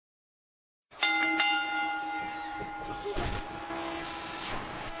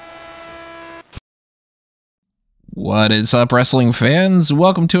What is up, wrestling fans?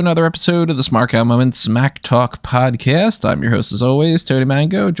 Welcome to another episode of the Smark Moment Smack Talk podcast. I'm your host, as always, Tony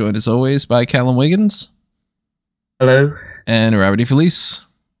Mango, joined as always by Callum Wiggins. Hello. And Robert Felice.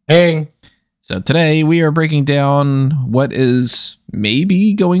 Hey. So today we are breaking down what is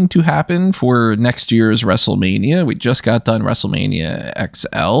maybe going to happen for next year's WrestleMania. We just got done WrestleMania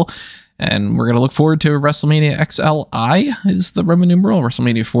XL. And we're going to look forward to WrestleMania XLI is the Roman numeral,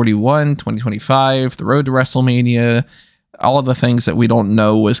 WrestleMania 41, 2025, the road to WrestleMania, all of the things that we don't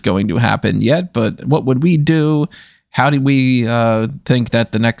know is going to happen yet. But what would we do? How do we think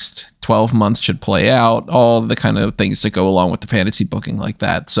that the next 12 months should play out? All the kind of things that go along with the fantasy booking like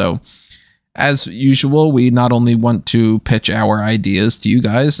that. So as usual, we not only want to pitch our ideas to you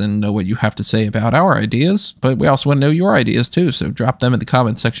guys and know what you have to say about our ideas, but we also want to know your ideas too. So drop them in the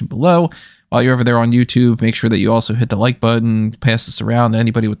comment section below. While you're over there on YouTube, make sure that you also hit the like button, pass this around to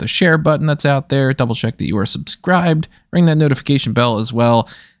anybody with the share button that's out there. Double check that you are subscribed. Ring that notification bell as well.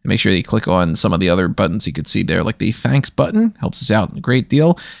 And make sure that you click on some of the other buttons you could see there, like the thanks button. Helps us out a great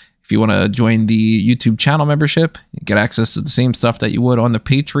deal. If you want to join the YouTube channel membership, you get access to the same stuff that you would on the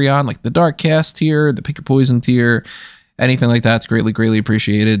Patreon, like the Darkcast tier, the Pick Your Poison tier, anything like that's greatly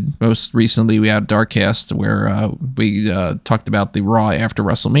appreciated. Most recently, we had Darkcast where we talked about the Raw after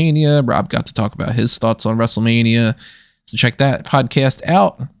WrestleMania. Rob got to talk about his thoughts on WrestleMania. So check that podcast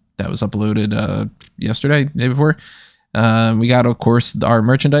out. That was uploaded yesterday, day before. We got, of course, our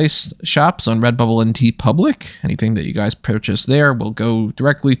merchandise shops on Redbubble and TeePublic. Anything that you guys purchase there will go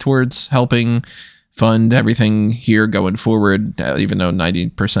directly towards helping fund everything here going forward, even though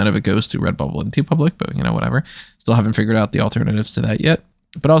 90% of it goes to Redbubble and TeePublic, but, you know, whatever. Still haven't figured out the alternatives to that yet.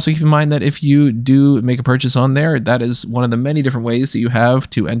 But also keep in mind that if you do make a purchase on there, that is one of the many different ways that you have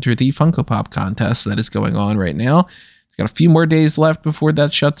to enter the Funko Pop contest that is going on right now. It's got a few more days left before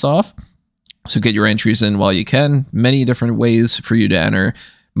that shuts off. So get your entries in while you can. Many different ways for you to enter.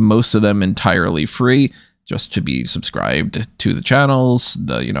 Most of them entirely free, just to be subscribed to the channels,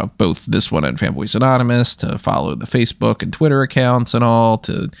 both this one and Fanboys Anonymous, to follow the Facebook and Twitter accounts and all,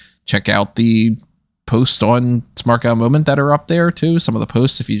 to check out the posts on Smark Out Moment that are up there too. Some of the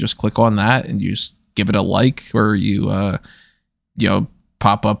posts, if you just click on that and you just give it a like, or you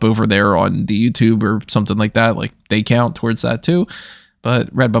pop up over there on the YouTube or something like that, like they count towards that too.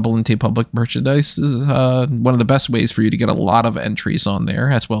 But Redbubble and TeePublic merchandise is one of the best ways for you to get a lot of entries on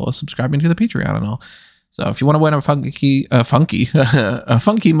there, as well as subscribing to the Patreon and all. So if you want to win a funky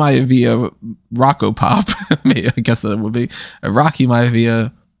Maivia Rocco Pop, I guess that would be a Rocky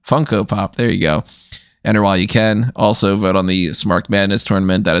Maivia Funko Pop. There you go. Enter while you can. Also vote on the Smark Madness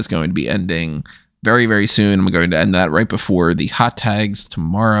tournament that is going to be ending very, very soon. I'm going to end that right before the hot tags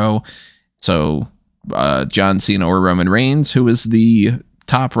tomorrow. So John Cena or Roman Reigns, who is the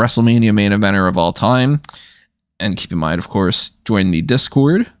top WrestleMania main eventer of all time. And keep in mind, of course, join the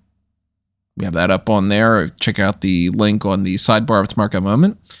Discord. We have that up on there. Check out the link on the sidebar of Smark Out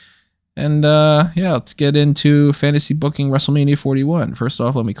Moment. And yeah, let's get into fantasy booking WrestleMania 41. First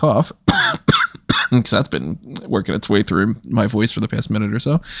off, let me cough, because that's been working its way through my voice for the past minute or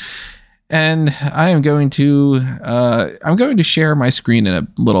so. And I am going to share my screen in a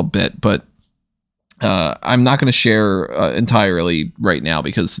little bit, but I'm not going to share entirely right now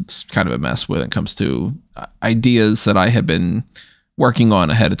because it's kind of a mess when it comes to ideas that I have been working on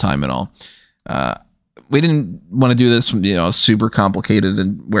ahead of time and all. We didn't want to do this, super complicated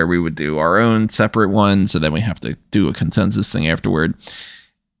and where we would do our own separate ones, and then we have to do a consensus thing afterward.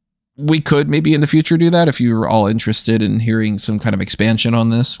 We could maybe in the future do that if you were all interested in hearing some kind of expansion on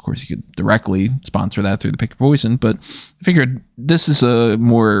this. Of course, you could directly sponsor that through the Pick Your Poison, but I figured this is a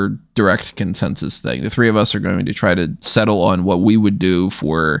more direct consensus thing. The three of us are going to try to settle on what we would do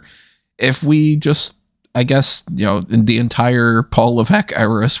for if we just, I guess, in the entire Paul Levesque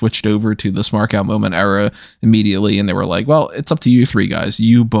era switched over to the Smark Out Moment era immediately, and they were like, well, it's up to you three guys.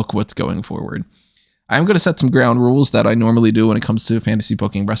 You book what's going forward. I'm going to set some ground rules that I normally do when it comes to fantasy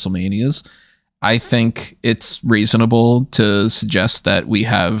booking WrestleManias. I think it's reasonable to suggest that we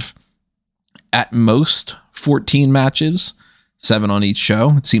have at most 14 matches, 7 on each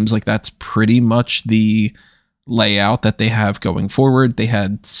show. It seems like that's pretty much the layout that they have going forward. They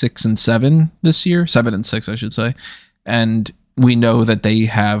had 6 and 7 this year, 7 and 6, I should say. And we know that they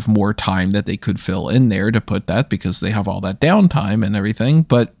have more time that they could fill in there to put that because they have all that downtime and everything.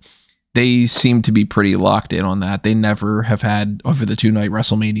 But they seem to be pretty locked in on that. They never have had, over the 2-night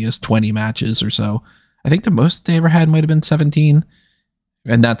WrestleManias, 20 matches or so. I think the most they ever had might have been 17.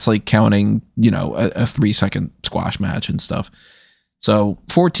 And that's like counting, a 3-second squash match and stuff. So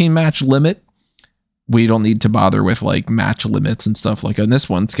 14 match limit. we don't need to bother with like match limits and stuff like on this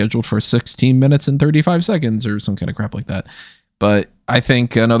one scheduled for 16 minutes and 35 seconds or some kind of crap like that. But I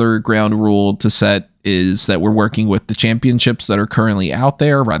think another ground rule to set is that we're working with the championships that are currently out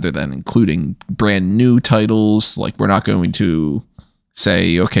there rather than including brand new titles. Like we're not going to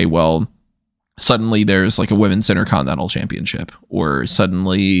say, okay, well, suddenly there's like a women's intercontinental championship, or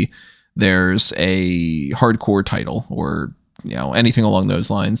suddenly there's a hardcore title, or, you know, anything along those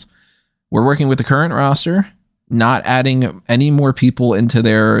lines. We're working with the current roster, not adding any more people into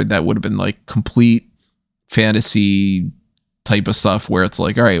there that would have been like complete fantasy type of stuff where it's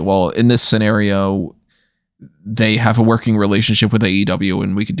like, all right, well, in this scenario, they have a working relationship with AEW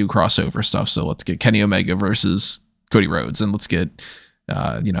and we could do crossover stuff. So let's get Kenny Omega versus Cody Rhodes, and let's get,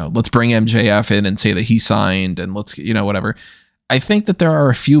 let's bring MJF in and say that he signed, and let's, whatever. I think that there are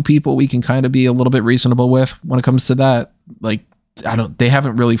a few people we can kind of be a little bit reasonable with when it comes to that. Like, they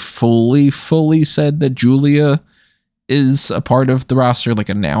haven't really fully said that Julia is a part of the roster, like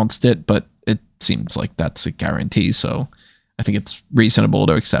announced it, but it seems like that's a guarantee. So I think it's reasonable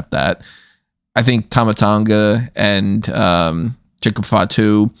to accept that. I think Tamatanga and Jacob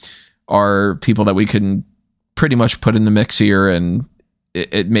Fatu are people that we can pretty much put in the mix here, and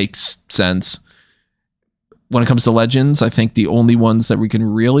it makes sense. When it comes to legends, I think the only ones that we can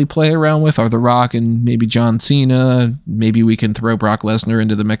really play around with are The Rock and maybe John Cena. Maybe we can throw Brock Lesnar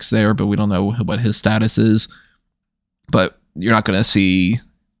into the mix there, but we don't know what his status is. But you're not going to see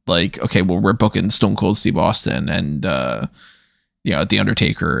like, okay, well, we're booking Stone Cold Steve Austin and, The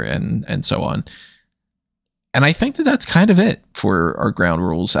Undertaker and so on. And I think that that's kind of it for our ground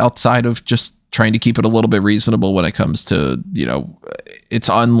rules, outside of just trying to keep it a little bit reasonable when it comes to, it's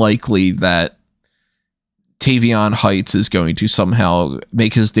unlikely that Tavion Heights is going to somehow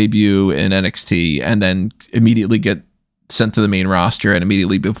make his debut in NXT and then immediately get sent to the main roster and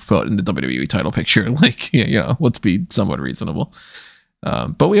immediately be put in the WWE title picture. Like, let's be somewhat reasonable.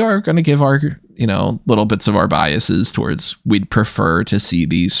 But we are going to give our, little bits of our biases towards we'd prefer to see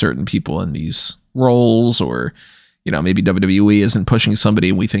these certain people in these roles, or, maybe WWE isn't pushing somebody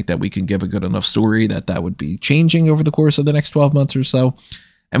and we think that we can give a good enough story that would be changing over the course of the next 12 months or so.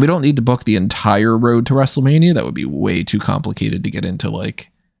 And we don't need to book the entire road to WrestleMania. That would be way too complicated to get into, like,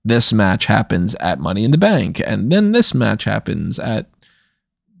 this match happens at Money in the Bank, and then this match happens at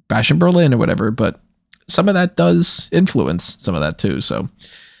Bash in Berlin or whatever. But some of that does influence some of that too. So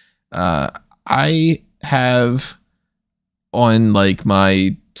I have on like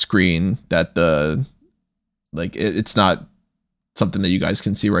my screen that it's not something that you guys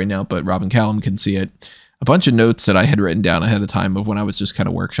can see right now, but Rob and Callum can see it. A bunch of notes that I had written down ahead of time of when I was just kind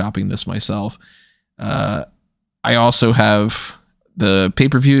of workshopping this myself. I also have the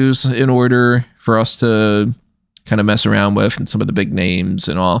pay-per-views in order for us to kind of mess around with, and some of the big names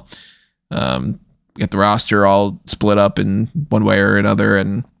and all. We got the roster all split up in one way or another,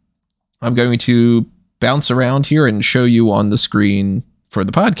 and I'm going to bounce around here and show you on the screen for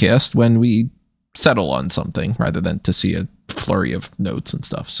the podcast when we settle on something, rather than to see a flurry of notes and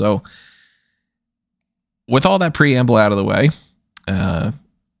stuff. So with all that preamble out of the way,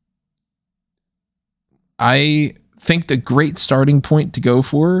 I think the great starting point to go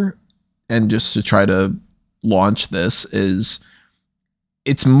for, and just to try to launch this, is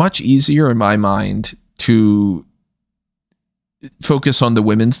it's much easier in my mind to focus on the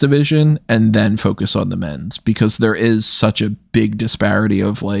women's division and then focus on the men's, because there is such a big disparity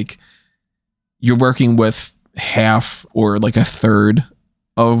of, like, you're working with half or like a third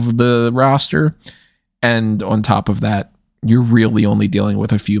of the roster. And on top of that, you're really only dealing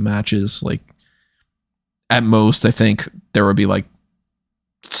with a few matches. Like, at most, I think there would be like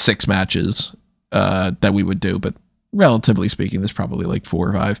 6 matches that we would do, but relatively speaking, there's probably like 4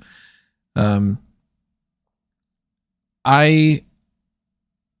 or 5. I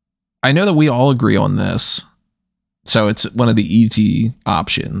know that we all agree on this, so it's one of the easy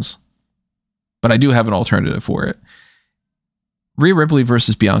options, but I do have an alternative for it. Rhea Ripley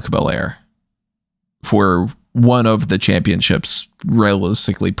versus Bianca Belair for one of the championships,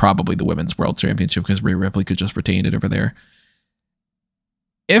 realistically probably the Women's World Championship, because Rhea Ripley could just retain it over there.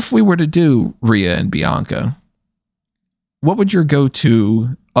 If we were to do Rhea and Bianca, what would your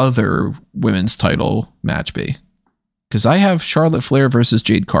go-to other women's title match be? Because I have Charlotte Flair versus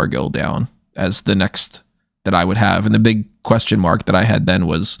Jade Cargill down as the next that I would have. And the big question mark that I had then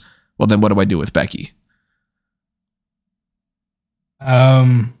was, well, then what do I do with Becky?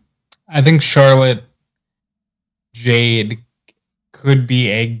 I think Charlotte Jade could be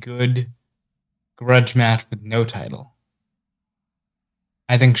a good grudge match with no title.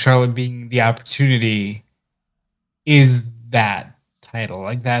 I think Charlotte being the opportunity is that title.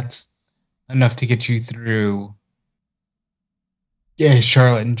 Like, that's enough to get you through a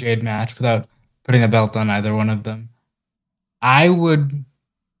Charlotte and Jade match without putting a belt on either one of them. I would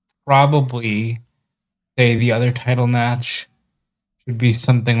probably say the other title match should be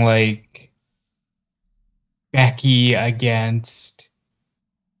something like Becky against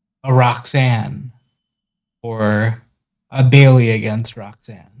a Roxanne or a Bailey against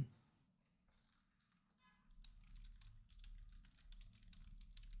Roxanne.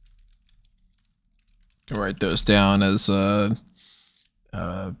 Can write those down as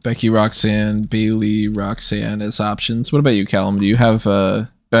Becky, Roxanne, Bailey, Roxanne as options. What about you, Callum? Do you have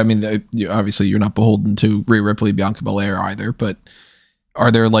I mean, obviously you're not beholden to Rhea Ripley, Bianca Belair either, but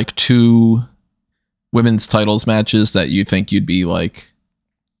are there like two women's titles matches that you think you'd be like,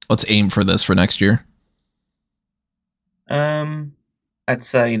 let's aim for this for next year? I'd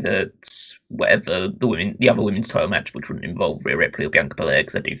say that whatever the other women's title match, which wouldn't involve Rhea Ripley or Bianca Belair,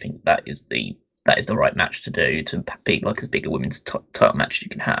 because I do think that is the right match to do to be like as big a women's title match as you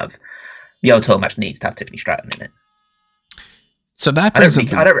can have. The other title match needs to have Tiffany Stratton in it. So that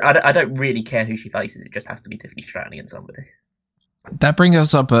I don't really care who she faces. It just has to be Tiffany Stratton against somebody. That brings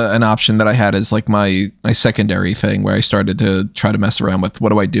us up an option that I had as like my secondary thing, where I started to try to mess around with what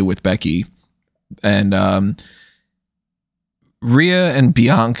do I do with Becky, and Rhea and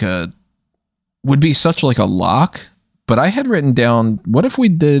Bianca would be such like a lock. But I had written down, what if we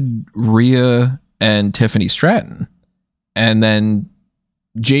did Rhea and Tiffany Stratton, and then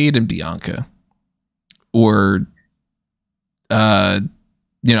Jade and Bianca, or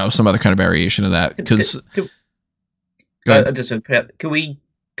some other kind of variation of that? Because can we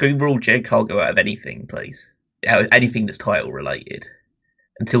rule Jade Cargill out of anything, please? Anything that's title related,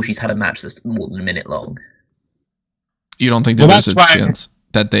 until she's had a match that's more than a minute long. You don't think there's a chance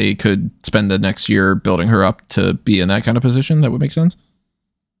that they could spend the next year building her up to be in that kind of position? That would make sense.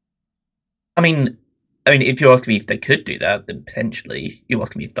 I mean, if you're asking me if they could do that, then potentially. You're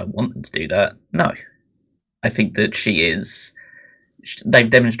asking me if I want them to do that. No, I think that they've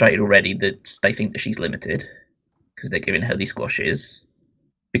demonstrated already that they think that she's limited because they're giving her these squashes.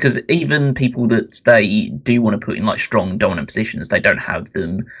 Because even people that they do want to put in like strong dominant positions, they don't have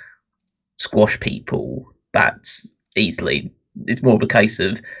them squash people that easily. It's more of a case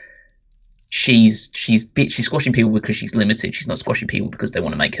of she's squashing people because she's limited. She's not squashing people because they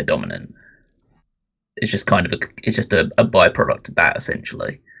want to make her dominant. It's just kind of a byproduct of that,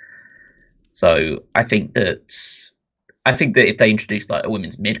 essentially. So I think that if they introduced like a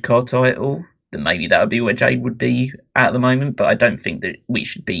women's mid-card title, then maybe that would be where Jade would be at the moment. But I don't think that we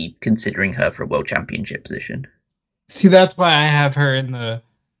should be considering her for a world championship position. See, that's why I have her in the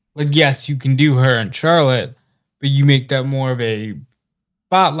yes, you can do her and Charlotte, but you make that more of a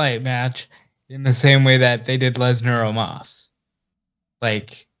spotlight match in the same way that they did Lesnar Omos.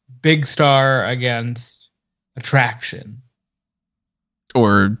 Like, big star against attraction.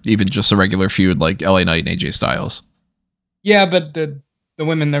 Or even just a regular feud like LA Knight and AJ Styles. Yeah, but the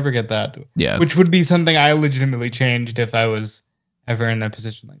women never get that. Yeah. Which would be something I legitimately changed if I was ever in a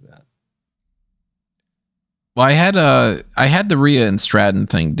position like that. Well, I had the Rhea and Stratton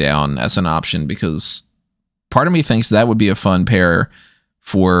thing down as an option because part of me thinks that would be a fun pair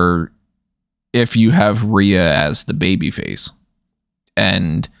for if you have Rhea as the babyface.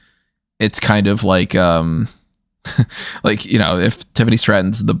 And it's kind of like like, if Tiffany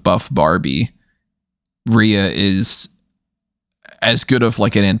Stratton's the buff Barbie, Rhea is as good of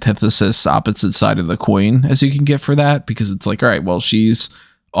like an antithesis opposite side of the coin as you can get for that, because it's like, all right, well, she's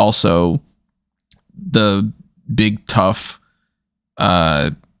also the big tough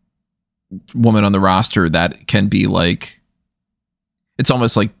woman on the roster that can be like, it's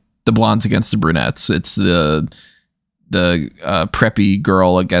almost like the blondes against the brunettes. It's the preppy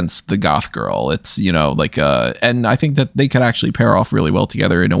girl against the goth girl. It's, and I think that they could actually pair off really well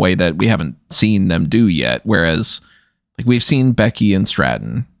together in a way that we haven't seen them do yet. Whereas like we've seen Becky and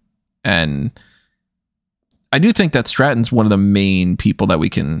Stratton, and I do think that Stratton's one of the main people that we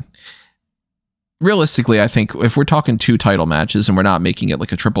can realistically, I think if we're talking 2 title matches and we're not making it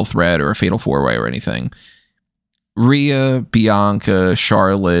like a triple threat or a fatal 4-way or anything, Rhea, Bianca,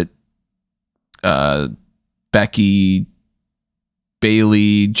 Charlotte, Becky,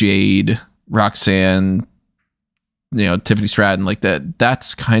 Bailey, Jade, Roxanne, Tiffany Stratton, like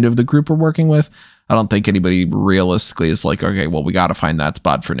that's kind of the group we're working with. I don't think anybody realistically is like, okay, well, we got to find that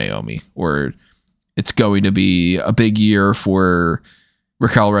spot for Naomi, or it's going to be a big year for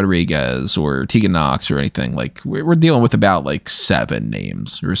Raquel Rodriguez or Tegan Knox or anything. Like we're dealing with about like 7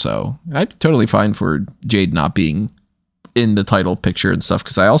 names or so. I'm totally fine for Jade not being in the title picture and stuff,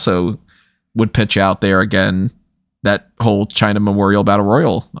 because I also would pitch out there again that whole China Memorial Battle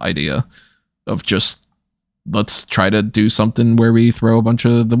Royal idea of just let's try to do something where we throw a bunch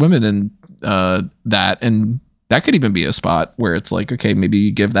of the women in that, and that could even be a spot where it's like, okay, maybe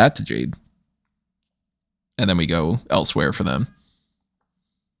you give that to Jade, and then we go elsewhere for them.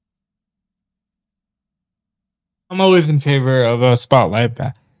 I'm always in favor of a spotlight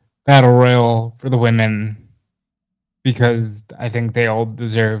battle royal for the women because I think they all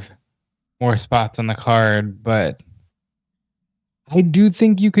deserve more spots on the card, but I do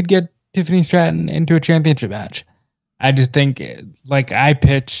think you could get Tiffany Stratton into a championship match. I just think, like I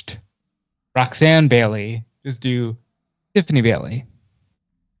pitched Roxanne Bayley, just do Tiffany Bayley.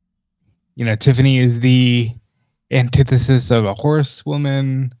 You know, Tiffany is the antithesis of a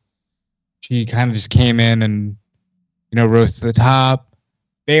horsewoman. She kind of just came in and, you know, rose to the top.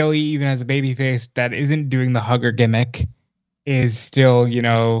 Bayley, even as a babyface that isn't doing the hugger gimmick, is still, you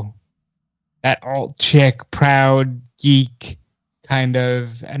know, that alt chick, proud geek kind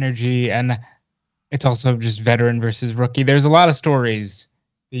of energy. And it's also just veteran versus rookie. There's a lot of stories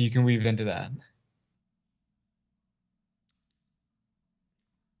that you can weave into that.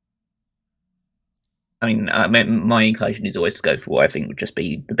 I mean, my inclination is always to go for what I think would just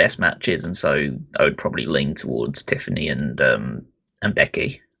be the best matches, and so I would probably lean towards Tiffany and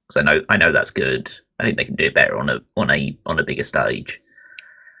Becky, because I know that's good. I think they can do it better on a bigger stage.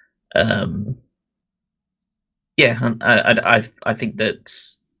 Yeah, I think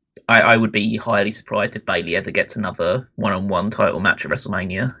that I would be highly surprised if Bayley ever gets another one-on-one title match at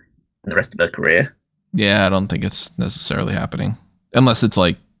WrestleMania in the rest of her career. Yeah, I don't think it's necessarily happening unless it's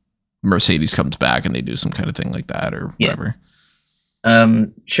like Mercedes comes back and they do some kind of thing like that or whatever.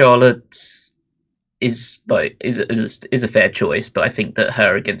 Charlotte is a fair choice, but I think that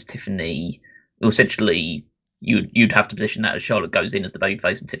her against Tiffany, essentially, you'd have to position that as Charlotte goes in as the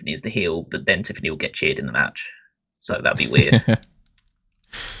babyface and Tiffany as the heel, but then Tiffany will get cheered in the match, so that'd be weird.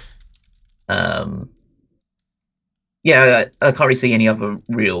 Yeah, I can't really see any other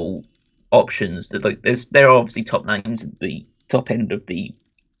real options. That like there are obviously top names at the top end of the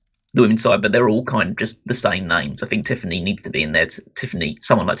women's side, but they're all kind of just the same names. I think Tiffany needs to be in there.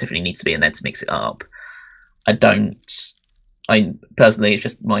 Someone like Tiffany needs to be in there to mix it up. I personally, it's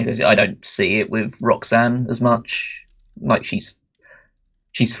just my. I don't see it with Roxanne as much. Like she's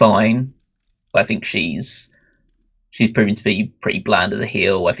fine, but I think she's proven to be pretty bland as a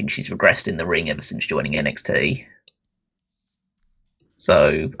heel. I think she's regressed in the ring ever since joining NXT.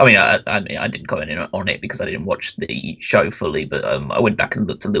 So, I mean, I didn't comment on it because I didn't watch the show fully, but I went back and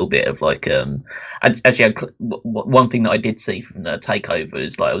looked a little bit of like, one thing that I did see from the takeover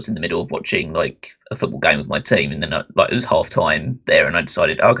is like I was in the middle of watching like a football game with my team, and then it was half time there, and I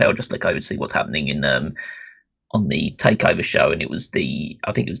decided, okay, I'll just look over to see what's happening in on the takeover show, and it was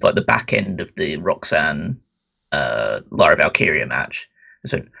I think it was like the back end of the Roxanne Lyra Valkyria match.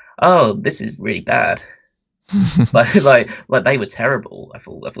 So, oh, this is really bad. like they were terrible. I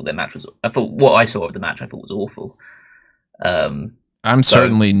thought their match was. I thought what I saw of the match, I thought was awful. I'm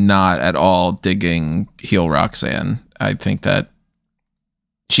certainly not at all digging heel Roxanne. I think that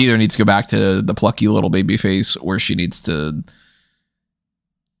she either needs to go back to the plucky little baby face, or she needs to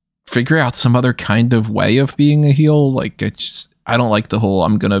figure out some other kind of way of being a heel. Like I don't like the whole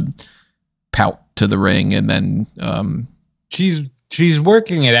I'm gonna pout to the ring and then she's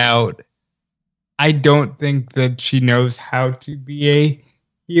working it out. I don't think that she knows how to be a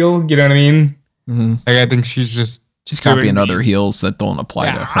heel. You know what I mean? Mm-hmm. Like I think she's copying other heels that don't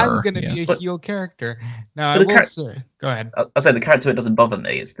apply to her. I'm gonna be a heel character. Now I will say, go ahead. I'll say the character, it doesn't bother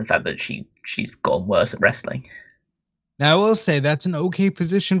me. It's the fact that she's gotten worse at wrestling. Now I will say that's an okay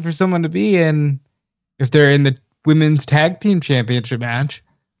position for someone to be in if they're in the women's tag team championship match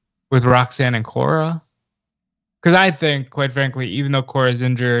with Roxanne and Cora. Because I think, quite frankly, even though Cora's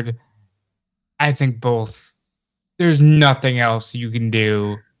injured, I think there's nothing else you can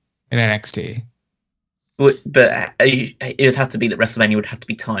do in NXT. But it would have to be that WrestleMania would have to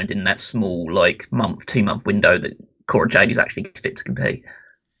be timed in that small, like, 2-month window that Cora Jade is actually fit to compete.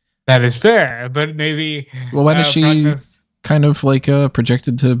 That is fair, but maybe... Well, when is she kind of, like,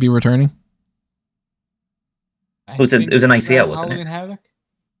 projected to be returning? It was an ACL, wasn't it? Havoc?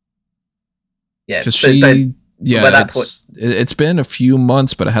 Yeah, because it's been a few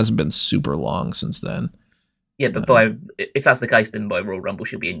months, but it hasn't been super long since then. Yeah, but if that's the case, then by Royal Rumble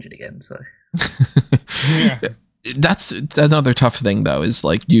she'll be injured again. So yeah, that's another tough thing, though. Is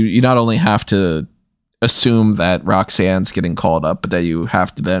like you not only have to assume that Roxanne's getting called up, but that you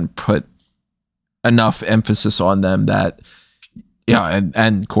have to then put enough emphasis on them that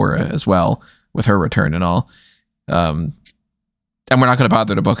and Cora as well with her return and all. And we're not going to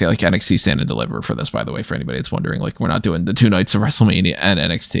bother to book it like NXT Stand and Deliver for this, by the way, for anybody that's wondering. Like, we're not doing the 2 nights of WrestleMania and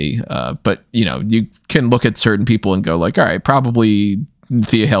NXT. But, you know, you can look at certain people and go like, all right, probably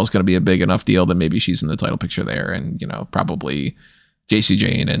Thea Hale's going to be a big enough deal that maybe she's in the title picture there. And, you know, probably JC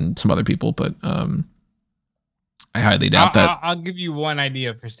Jane and some other people. But I highly doubt that. I'll give you one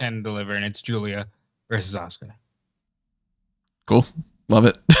idea for Stand and Deliver, and it's Julia versus Asuka. Cool. Love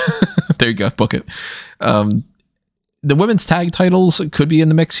it. There you go. Book it. The women's tag titles could be in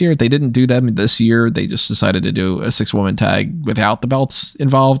the mix here. They didn't do them this year. They just decided to do a 6-woman tag without the belts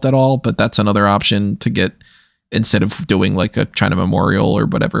involved at all. But that's another option to get, instead of doing like a China Memorial or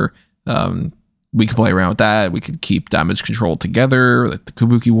whatever. We could play around with that. We could keep Damage Control together, like the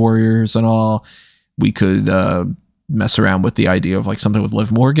Kabuki Warriors and all. We could mess around with the idea of like something with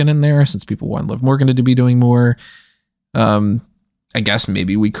Liv Morgan in there, since people want Liv Morgan to be doing more. I guess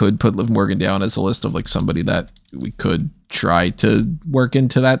maybe we could put Liv Morgan down as a list of like somebody that we could try to work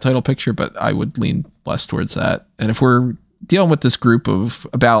into that title picture, but I would lean less towards that. And if we're dealing with this group of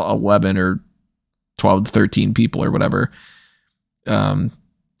about 11 or 12 to 13 people or whatever,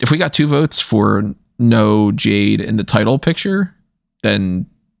 if we got 2 votes for no Jade in the title picture, then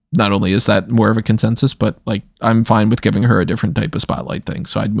not only is that more of a consensus, but like I'm fine with giving her a different type of spotlight thing.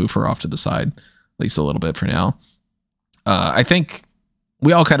 So I'd move her off to the side, at least a little bit for now. I think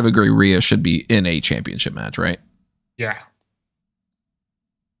we all kind of agree Rhea should be in a championship match, right? Yeah.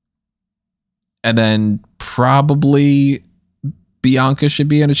 And then probably Bianca should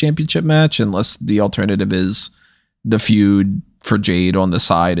be in a championship match, unless the alternative is the feud for Jade on the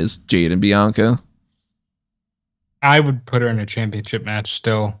side is Jade and Bianca. I would put her in a championship match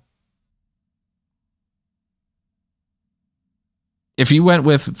still. If you went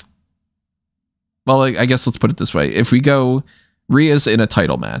with, well, I guess let's put it this way. If we go Rhea's in a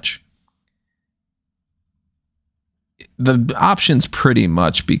title match, the options pretty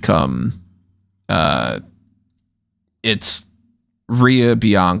much become it's Rhea,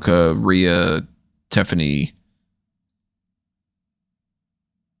 Bianca, Rhea, Tiffany.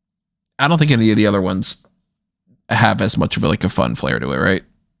 I don't think any of the other ones have as much of like a fun flair to it, right?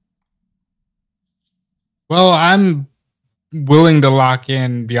 Well, I'm willing to lock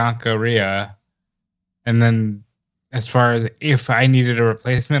in Bianca, Rhea. And then as far as if I needed a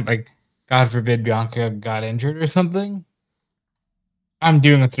replacement, like God forbid Bianca got injured or something, I'm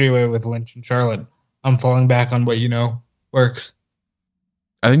doing a 3-way with Lynch and Charlotte. I'm falling back on what you know works.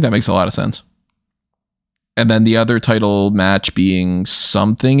 I think that makes a lot of sense. And then the other title match being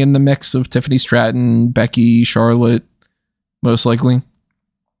something in the mix of Tiffany, Stratton, Becky, Charlotte, most likely.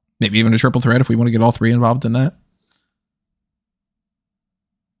 Maybe even a triple threat if we want to get all 3 involved in that.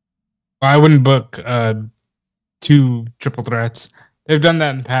 I wouldn't book 2 triple threats. They've done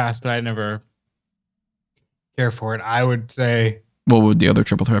that in the past, but I never care for it. I would say... What would the other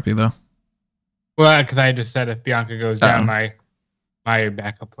triple threat be, though? Well, because I just said if Bianca goes down, my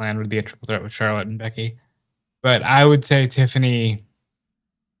backup plan would be a triple threat with Charlotte and Becky. But I would say Tiffany,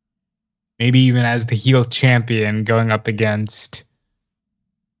 maybe even as the heel champion, going up against,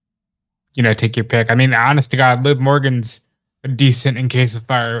 you know, take your pick. I mean, honest to God, Liv Morgan's a decent in case of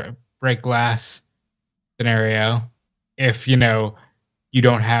fire, break glass scenario. If, you know, you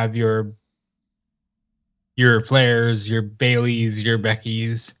don't have your Flairs, your Baileys, your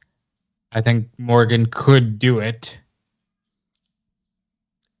Beckys, I think Morgan could do it.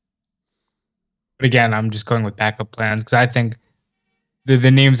 But again, I'm just going with backup plans because I think the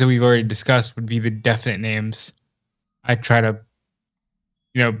names that we've already discussed would be the definite names I try to,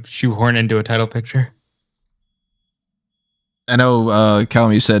 you know, shoehorn into a title picture. I know,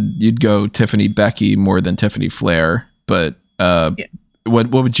 Callum, you said you'd go Tiffany Becky more than Tiffany Flair, but yeah.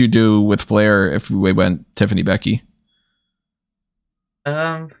 What would you do with Flair if we went Tiffany Becky?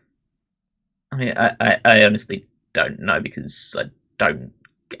 I mean, I honestly don't know because I don't.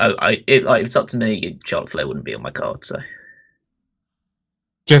 If it's up to me, Charlotte Flair wouldn't be on my card. So,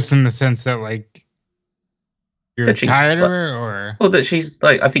 just in the sense that like you're tired of her, or well, that she's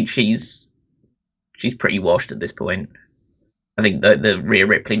like, I think she's pretty washed at this point. I think the Rhea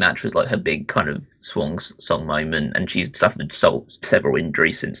Ripley match was like her big kind of swan song moment, and she's suffered several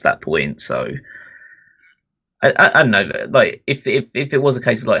injuries since that point. So I don't know. Like if it was a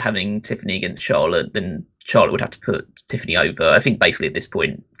case of like having Tiffany against Charlotte, then Charlotte would have to put Tiffany over. I think basically at this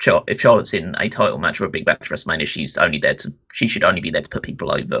point, if Charlotte's in a title match or a big match for WrestleMania, she should only be there to put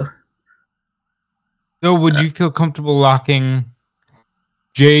people over. So would you feel comfortable locking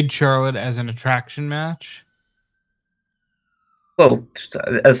Jade Charlotte as an attraction match? Well,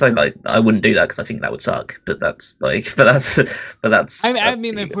 as I like, I wouldn't do that because I think that would suck. But that's. I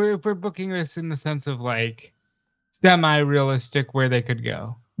mean, if we're booking this in the sense of like semi-realistic where they could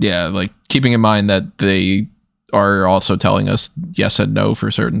go. Yeah, like keeping in mind that they are also telling us yes and no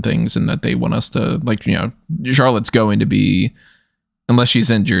for certain things, and that they want us to, like, you know, Charlotte's going to be, unless she's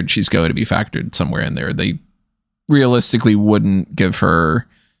injured, she's going to be factored somewhere in there. They realistically wouldn't give her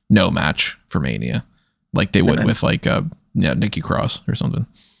no match for Mania like they would with like Nikki Cross or something.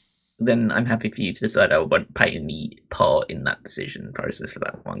 Then I'm happy for you to decide I won't pay any part in that decision process for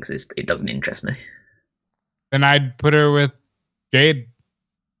that one, because it doesn't interest me. Then I'd put her with Jade.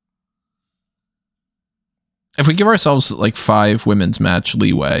 If we give ourselves like 5 women's match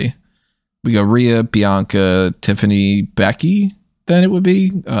leeway, we go Rhea, Bianca, Tiffany, Becky, then it would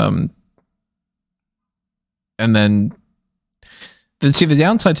be. And then see, the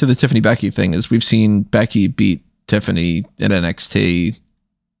downside to the Tiffany Becky thing is we've seen Becky beat Tiffany in NXT.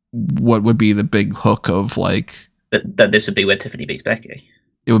 What would be the big hook of like that this would be where Tiffany beats Becky?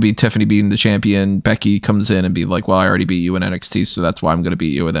 It would be Tiffany beating the champion. Becky comes in and be like, well, I already beat you in NXT, so that's why I'm going to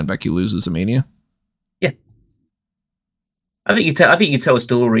beat you. And then Becky loses at Mania. Yeah. I think you tell a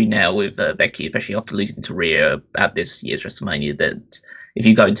story now with Becky, especially after losing to Rhea at this year's WrestleMania, that if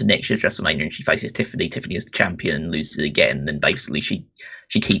you go into next year's WrestleMania and she faces Tiffany is the champion, loses again, then basically she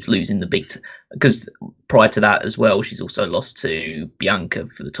keeps losing the big... Because prior to that as well, she's also lost to Bianca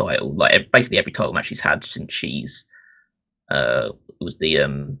for the title. Like basically every title match she's had since she's... it was the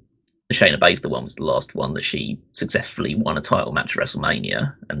Shayna Baszler one was the last one that she successfully won a title match at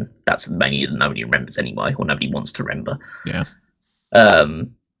WrestleMania, and that's the Mania that nobody remembers anyway, or nobody wants to remember. Yeah.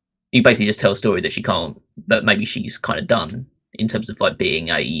 You basically just tell a story that she can't, that maybe she's kind of done in terms of like being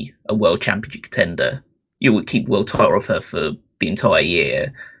a world championship contender. You would keep world title off her for the entire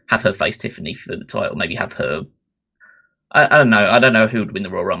year, have her face Tiffany for the title, maybe have her... I don't know who would win the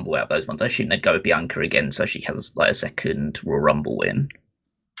Royal Rumble out of those ones. I assume they'd go with Bianca again, so she has like a second Royal Rumble win.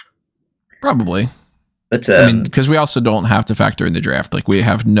 Probably. But I mean, because we also don't have to factor in the draft. Like, we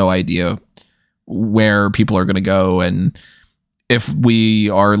have no idea where people are going to go. And if we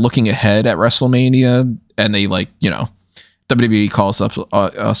are looking ahead at WrestleMania and they, like, you know, WWE calls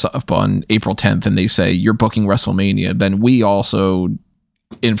us up on April 10th and they say, you're booking WrestleMania, then we also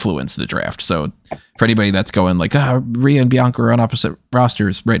influence the draft. So for anybody that's going like, Rhea and Bianca are on opposite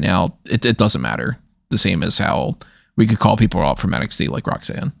rosters right now, it doesn't matter. The same as how we could call people up from NXT like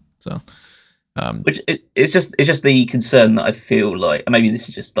Roxanne. So it's just the concern that I feel like, maybe this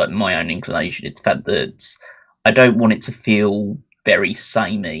is just like my own inclination, it's the fact that I don't want it to feel very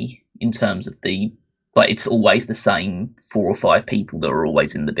samey in terms of the, like, it's always the same 4 or 5 people that are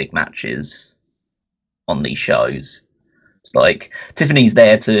always in the big matches on these shows. It's like Tiffany's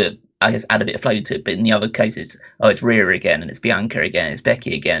there to, I guess, add a bit of flavour to it, but in the other cases, it's Rhea again, and it's Bianca again, and it's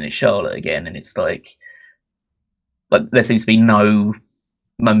Becky again, and it's Charlotte again, and it's like there seems to be no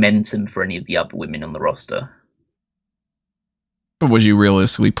momentum for any of the other women on the roster. But would you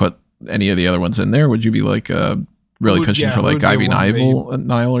realistically put any of the other ones in there? Would you be like really pushing for like Ivy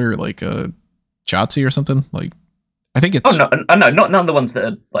Nile or like Shotzi or something? Like, I think it's... Oh, no, not none of the ones that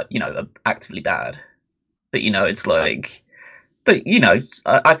are, like, you know, are actively bad. But, you know, it's like... But, you know,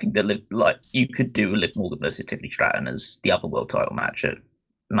 I think that you could do Liv Morgan versus Tiffany Stratton as the other world title match at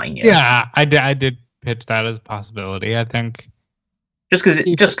Mania. Yeah, I did pitch that as a possibility, I think. Just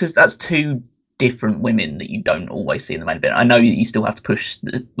because that's 2 different women that you don't always see in the main event. I know you still have to push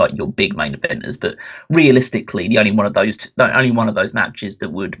your big main eventers, but realistically, the only one of those matches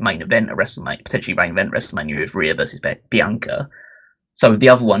that would main event a WrestleMania, potentially main event WrestleMania, is Rhea versus Bianca. So the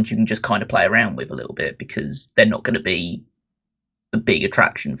other ones you can just kind of play around with a little bit because they're not going to be the big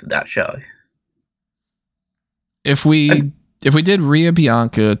attraction for that show. If we did Rhea,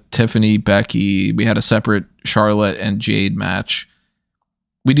 Bianca, Tiffany, Becky, we had a separate Charlotte and Jade match,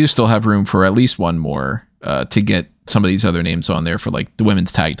 we do still have room for at least one more to get some of these other names on there for like the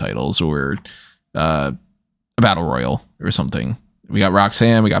women's tag titles or a battle royal or something. We got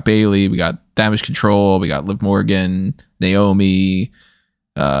Roxanne, we got Bayley, we got Damage Control, we got Liv Morgan, Naomi.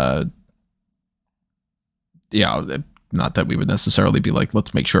 Yeah, not that we would necessarily be like,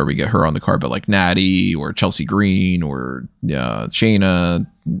 let's make sure we get her on the card, but like Natty or Chelsea Green or Shayna.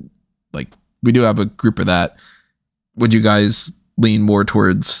 Like, we do have a group of that. Would you guys lean more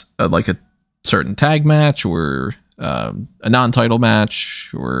towards like a certain tag match or a non-title match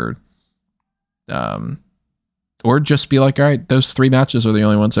or just be like, all right, those 3 matches are the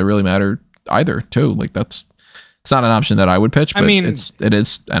only ones that really matter either too? Like, it's not an option that I would pitch, but it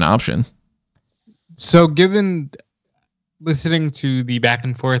is an option. So given listening to the back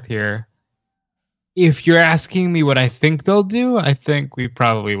and forth here, if you're asking me what I think they'll do, I think we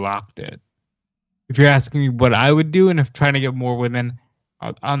probably locked it. If you're asking me what I would do, and if trying to get more women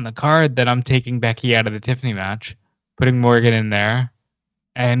on the card, then I'm taking Becky out of the Tiffany match. putting Morgan in there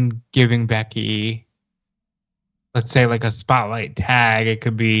and giving Becky, let's say, like a spotlight tag. It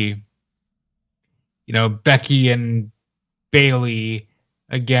could be, Becky and Bayley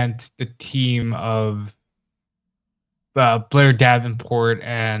against the team of Blair Davenport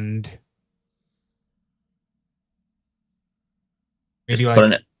and maybe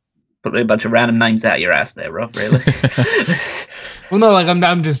put a bunch of random names out your ass there, Rob. Really? Well, no, like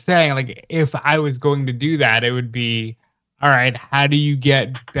I'm just saying, like if I was going to do that, it would be, all right, how do you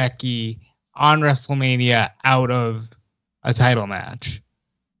get Becky on WrestleMania out of a title match?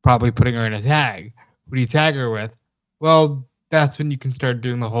 Probably putting her in a tag. Who do you tag her with? Well, that's when you can start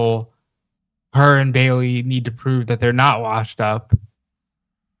doing the whole her and Bayley need to prove that they're not washed up.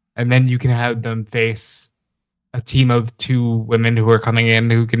 And then you can have them face a team of 2 women who are coming in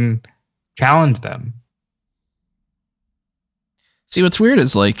who can challenge them. See, what's weird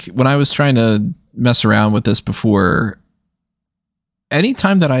is like when I was trying to mess around with this before,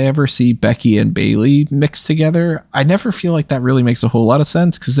 anytime that I ever see Becky and Bayley mixed together, I never feel like that really makes a whole lot of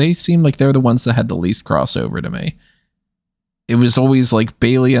sense because they seem like they're the ones that had the least crossover to me. It was always like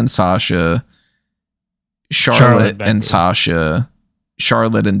Bayley and Sasha, Charlotte and Sasha,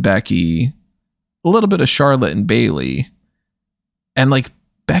 Charlotte and Becky, a little bit of Charlotte and Bayley. And like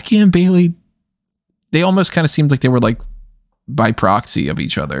Becky and Bayley, they almost kind of seemed like they were like by proxy of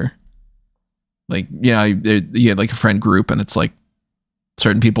each other. Like, yeah, you had like a friend group and it's like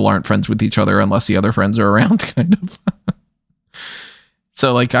certain people aren't friends with each other unless the other friends are around, kind of.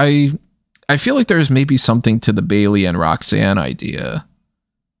 So like I feel like there's maybe something to the Bayley and Roxanne idea.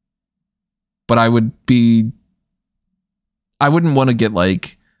 But I wouldn't want to get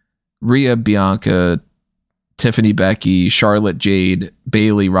like Rhea, Bianca, Tiffany, Becky, Charlotte, Jade,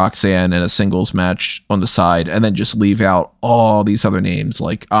 Bayley, Roxanne in a singles match on the side and then just leave out all these other names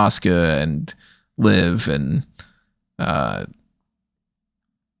like Asuka and Liv and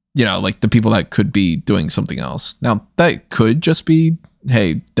like the people that could be doing something else. Now that could just be,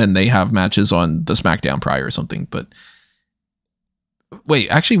 hey, then they have matches on the SmackDown prior or something. But wait,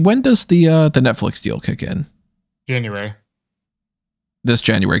 actually, when does the Netflix deal kick in? January. This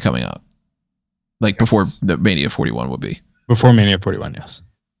January coming up. Like before the Mania 41 would be. Before Mania 41, yes.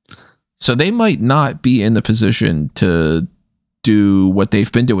 So they might not be in the position to do what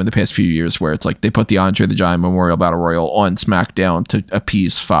they've been doing the past few years where it's like they put the Andre the Giant Memorial Battle Royal on SmackDown to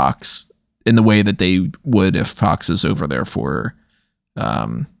appease Fox in the way that they would if Fox is over there for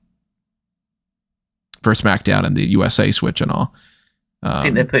SmackDown and the USA switch and all. I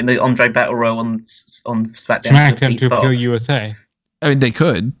think they're putting the Andre Battle Royal on SmackDown to appeal USA. I mean, they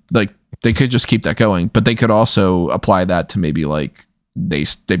could just keep that going, but they could also apply that to maybe like they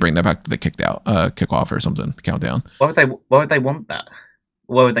bring that back to the kickoff or something, countdown. Why would they want that?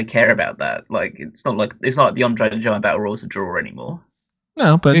 Why would they care about that? Like it's not like the Andre the Giant Battle Royal is a draw anymore.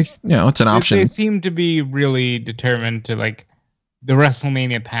 No, but it's an option. They seem to be really determined to like the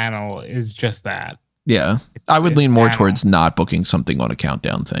WrestleMania panel is just that. Yeah, I would lean more towards not booking something on a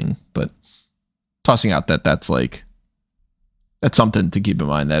countdown thing, but tossing out that's something to keep in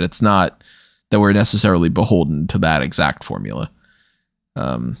mind, that it's not that we're necessarily beholden to that exact formula.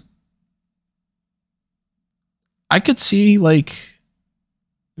 I could see like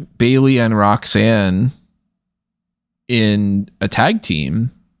Bayley and Roxanne in a tag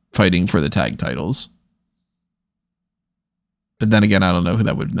team fighting for the tag titles. But then again, I don't know who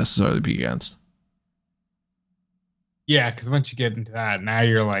that would necessarily be against. Yeah, because once you get into that, now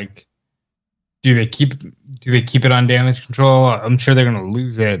you're like, do they keep it on Damage Control? I'm sure they're gonna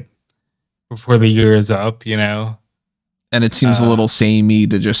lose it before the year is up, And it seems a little samey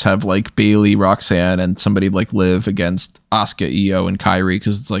to just have like Bayley, Roxanne, and somebody like Liv against Asuka, Io, and Kyrie,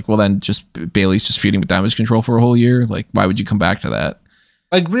 because it's like, well, then just Bayley's just feuding with Damage Control for a whole year. Like, why would you come back to that?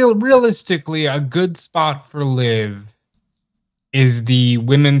 Like, realistically, a good spot for Liv is the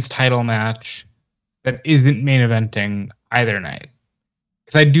women's title match that isn't main eventing either night.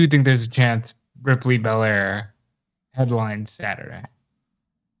 Because I do think there's a chance Ripley Belair headlines Saturday.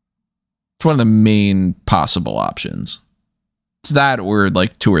 It's one of the main possible options. It's that or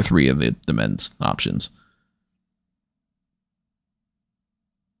like 2 or 3 of the men's options.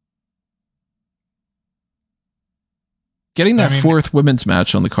 Getting that 4th women's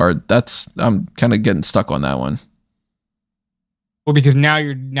match on the card, I'm kind of getting stuck on that one. Well, because now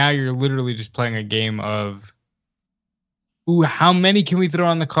you're literally just playing a game of how many can we throw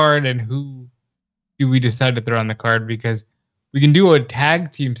on the card and who do we decide to throw on the card, because we can do a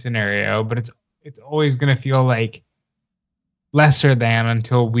tag team scenario, but it's always going to feel like lesser than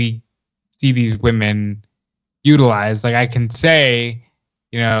until we see these women utilized. Like I can say,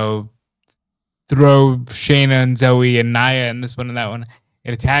 throw Shayna and Zoe and Nia and this one and that one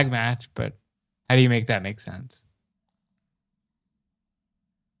in a tag match, but how do you make that make sense?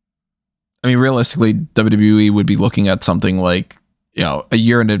 I mean, realistically, WWE would be looking at something like, you know, a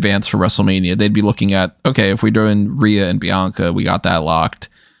year in advance for WrestleMania. They'd be looking at, okay, if we do in Rhea and Bianca, we got that locked,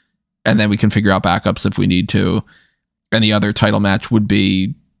 and then we can figure out backups if we need to. And the other title match would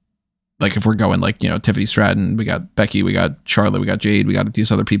be, like, if we're going like, you know, Tiffany, Stratton, we got Becky, we got Charlotte, we got Jade, we got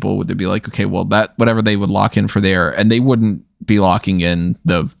these other people. Would they be like, okay, well, that whatever they would lock in for there, and they wouldn't be locking in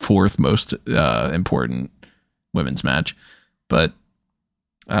the fourth most important women's match. But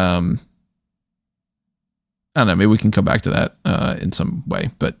I don't know, maybe we can come back to that in some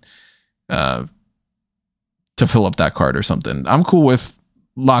way, but to fill up that card or something. I'm cool with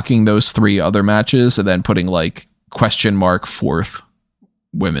locking those three other matches and then putting like question mark fourth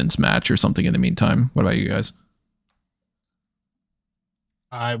women's match or something in the meantime. What about you guys?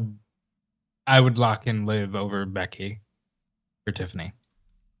 I would lock in Liv over Becky for Tiffany.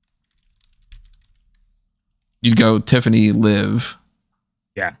 You'd go Tiffany, Liv.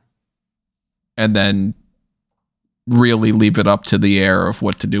 Yeah. And then really leave it up to the air of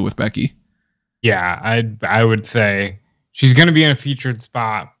what to do with Becky. Yeah, I would say she's going to be in a featured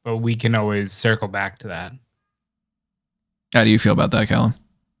spot, but we can always circle back to that. How do you feel about that, Callum?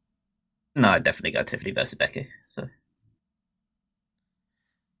 No, I definitely got Tiffany versus Becky. So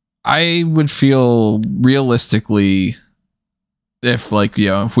I would feel realistically if, like, you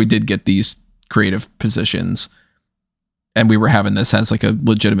know, if we did get these creative positions and we were having this as like a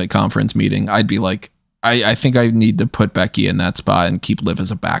legitimate conference meeting, I'd be like, I think I need to put Becky in that spot and keep Liv as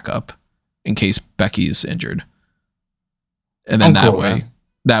a backup in case Becky is injured. And then that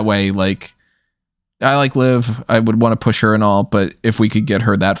way, like, I like Liv. I would want to push her and all, but if we could get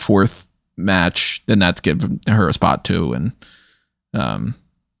her that fourth match, then that's give her a spot too. And kind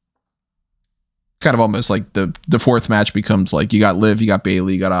of almost like the fourth match becomes like you got Liv, you got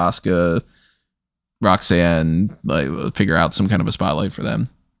Bayley, you got Asuka, Roxanne, like figure out some kind of a spotlight for them.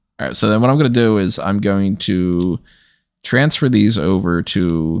 All right, so then what I'm going to do is I'm going to transfer these over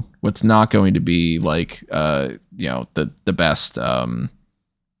to what's not going to be like, you know, the best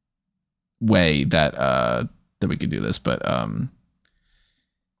way that we could do this, but why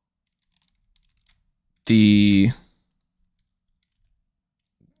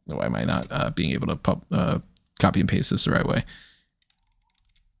am I not being able to copy and paste this the right way?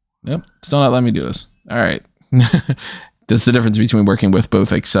 Nope, still not letting me do this. All right. That's the difference between working with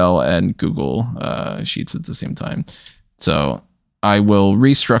both Excel and Google Sheets at the same time. So I will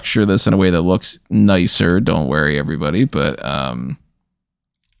restructure this in a way that looks nicer. Don't worry, everybody. But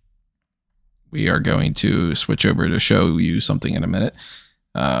we are going to switch over to show you something in a minute.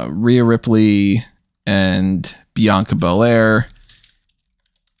 Rhea Ripley and Bianca Belair.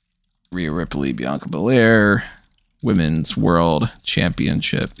 Rhea Ripley, Bianca Belair. Women's World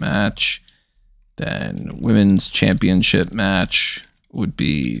Championship match. Then women's championship match would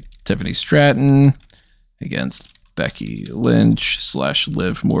be Tiffany Stratton against Becky Lynch /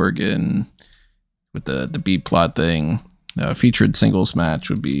 Liv Morgan with the B plot thing. Featured singles match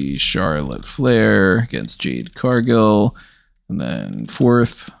would be Charlotte Flair against Jade Cargill. And then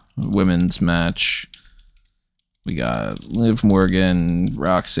fourth women's match, we got Liv Morgan,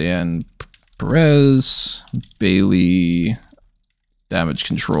 Roxanne Perez, Bayley, Damage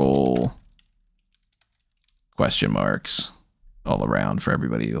Control, question marks all around for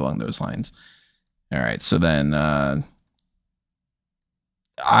everybody along those lines. All right, so then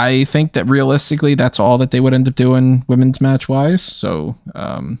I think that realistically that's all that they would end up doing women's match wise. So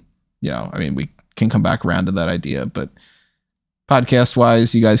you know, I mean, we can come back around to that idea, but podcast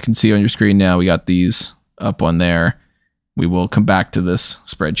wise, you guys can see on your screen now, we got these up on there. We will come back to this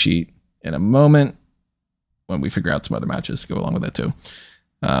spreadsheet in a moment when we figure out some other matches to go along with it too.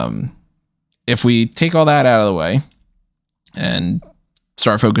 If we take all that out of the way and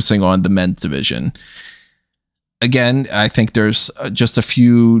start focusing on the men's division, again, I think there's just a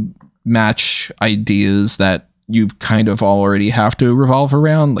few match ideas that you kind of already have to revolve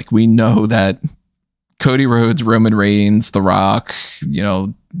around. Like, we know that Cody Rhodes, Roman Reigns, The Rock, you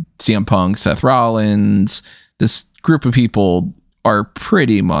know, CM Punk, Seth Rollins, this group of people are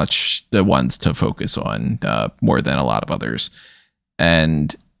pretty much the ones to focus on more than a lot of others.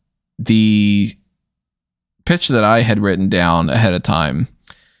 And the pitch that I had written down ahead of time,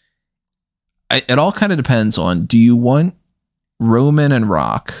 it all kind of depends on, do you want Roman and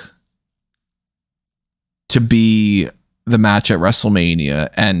Rock to be the match at WrestleMania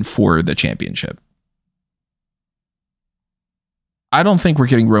and for the championship? I don't think we're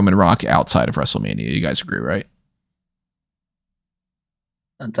getting Roman Rock outside of WrestleMania. You guys agree, right?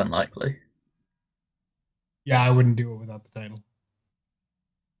 That's unlikely. Yeah, I wouldn't do it without the title.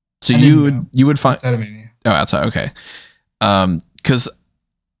 So you would find outside of Mania. Oh, outside, okay. Because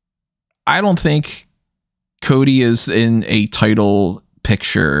I don't think Cody is in a title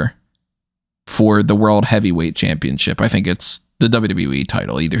picture for the World Heavyweight Championship. I think it's the WWE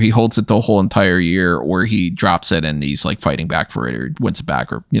title. Either he holds it the whole entire year, or he drops it and he's like fighting back for it, or wins it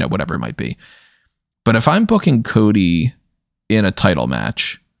back, or whatever it might be. But if I'm booking Cody in a title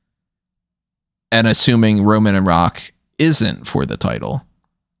match, and assuming Roman and Rock isn't for the title,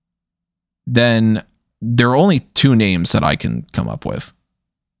 then there are only two names that I can come up with.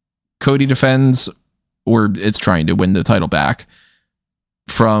 Cody defends, or it's trying to win the title back,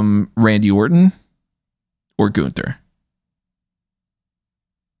 from Randy Orton or Gunther.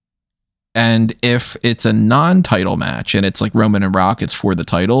 And if it's a non-title match and it's like Roman and Rock, it's for the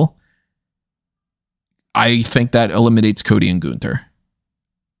title, I think that eliminates Cody and Gunther.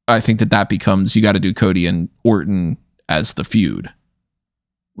 I think that becomes, you got to do Cody and Orton as the feud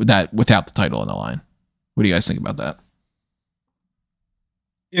without the title on the line. What do you guys think about that?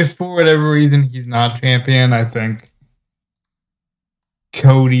 If for whatever reason he's not champion, I think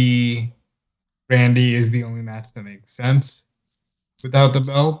Cody Randy is the only match that makes sense without the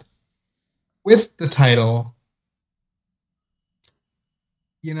belt. With the title,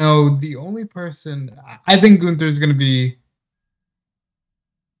 the only person, I think Gunther's going to be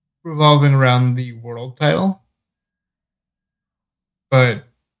revolving around the world title. But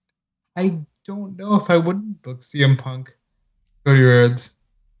I don't know if I wouldn't book CM Punk, Cody Rhodes.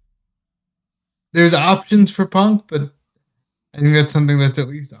 There's options for Punk, but I think that's something that's at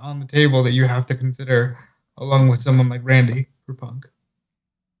least on the table that you have to consider along with someone like Randy for Punk.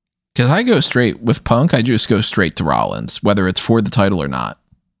 Because I go straight with Punk, I just go straight to Rollins, whether it's for the title or not.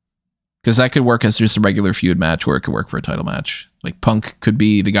 Because that could work as just a regular feud match, or it could work for a title match. Like Punk could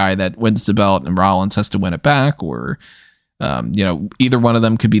be the guy that wins the belt and Rollins has to win it back, or either one of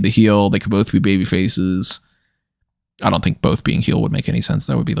them could be the heel. They could both be baby faces. I don't think both being heel would make any sense.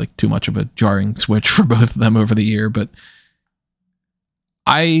 That would be like too much of a jarring switch for both of them over the year. But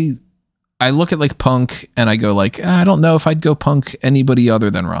I look at like Punk and I go like, I don't know if I'd go Punk anybody other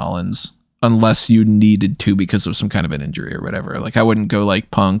than Rollins, unless you needed to because of some kind of an injury or whatever. Like I wouldn't go like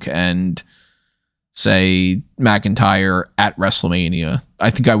Punk and say McIntyre at WrestleMania.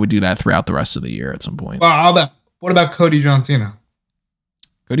 I think I would do that throughout the rest of the year at some point. Well, what about Cody John Cena?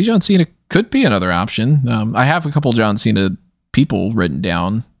 Cody John Cena could be another option. I have a couple John Cena people written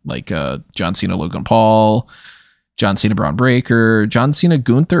down, like John Cena Logan Paul, John Cena Braun Breaker, John Cena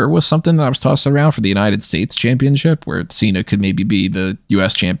Gunther was something that I was tossing around for the United States Championship, where Cena could maybe be the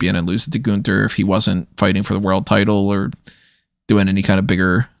US champion and lose it to Gunther if he wasn't fighting for the world title or doing any kind of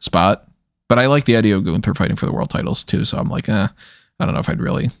bigger spot. But I like the idea of Gunther fighting for the world titles too, so I'm like, I don't know if I'd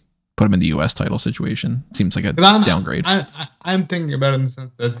really put him in the US title situation. Seems like a downgrade. I'm thinking about it in the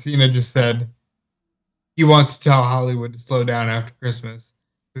sense that Cena just said he wants to tell Hollywood to slow down after Christmas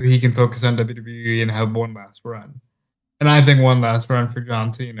so he can focus on WWE and have one last run. And I think one last run for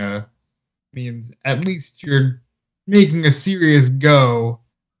John Cena means at least you're making a serious go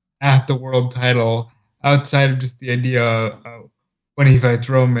at the world title outside of just the idea of when he fights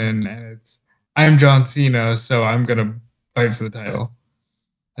Roman and it's, I'm John Cena, so I'm going to fight for the title.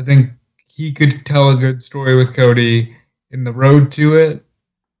 I think he could tell a good story with Cody in the road to it.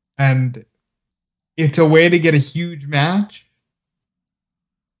 And it's a way to get a huge match,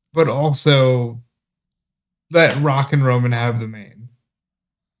 but also let Rock and Roman have the main.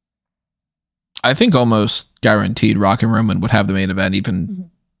 I think almost guaranteed Rock and Roman would have the main event even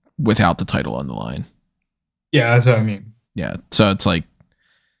without the title on the line. Yeah, that's what I mean. Yeah, so it's like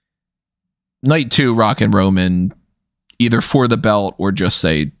night 2, Rock and Roman, either for the belt or just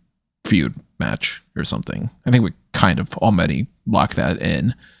say feud match or something. I think we kind of already locked that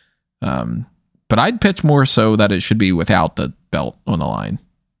in. But I'd pitch more so that it should be without the belt on the line.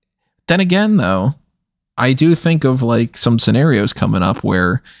 Then again, though, I do think of like some scenarios coming up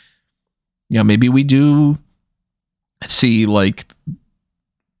where, maybe we do see like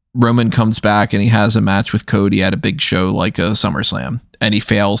Roman comes back and he has a match with Cody at a big show like a SummerSlam and he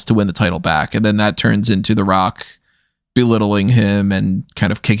fails to win the title back. And then that turns into The Rock belittling him and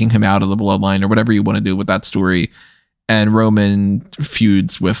kind of kicking him out of the bloodline or whatever you want to do with that story. And Roman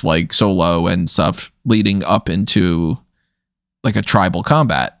feuds with like Solo and stuff leading up into like a tribal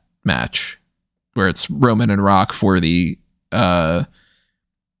combat match where it's Roman and Rock for the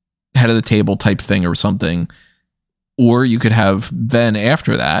head of the table type thing or something. Or you could have then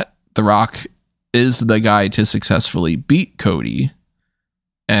after that, The Rock is the guy to successfully beat Cody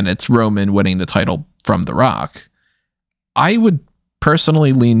and it's Roman winning the title from The Rock. I would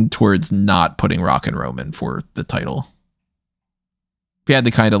personally lean towards not putting Rock and Roman for the title. If you had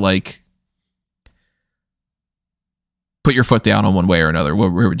to kind of like put your foot down on one way or another, where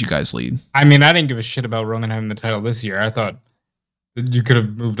would you guys lead? I mean, I didn't give a shit about Roman having the title this year. I thought that you could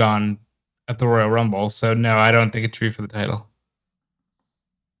have moved on at the Royal Rumble. So no, I don't think it's true for the title.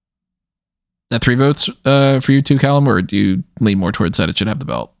 That 3 votes for you too, Callum, or do you lean more towards that it should have the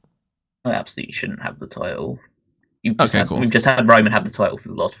belt? I absolutely shouldn't have the title. We've just had Roman have the title for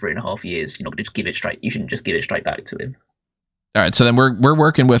the last 3.5 years. You're not going to just give it straight. You shouldn't just give it straight back to him. All right, so then we're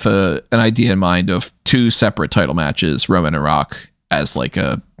working with an idea in mind of 2 separate title matches, Roman and Rock, as like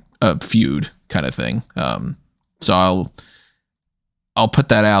a feud kind of thing. So I'll put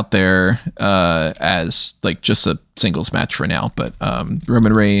that out there as like just a singles match for now. But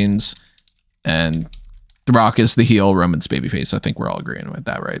Roman Reigns and The Rock is the heel, Roman's babyface. I think we're all agreeing with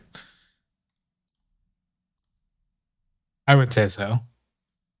that, right? I would say so.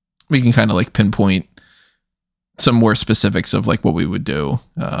 We can kind of like pinpoint some more specifics of like what we would do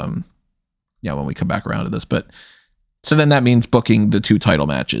when we come back around to this. But so then that means booking the 2 title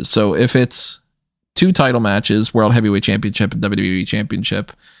matches. So if it's 2 title matches, World Heavyweight Championship and WWE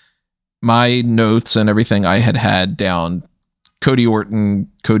Championship, my notes and everything I had down, Cody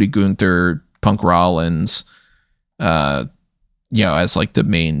Orton, Cody Gunther, Punk Rollins, as like the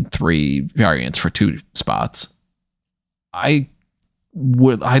main 3 variants for 2 spots. I'd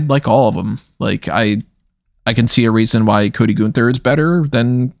like all of them. Like I can see a reason why Cody Gunther is better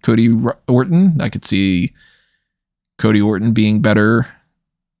than Cody Orton. I could see Cody Orton being better.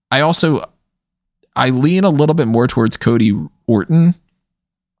 I lean a little bit more towards Cody Orton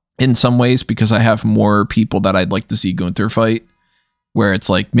in some ways because I have more people that I'd like to see Gunther fight, where it's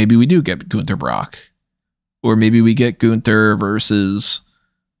like maybe we do get Gunther Brock, or maybe we get Gunther versus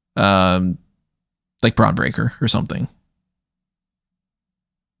like Braun Breaker or something.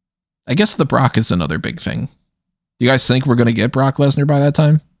 I guess the Brock is another big thing. Do you guys think we're going to get Brock Lesnar by that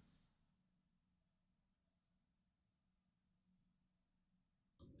time?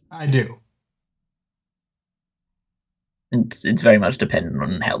 I do. It's very much dependent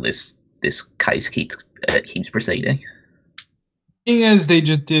on how this case keeps proceeding. Seeing as they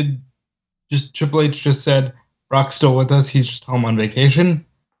just Triple H just said Brock's still with us, he's just home on vacation.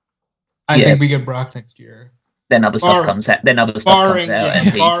 I think we get Brock next year. Then other stuff comes out. Barring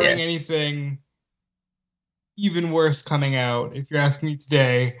anything even worse coming out. If you're asking me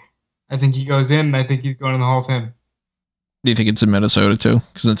today, I think he goes in, and I think he's going in the Hall of Fame. Do you think it's in Minnesota too?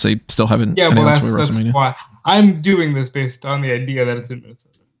 Because since they still haven't announced that's why I'm doing this based on the idea that it's in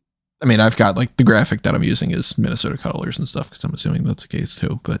Minnesota. I mean, I've got like the graphic that I'm using is Minnesota colors and stuff because I'm assuming that's the case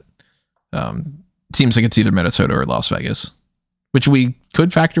too. But it seems like it's either Minnesota or Las Vegas, which we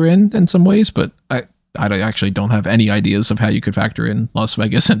could factor in some ways, but I actually don't have any ideas of how you could factor in Las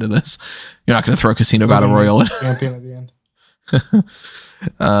Vegas into this. You're not going to throw Casino Battle Royal in. Champion at the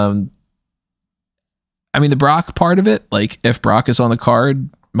end. I mean, the Brock part of it, like if Brock is on the card,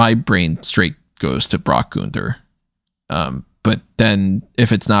 my brain straight goes to Brock Gunther. But then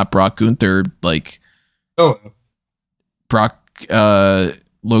if it's not Brock Gunther, like Brock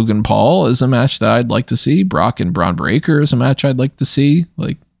Logan Paul is a match that I'd like to see. Brock and Braun Breaker is a match I'd like to see.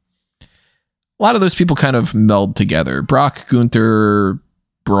 Like a lot of those people kind of meld together. Brock, Gunther,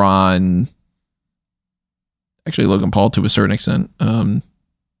 Braun, actually Logan Paul to a certain extent.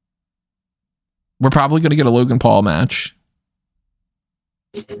 We're probably going to get a Logan Paul match.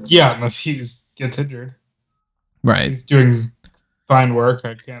 Yeah, unless he gets injured. Right. He's doing fine work,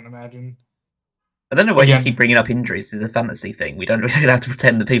 I can't imagine. I don't know why you keep bringing up injuries. It's a fantasy thing. We don't really have to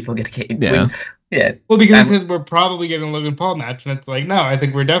pretend that people are going to get injured. Yeah. Well, because we're probably getting a Logan Paul match, and it's like, no, I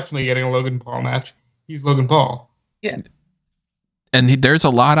think we're definitely getting a Logan Paul match. He's Logan Paul. Yeah. And there's a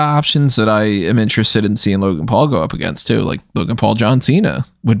lot of options that I am interested in seeing Logan Paul go up against too. Like Logan Paul, John Cena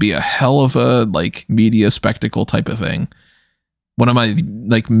would be a hell of a like media spectacle type of thing. One of my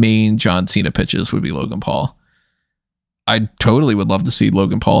like main John Cena pitches would be Logan Paul. I totally would love to see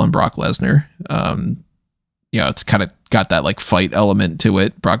Logan Paul and Brock Lesnar. It's kind of got that like fight element to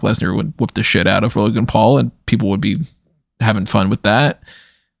it. Brock Lesnar would whoop the shit out of Logan Paul and people would be having fun with that.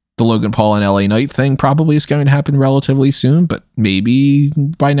 The Logan Paul and LA Knight thing probably is going to happen relatively soon, but maybe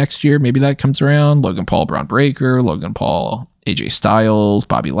by next year, maybe that comes around. Logan Paul, Braun Breaker, Logan Paul, AJ Styles,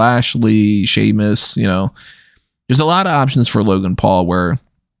 Bobby Lashley, Sheamus, there's a lot of options for Logan Paul where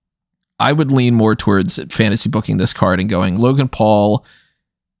I would lean more towards fantasy booking this card and going Logan Paul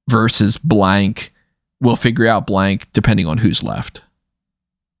versus blank. We'll figure out blank depending on who's left.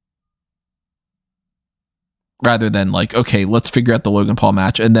 Rather than like, okay, let's figure out the Logan Paul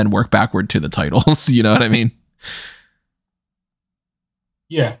match and then work backward to the titles. You know what I mean?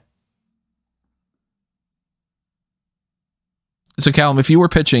 Yeah. So, Callum, if you were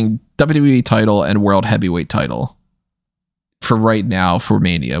pitching WWE title and World Heavyweight title for right now for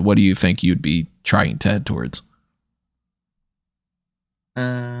Mania, what do you think you'd be trying to head towards?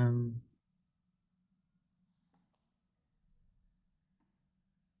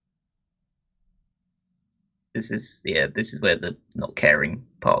 This is where the not caring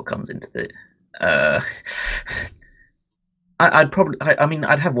part comes into the.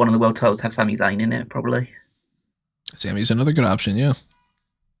 I'd have one of the world titles have Sami Zayn in it, probably. Sami's another good option, yeah.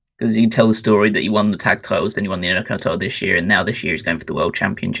 Because you tell the story that you won the tag titles, then you won the Intercontinental title this year, and now this year he's going for the World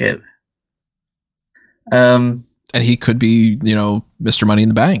Championship. And he could be, Mr. Money in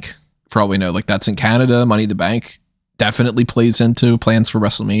the Bank, for all we know. Like, that's in Canada. Money in the Bank definitely plays into plans for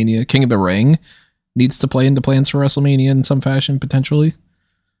WrestleMania. King of the Ring needs to play into plans for WrestleMania in some fashion, potentially.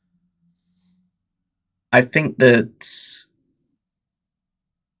 I think that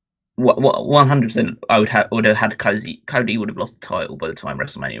 100% I would have had Cody. Cody would have lost the title by the time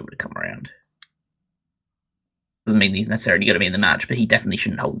WrestleMania would have come around. Doesn't mean he's necessarily going to be in the match, but he definitely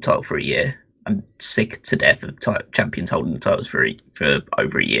shouldn't hold the title for a year. I'm sick to death of champions holding the titles for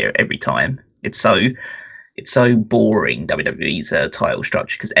over a year every time. It's so boring, WWE's title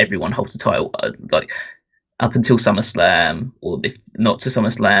structure, because everyone holds the title like up until SummerSlam, or if not to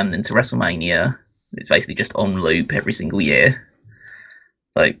SummerSlam, then to WrestleMania. It's basically just on loop every single year.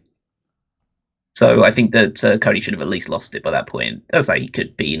 So I think that Cody should have at least lost it by that point. As I say, he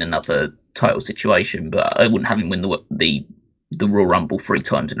could be in another title situation, but I wouldn't have him win the Royal Rumble 3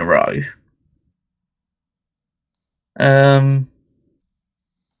 times in a row. No,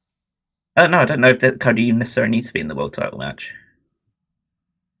 I don't know if that Cody necessarily needs to be in the world title match.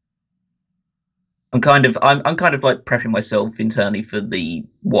 I'm kind of like prepping myself internally for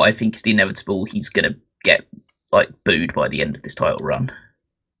what I think is the inevitable. He's gonna get like booed by the end of this title run.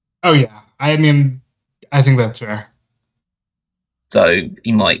 Oh yeah, I mean, I think that's fair. So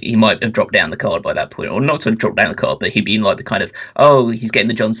he might have dropped down the card by that point, or not to drop down the card, but he'd be in like the kind of, oh, he's getting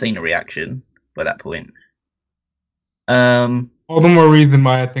the John Cena reaction by that point. All the more reason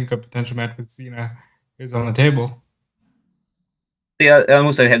why I think a potential match with Cena is on the table. Yeah, I'm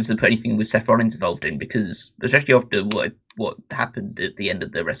also hesitant to put anything with Seth Rollins involved in, because especially after what happened at the end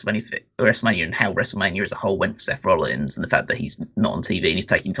of the WrestleMania and how WrestleMania as a whole went for Seth Rollins, and the fact that he's not on TV and he's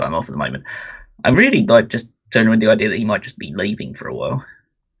taking time off at the moment, I'm really like just turning with the idea that he might just be leaving for a while.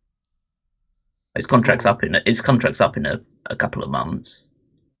 His contract's up in a couple of months.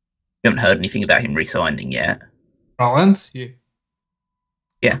 We haven't heard anything about him re-signing yet. Rollins? Yeah.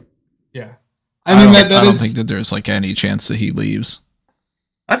 I mean, I don't think that there's like any chance that he leaves.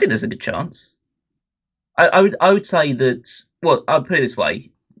 I think there's a good chance. I would say that. Well, I'll put it this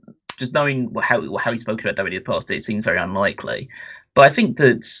way: just knowing how he spoke about WWE in the past, it seems very unlikely. But I think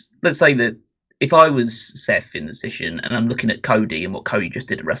that, let's say that if I was Seth in the position and I'm looking at Cody and what Cody just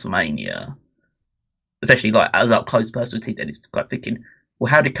did at WrestleMania, especially like as up close person with teeth, then it's quite thinking,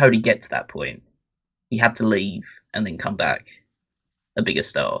 well, how did Cody get to that point? He had to leave and then come back a bigger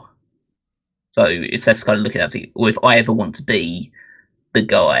star. So if Seth's kind of looking at it, or if I ever want to be the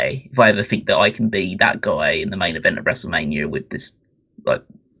guy, if I ever think that I can be that guy in the main event of WrestleMania with this, like,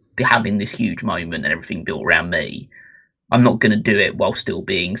 having this huge moment and everything built around me, I'm not going to do it while still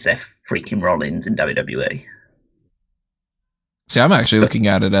being Seth freaking Rollins in WWE. See, I'm actually looking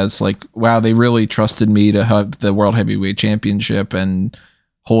at it as like, wow, they really trusted me to have the World Heavyweight Championship and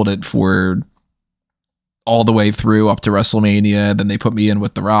hold it for all the way through up to WrestleMania. Then they put me in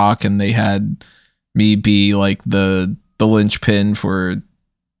with The Rock, and they had me be like the linchpin for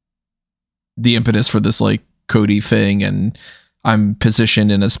the impetus for this like Cody thing, and I'm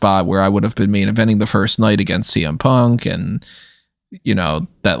positioned in a spot where I would have been main eventing the first night against CM Punk, and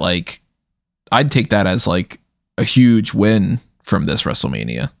that like I'd take that as like a huge win from this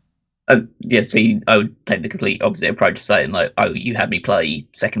WrestleMania. See, I would take the complete opposite approach, saying like, oh, you had me play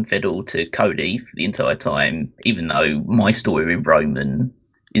second fiddle to Cody for the entire time, even though my story with Roman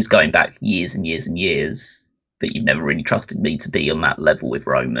is going back years and years and years, but you've never really trusted me to be on that level with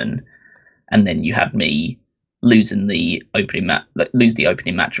Roman. And then you had me lose the opening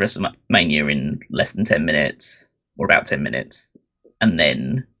match WrestleMania in less than 10 minutes, or about 10 minutes. And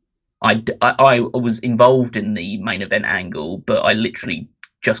then I was involved in the main event angle, but I literally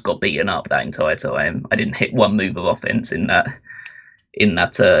just got beaten up that entire time. I didn't hit one move of offense in my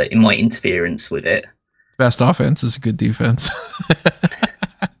interference with it. Best offense is a good defense.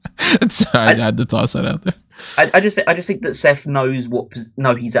 I had to toss that out there. I just think that Seth knows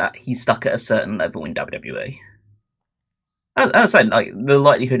he's stuck at a certain level in WWE. I'm saying like the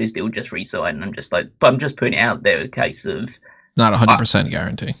likelihood is he'll just resign. I'm just putting it out there in case of Not 100%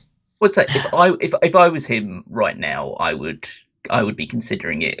 guarantee. Would say if I was him right now, I would be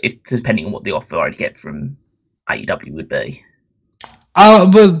considering it, if depending on what the offer I'd get from AEW would be.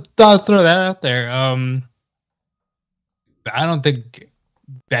 But I'll throw that out there. I don't think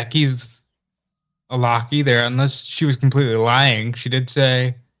Becky's a lock either, unless she was completely lying. She did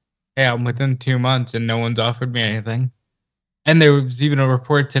say, "Hey, I'm within 2 months, and no one's offered me anything." And there was even a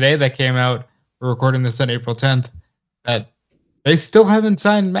report today that came out. We're recording this on April 10th. That they still haven't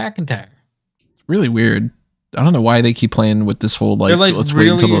signed McIntyre. Really weird. I don't know why they keep playing with this whole like let's wait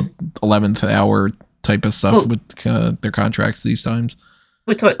until the 11th hour type of stuff with their contracts these times.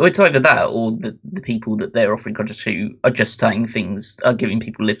 It's either that or the people that they're offering contracts to are just saying things, are giving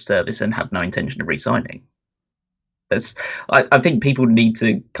people lip service and have no intention of re-signing. I think people need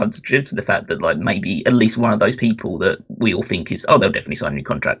to come to grips with the fact that like maybe at least one of those people that we all think is, they'll definitely sign a new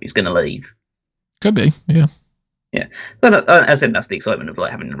contract, is going to leave. Could be, yeah. Yeah, but as I said, that's the excitement of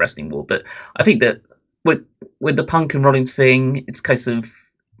like having a wrestling war. But I think that with the Punk and Rollins thing, it's a case of,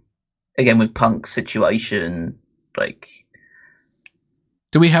 again, with Punk's situation, like,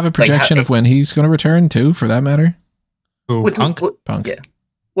 do we have a projection of when he's going to return too, for that matter? Who, Punk? Punk. Yeah.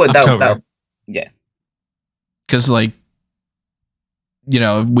 Well, that yeah. Because like, you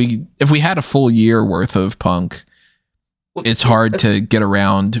know, if we had a full year worth of Punk, it's hard to get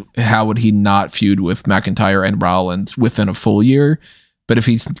around how would he not feud with McIntyre and Rollins within a full year. But if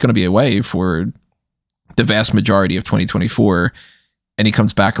he's going to be away for the vast majority of 2024 and he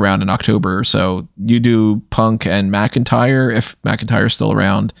comes back around in October or so, you do Punk and McIntyre if McIntyre's still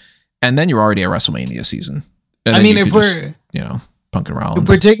around, and then you're already at WrestleMania season. And I mean, if we're Punk and Rollins, if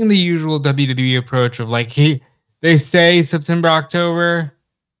we're taking the usual WWE approach of like they say September, October,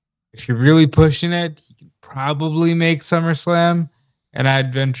 if you're really pushing it, you can probably make SummerSlam, and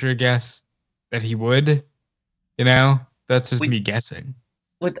I'd venture a guess that he would. You know, that's just me guessing.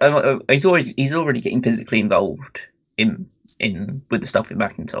 He's already getting physically involved in with the stuff with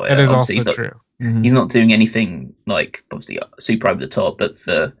McIntyre. That is obviously also true. He's not doing anything like obviously super over the top, but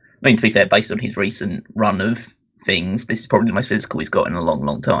to be fair, based on his recent run of things, this is probably the most physical he's got in a long,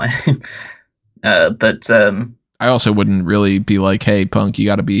 long time. But I also wouldn't really be like, hey, Punk, you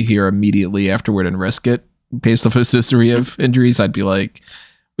got to be here immediately afterward and risk it. Based off his history of injuries, I'd be like,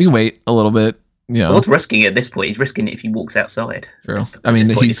 we can wait a little bit. You know, what's risking it at this point? He's risking it if he walks outside. True. I mean,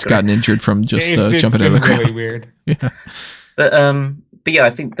 he's gotten injured from just jumping out of the ground. Really weird. Yeah. But yeah,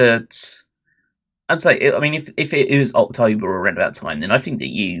 I think that I'd say, I mean, if it is October or around about time, then I think that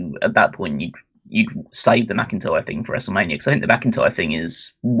you at that point you'd save the McIntyre thing for WrestleMania, because I think the McIntyre thing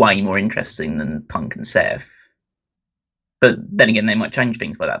is way more interesting than Punk and Seth. But then again, they might change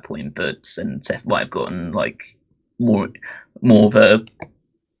things by that point. And Seth might have gotten like more of a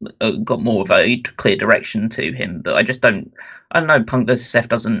clear direction to him. But I don't know. Punk versus Seth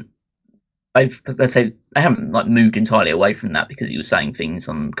doesn't. They haven't like moved entirely away from that because he was saying things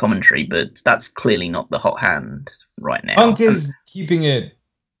on commentary, but that's clearly not the hot hand right now. Punk is keeping it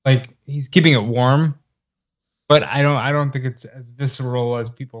he's keeping it warm, but I don't think it's as visceral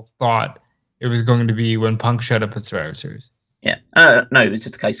as people thought it was going to be when Punk showed up at Survivor Series. Yeah, no, it was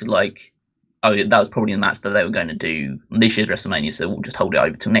just a case of like, oh, that was probably the match that they were going to do on this year's WrestleMania, so we'll just hold it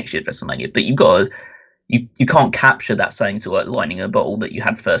over till next year's WrestleMania. But you can't capture that same sort of lightning in a bottle that you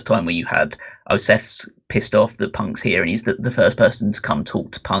had first time, where you had, oh, Seth's pissed off that Punk's here and he's the first person to come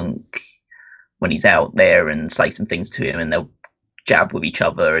talk to Punk when he's out there and say some things to him, and they'll jab with each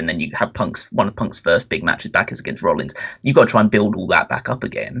other, and then you have one of Punk's first big matches back is against Rollins. You've got to try and build all that back up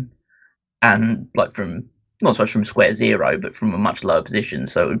again, and like from not so much from square zero, but from a much lower position.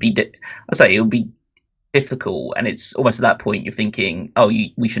 So it would be, it would be difficult, and it's almost at that point you're thinking, oh,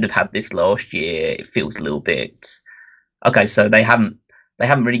 we should have had this last year. It feels a little bit okay. So they haven't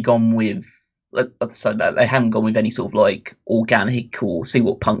really gone with, so they haven't gone with any sort of like organic or see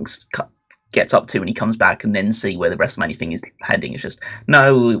what Punk's gets up to when he comes back and then see where the WrestleMania thing is heading. It's just,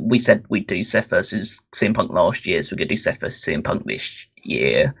 no, we said we'd do Seth versus CM Punk last year, so we're going to do Seth versus CM Punk this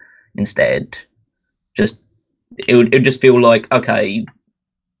year instead. Just it would just feel like, okay,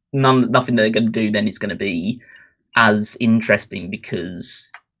 nothing they're going to do then is going to be as interesting,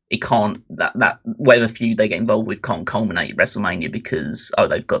 because it can't, that whatever feud they get involved with can't culminate at WrestleMania, because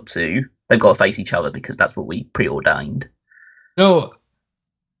they've got to face each other, because that's what we preordained. So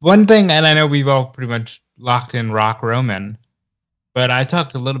one thing, and I know we've all pretty much locked in Rock Roman, but I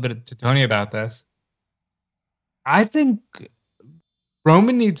talked a little bit to Tony about this. I think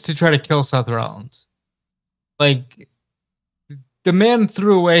Roman needs to try to kill Seth Rollins. Like, the man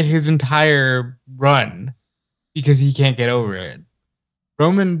threw away his entire run because he can't get over it.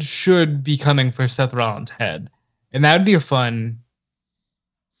 Roman should be coming for Seth Rollins' head. And that would be a fun,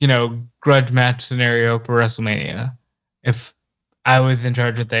 grudge match scenario for WrestleMania if I was in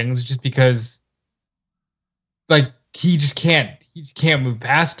charge of things, just because he just can't move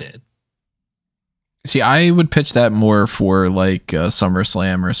past it. See, I would pitch that more for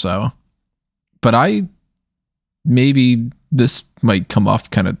SummerSlam or so. But maybe this might come off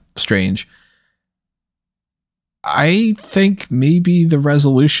kind of strange. I think maybe the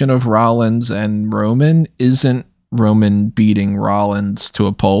resolution of Rollins and Roman isn't Roman beating Rollins to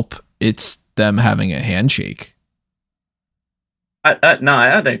a pulp. It's them having a handshake. No,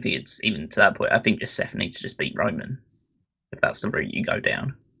 I don't think it's even to that point. I think just Seth needs to just beat Roman, if that's the route you go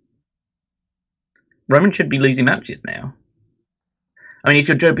down. Roman should be losing matches now. I mean, if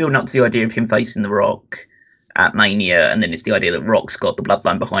you're building up to the idea of him facing The Rock at Mania, and then it's the idea that Rock's got the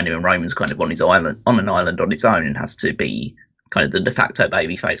bloodline behind him and Roman's kind of on an island on its own and has to be kind of the de facto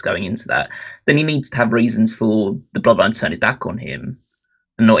babyface going into that, then he needs to have reasons for the bloodline to turn his back on him.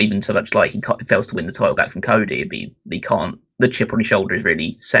 And not even so much like he fails to win the title back from Cody. The chip on his shoulder is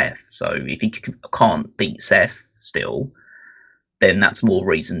really Seth. So if he can't beat Seth still, then that's more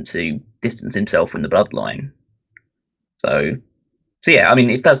reason to distance himself from the bloodline. So yeah, I mean,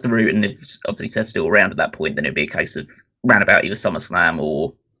 if that's the route, and if obviously Seth's still around at that point, then it'd be a case of roundabout either SummerSlam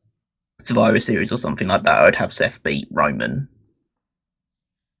or Survivor Series or something like that. I'd have Seth beat Roman.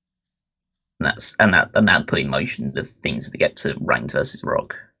 And that put in motion the things to get to Reigns versus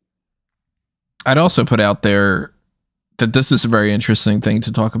Rock. I'd also put out there that this is a very interesting thing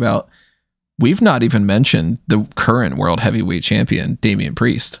to talk about. We've not even mentioned the current world heavyweight champion, Damian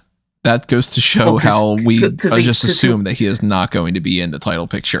Priest. That goes to show how we just assume that he is not going to be in the title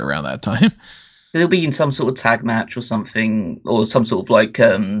picture around that time. He'll be in some sort of tag match or something, or some sort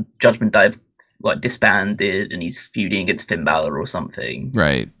of Judgment Day disbanded and he's feuding against Finn Balor or something.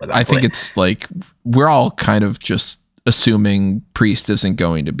 Right. I think it's we're all kind of just assuming Priest isn't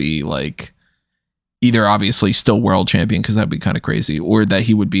going to be either obviously still world champion, because that'd be kind of crazy, or that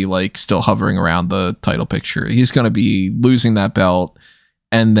he would be still hovering around the title picture. He's going to be losing that belt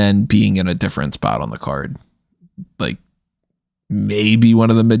and then being in a different spot on the card. Maybe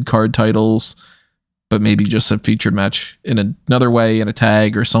one of the mid-card titles, but maybe just a featured match in another way, in a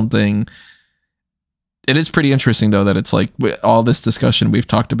tag or something. It is pretty interesting, though, that it's all this discussion we've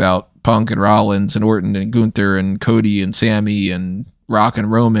talked about Punk and Rollins and Orton and Gunther and Cody and Sami and Rock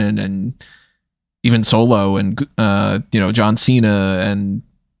and Roman and even Solo and John Cena and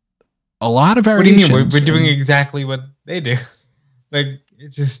a lot of variations. What do you mean? We're doing exactly what they do.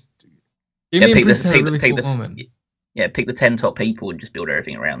 It's just pick the 10 top people and just build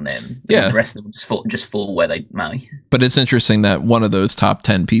everything around them. Yeah, the rest of them just fall where they may. But it's interesting that one of those top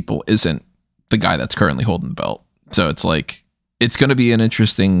 10 people isn't the guy that's currently holding the belt. So it's it's going to be an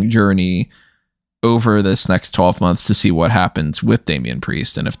interesting journey over this next 12 months to see what happens with Damian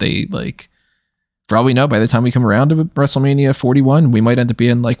Priest. And if they for all we know, by the time we come around to WrestleMania 41, we might end up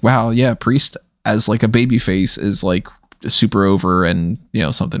being wow, yeah, Priest as a baby face is super over, and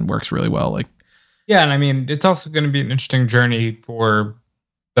something works really well. Yeah, and I mean, it's also going to be an interesting journey for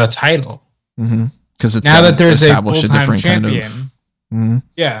the title. Because it's now that there's a full-time different champion. Kind of,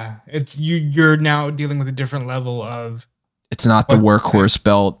 yeah, it's you're now dealing with a different level of. It's not the workhorse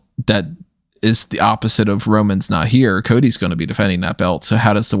belt that is the opposite of Roman's not here. Cody's going to be defending that belt. So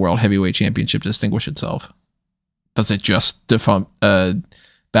how does the World Heavyweight Championship distinguish itself? Does it just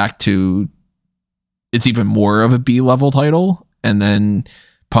back to it's even more of a B-level title, and then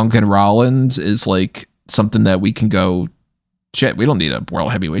Punk and Rollins is something that we can go, shit, we don't need a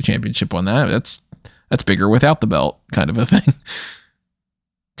World Heavyweight Championship on that. That's bigger without the belt kind of a thing.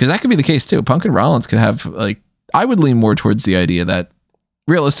 Because that could be the case too. Punk and Rollins could have I would lean more towards the idea that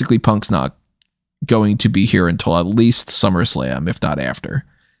realistically Punk's not going to be here until at least SummerSlam, if not after.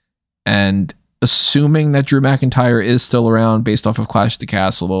 And assuming that Drew McIntyre is still around based off of Clash at the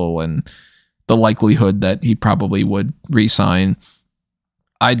Castle and the likelihood that he probably would re-sign,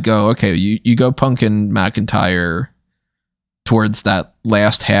 I'd go, okay, you go Punk and McIntyre towards that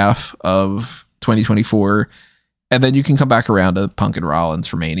last half of 2024, and then you can come back around to Punk and Rollins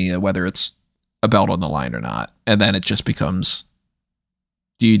for Mania, whether it's a belt on the line or not. And then it just becomes,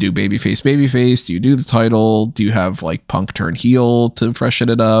 do you do babyface? Do you do the title? Do you have Punk turn heel to freshen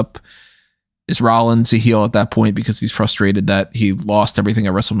it up? Is Rollins a heel at that point because he's frustrated that he lost everything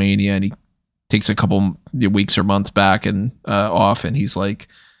at WrestleMania and he takes a couple weeks or months back and off, and he's well,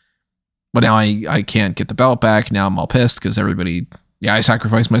 now I can't get the belt back. Now I'm all pissed because everybody, I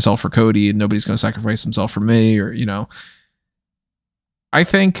sacrificed myself for Cody and nobody's going to sacrifice himself for me, or I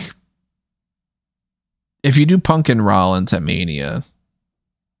think if you do Punk and Rollins at Mania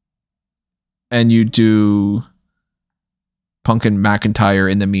and you do Punk and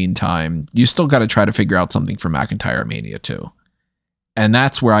McIntyre in the meantime, you still got to try to figure out something for McIntyre Mania too. And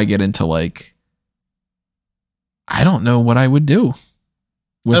that's where I get into like, I don't know what I would do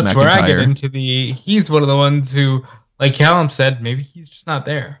with That's McIntyre. Where I get into he's one of the ones who, like Callum said, maybe he's just not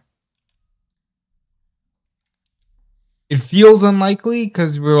there. It feels unlikely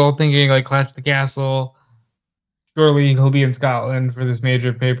because we're all thinking like Clash at the Castle. Surely he'll be in Scotland for this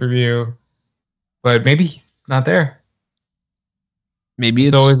major pay-per-view, but maybe he's not there. Maybe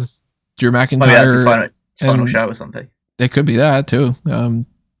it's always Drew McIntyre. Maybe that's his final show or something. It could be that too.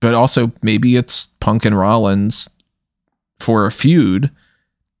 But also maybe it's Punk and Rollins for a feud,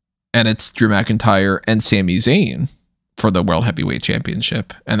 and it's Drew McIntyre and Sami Zayn for the World Heavyweight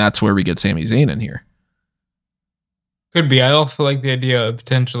Championship, and that's where we get Sami Zayn in here. Could be. I also like the idea of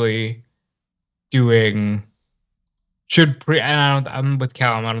potentially doing. I'm with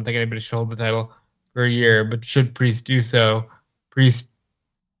Callum. I don't think anybody should hold the title for a year, but should Priest do so? Priest,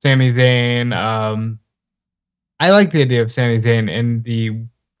 Sami Zayn. I like the idea of Sami Zayn in the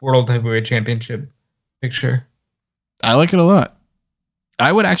World Heavyweight Championship picture. I like it a lot.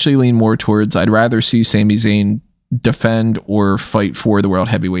 I would actually lean more towards I'd rather see Sami Zayn defend or fight for the World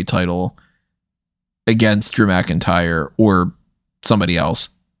Heavyweight title against Drew McIntyre or somebody else,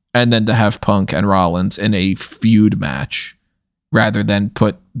 and then to have Punk and Rollins in a feud match rather than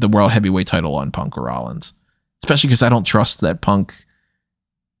put the World Heavyweight title on Punk or Rollins. Especially because I don't trust that Punk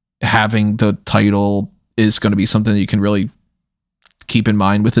having the title is going to be something that you can really keep in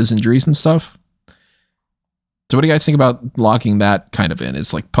mind with his injuries and stuff. So what do you guys think about locking that kind of in?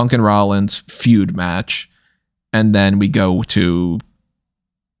 It's like Punk and Rollins feud match, and then we go to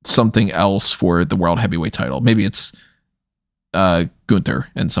something else for the World Heavyweight title. Maybe it's Gunther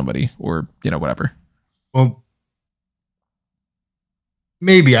and somebody, or whatever. Well,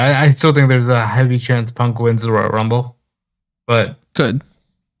 maybe. I still think there's a heavy chance Punk wins the Royal Rumble, but good.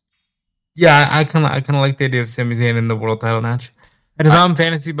 Yeah, I kind of like the idea of Sami Zayn in the world title match. And if I'm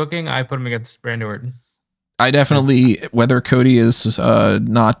fantasy booking, I put him against Randy Orton. I definitely, whether Cody is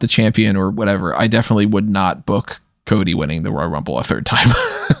not the champion or whatever, I definitely would not book Cody winning the Royal Rumble a third time.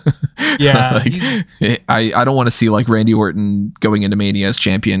 Yeah. I don't want to see like Randy Orton going into Mania as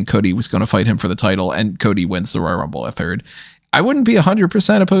champion. Cody was going to fight him for the title, and Cody wins the Royal Rumble a third. I wouldn't be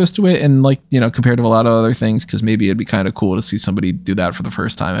 100% opposed to it, and compared to a lot of other things, because maybe it'd be kind of cool to see somebody do that for the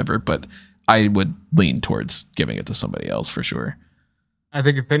first time ever, but I would lean towards giving it to somebody else for sure. I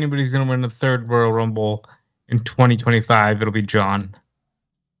think if anybody's going to win the third Royal Rumble in 2025, it'll be John.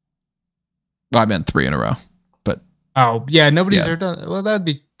 Well, I meant 3 in a row, but... Oh, yeah, nobody's ever done... Well, that would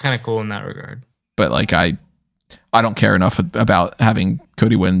be kind of cool in that regard. But, I don't care enough about having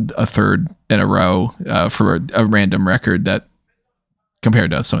Cody win a third in a row for a random record that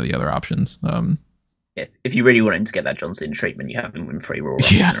compared to some of the other options. If you really want him to get that John Cena treatment, you have him win 3 Raw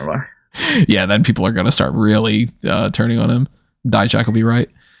Rumbles in a row. Yeah, then people are going to start really turning on him. Dijak will be right.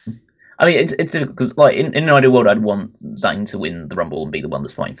 I mean, it's difficult because, in an ideal world, I'd want Zayn to win the Rumble and be the one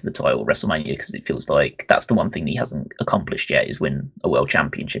that's fighting for the title at WrestleMania, because it feels like that's the one thing he hasn't accomplished yet, is win a world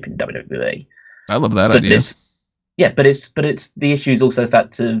championship in WWE. I love that idea. But it's the issue is also the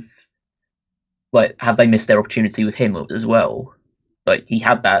fact of have they missed their opportunity with him as well? He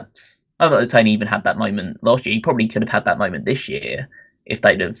had that. I thought Tony even had that moment last year. He probably could have had that moment this year if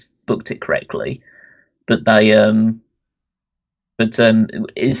they'd have booked it correctly. But they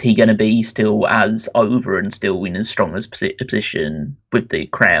is he going to be still as over and still in as strong as a position with the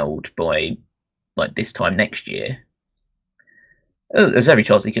crowd by this time next year? There's every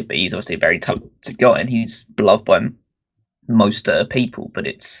chance he could be. He's obviously a very talented guy, and he's beloved by most people. But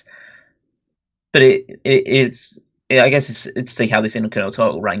I guess it's see how this Intercontinental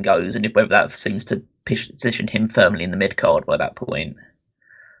title reign goes, and whether that seems to position him firmly in the mid card by that point.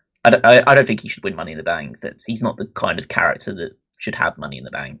 I don't think he should win Money in the Bank. He's not the kind of character that should have Money in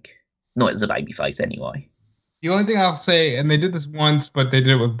the Bank, not as a babyface anyway. The only thing I'll say, and they did this once, but they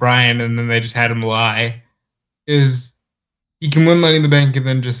did it with Bryan, and then they just had him lie, is he can win Money in the Bank and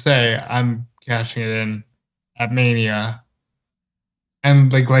then just say, I'm cashing it in at Mania,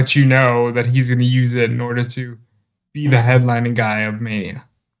 and let you know that he's going to use it in order to be the headlining guy of Mania.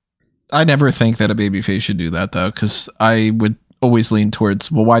 I never think that a babyface should do that, though, because I would always lean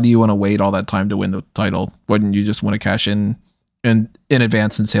towards, well, why do you want to wait all that time to win the title? Wouldn't you just want to cash in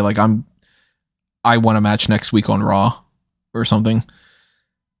advance and say, I want a match next week on Raw or something?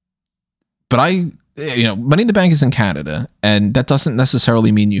 But Money in the Bank is in Canada, and that doesn't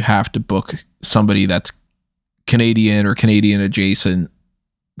necessarily mean you have to book somebody that's Canadian or Canadian adjacent.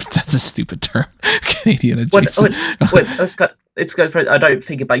 That's a stupid term. Canadian adjacent. let's go for it. I don't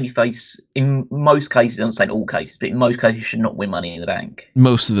think a babyface, in most cases, I'm not saying all cases, but in most cases, should not win Money in the Bank.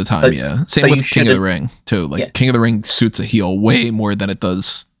 Most of the time, yeah. Same with King of the Ring, too. Like, King of the Ring suits a heel way more than it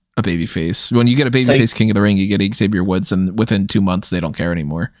does a babyface. When you get a babyface King of the Ring, you get Xavier Woods, and within 2 months, they don't care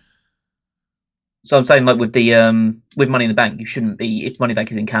anymore. So I'm saying, like, with the with Money in the Bank, you shouldn't be, if Money in the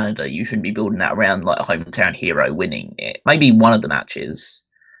Bank is in Canada, you shouldn't be building that around, like, a hometown hero winning it. Maybe one of the matches,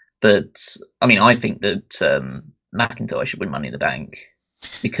 but, I mean, I think that McIntyre should win Money in the Bank,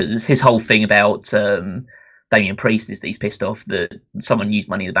 because his whole thing about Damian Priest is that he's pissed off that someone used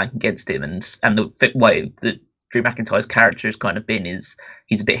Money in the Bank against him, and the way that Drew McIntyre's character has kind of been is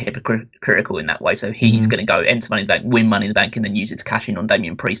he's a bit hypocritical in that way. So he's going to go enter Money in the Bank, win Money in the Bank, and then use it to cash in on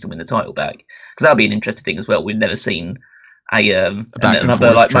Damian Priest and win the title back. Because that'll be an interesting thing as well. We've never seen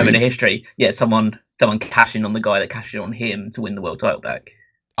another like moment of history. Yeah, someone cashing on the guy that cashed in on him to win the world title back.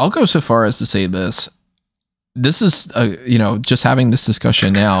 I'll go so far as to say this. This is, just having this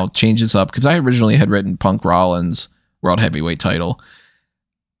discussion now changes up, because I originally had written Punk Rollins World Heavyweight title.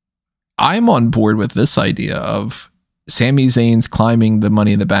 I'm on board with this idea of Sami Zayn's climbing the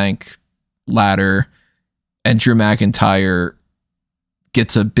Money in the Bank ladder, and Drew McIntyre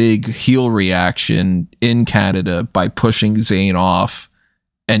gets a big heel reaction in Canada by pushing Zayn off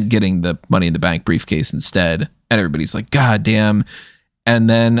and getting the Money in the Bank briefcase instead. And everybody's like, God damn. And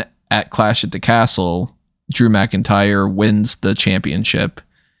then at Clash at the Castle, Drew McIntyre wins the championship,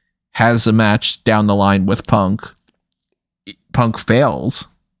 has a match down the line with Punk. Punk fails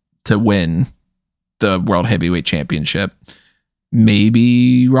to win the World Heavyweight Championship.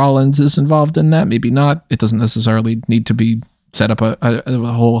 Maybe Rollins is involved in that, maybe not. It doesn't necessarily need to be set up a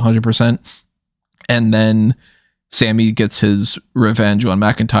whole 100%. And then Sami gets his revenge on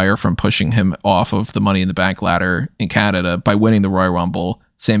McIntyre from pushing him off of the Money in the Bank ladder in Canada by winning the Royal Rumble.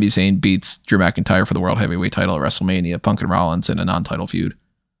 Sami Zayn beats Drew McIntyre for the World Heavyweight title at WrestleMania, Punk and Rollins in a non-title feud.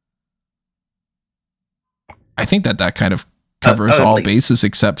 I think that kind of covers all bases,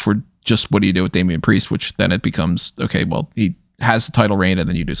 except for just what do you do with Damian Priest, which then it becomes, okay, well, he has the title reign and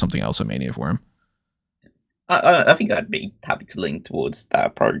then you do something else at Mania for him. I think I'd be happy to lean towards that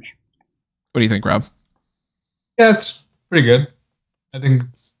approach. What do you think, Rob? Yeah, it's pretty good. I think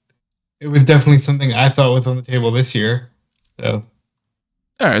it was definitely something I thought was on the table this year. So,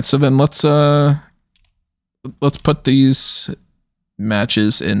 all right, so then let's put these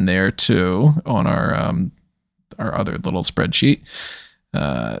matches in there too on our other little spreadsheet.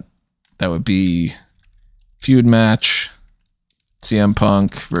 That would be feud match, CM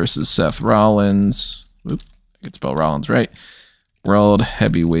Punk versus Seth Rollins. Oop, I can spell Rollins right. World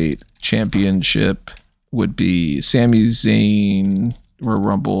Heavyweight Championship would be Sami Zayn, Royal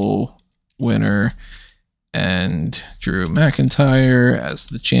Rumble winner, and Drew McIntyre as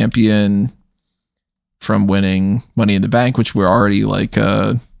the champion from winning Money in the Bank, which we're already like,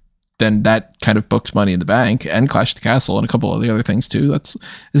 then that kind of books Money in the Bank and Clash at the Castle and a couple of the other things too.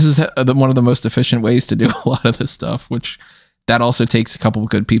 This is one of the most efficient ways to do a lot of this stuff, which that also takes a couple of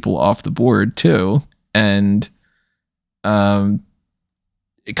good people off the board too. And it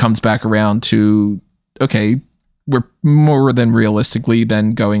comes back around to, okay, we're more than realistically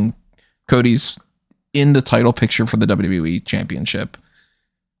then going, Cody's in the title picture for the WWE Championship.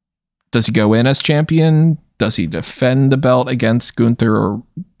 Does he go in as champion? Does he defend the belt against Gunther or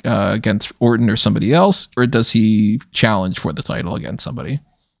against Orton or somebody else? Or does he challenge for the title against somebody?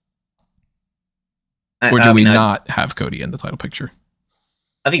 Or do we not have Cody in the title picture?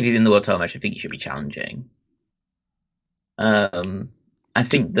 I think if he's in the world title match, I think he should be challenging. I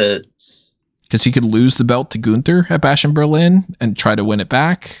think that... Because he could lose the belt to Gunther at Bash in Berlin and try to win it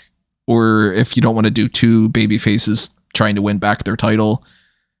back. Or if you don't want to do two baby faces trying to win back their title,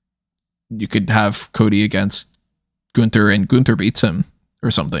 you could have Cody against Gunther and Gunther beats him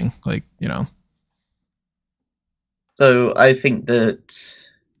or something, like, you know. So I think that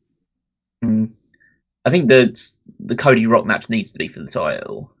the Cody Rock match needs to be for the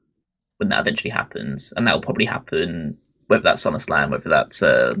title when that eventually happens, and that will probably happen whether that's SummerSlam, whether that's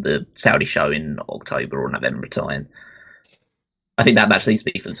the Saudi show in October or November time. I think that match needs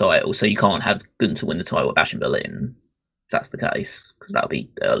to be for the title, so you can't have Gunther win the title at Bash in Berlin if that's the case, because that'll be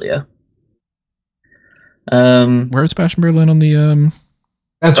earlier. Where's Bash in Berlin on the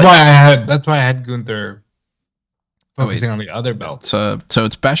That's why I had Gunther focusing on the other belt. So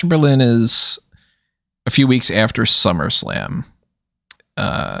it's Bash in Berlin is a few weeks after SummerSlam.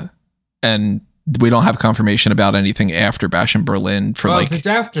 And we don't have confirmation about anything after Bash in Berlin for if it's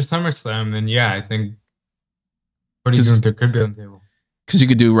after SummerSlam, then yeah, I think Cody Gunther could be on the table. Because you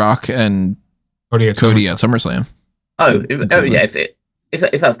could do Rock and Cody at SummerSlam. Yeah.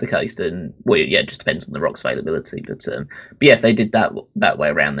 if that's the case, then well, yeah, it just depends on the Rock's availability. But yeah, if they did that way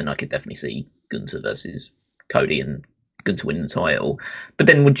around, then I could definitely see Gunther versus Cody and Gunther winning the title. But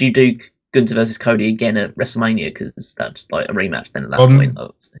then would you do Gunther versus Cody again at WrestleMania? Because that's like a rematch then at that point.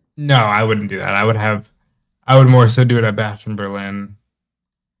 Obviously. No, I wouldn't do that. I would more so do it at Bash in Berlin.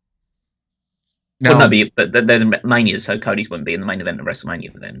 No, well, no, but they're the Mania, so Cody's wouldn't be in the main event of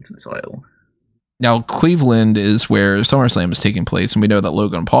WrestleMania then for the title. Now, Cleveland is where SummerSlam is taking place, and we know that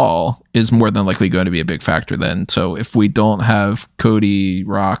Logan Paul is more than likely going to be a big factor then. So if we don't have Cody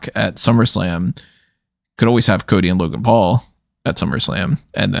Rock at SummerSlam, could always have Cody and Logan Paul at SummerSlam,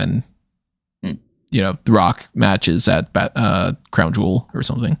 and then you know, the Rock matches at Crown Jewel or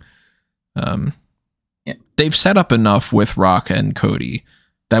something. Yeah. They've set up enough with Rock and Cody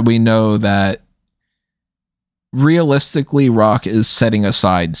that we know that realistically Rock is setting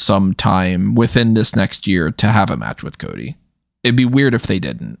aside some time within this next year to have a match with Cody. It'd be weird if they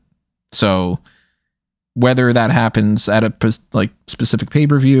didn't. So whether that happens at a specific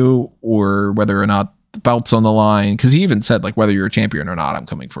pay-per-view or whether or not the belt's on the line, because he even said like, whether you're a champion or not, I'm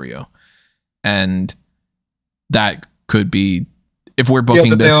coming for you. And that could be, if we're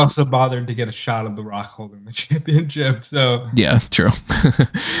booking this. They also bothered to get a shot of The Rock holding the championship. So yeah, true.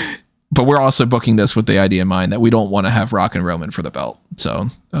 But we're also booking this with the idea in mind that we don't want to have Rock and Roman for the belt. So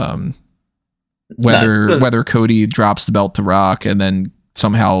whether Cody drops the belt to Rock and then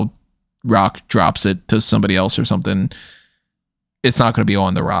somehow Rock drops it to somebody else or something, it's not going to be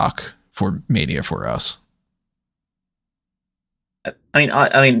on The Rock for Mania for us. I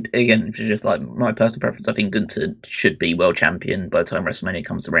mean, again, it's just like my personal preference. I think Gunther should be world champion by the time WrestleMania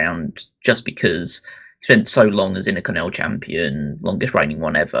comes around, just because he spent so long as Intercontinental champion, longest reigning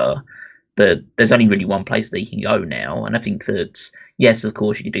one ever. That there's only really one place that he can go now, and I think that yes, of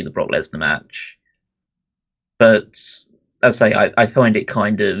course, you could do the Brock Lesnar match, but as I say, I find it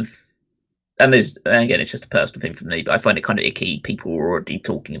kind of, and again, it's just a personal thing for me, but I find it kind of icky. People are already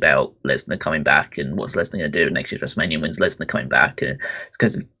talking about Lesnar coming back and what's Lesnar going to do next year's WrestleMania. When's Lesnar coming back? It's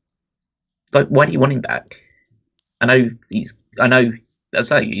because, like, why do you want him back? I know,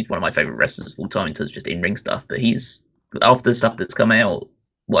 as I say, he's one of my favorite wrestlers of all time in terms of just in-ring stuff, but he's, after the stuff that's come out,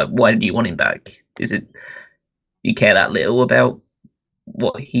 why do you want him back? Is it, do you care that little about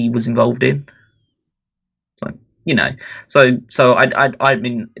what he was involved in? So, you know, so I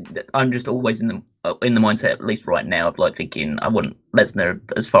mean, I'm just always in the mindset, at least right now, of like thinking I want Lesnar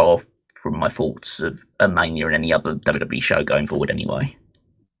as far off from my thoughts of a Mania and any other WWE show going forward anyway.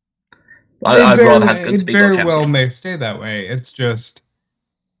 I'd rather have Gunther be world champion. It very well may stay that way. It's just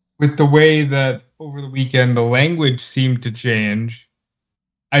with the way that over the weekend the language seemed to change,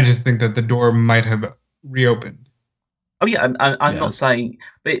 I just think that the door might have reopened. Oh yeah, I'm not saying,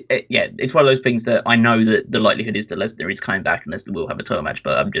 but it's one of those things that I know that the likelihood is that Lesnar is coming back and Lesnar will have a title match,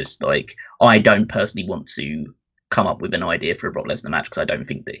 but I'm just like, I don't personally want to come up with an idea for a Brock Lesnar match because I don't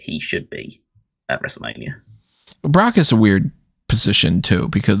think that he should be at WrestleMania. Brock is a weird position too,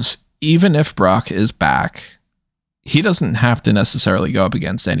 because even if Brock is back, he doesn't have to necessarily go up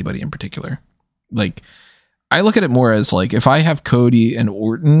against anybody in particular. Like, I look at it more as like, if I have Cody and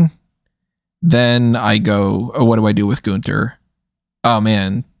Orton, then I go, oh, what do I do with Gunther? Oh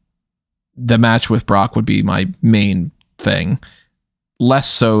man, the match with Brock would be my main thing. Less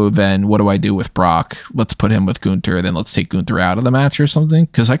so than what do I do with Brock? Let's put him with Gunther, then let's take Gunther out of the match or something.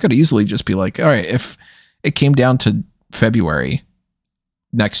 Because I could easily just be like, all right, if it came down to February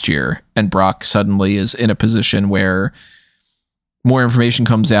next year and Brock suddenly is in a position where more information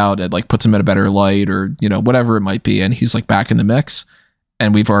comes out and like puts him in a better light, or, you know, whatever it might be, and he's like back in the mix,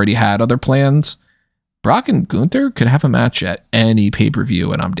 and we've already had other plans, Brock and Gunther could have a match at any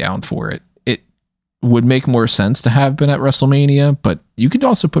pay-per-view, and I'm down for it. It would make more sense to have been at WrestleMania, but you could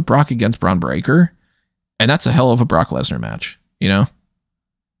also put Brock against Braun Breaker, and that's a hell of a Brock Lesnar match, you know?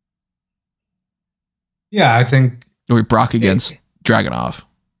 Yeah, I think... Or Brock against Dragunov,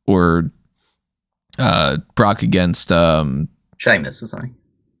 or Brock against... Sheamus or something.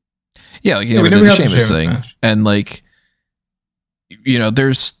 Yeah, like, you know, the Sheamus thing. Match. And like, you know,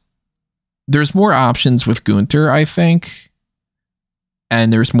 there's more options with Gunther, I think,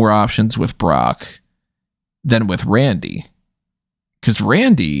 and there's more options with Brock than with Randy. Because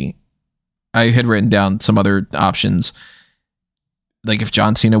Randy, I had written down some other options. Like if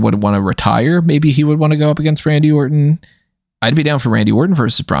John Cena would want to retire, maybe he would want to go up against Randy Orton. I'd be down for Randy Orton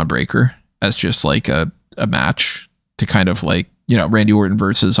versus Braun Breaker as just like a match to kind of like, you know, Randy Orton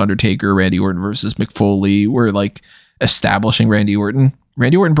versus Undertaker, Randy Orton versus McFoley. We're like establishing Randy Orton.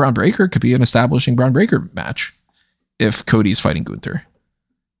 Randy Orton Braun Breaker could be an establishing Braun Breaker match if Cody's fighting Gunther.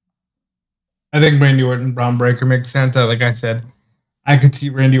 I think Randy Orton Braun Breaker makes sense. Like I said, I could see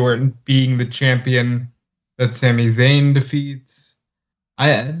Randy Orton being the champion that Sami Zayn defeats.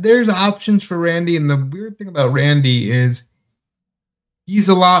 There's options for Randy, and the weird thing about Randy is he's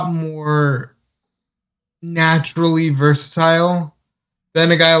a lot more naturally versatile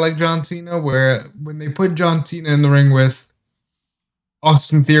than a guy like John Cena, where when they put John Cena in the ring with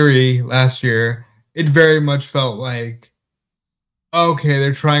Austin Theory last year, it very much felt like, okay,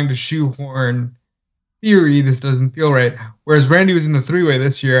 they're trying to shoehorn Theory. This doesn't feel right. Whereas Randy was in the three-way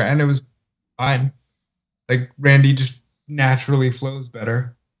this year, and it was fine. Like, Randy just naturally flows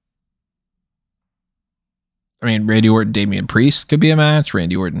better. I mean, Randy Orton, Damian Priest could be a match.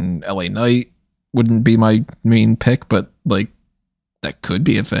 Randy Orton, LA Knight wouldn't be my main pick, but like that could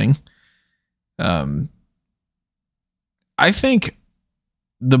be a thing. I think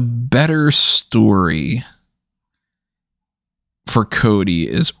the better story for Cody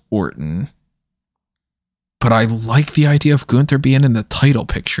is Orton, but I like the idea of Gunther being in the title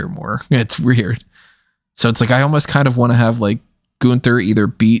picture more. It's weird. So it's like I almost kind of want to have like Gunther either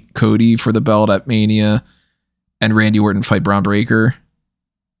beat Cody for the belt at Mania and Randy Orton fight Braun Breaker,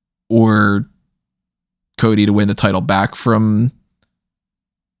 or Cody to win the title back from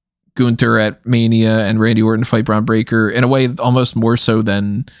Gunther at Mania and Randy Orton fight Braun Breaker, in a way almost more so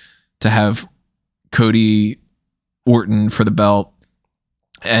than to have Cody Orton for the belt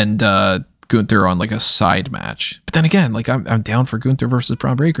and Gunther on like a side match. But then again, like I'm down for Gunther versus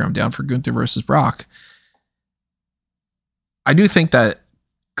Braun Breaker. I'm down for Gunther versus Brock. I do think that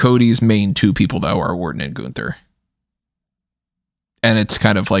Cody's main two people though are Orton and Gunther. And it's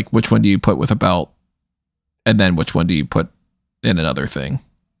kind of like, which one do you put with a belt? And then which one do you put in another thing?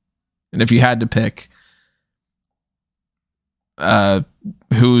 And if you had to pick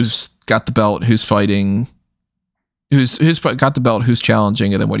who's got the belt, who's fighting, who's got the belt, who's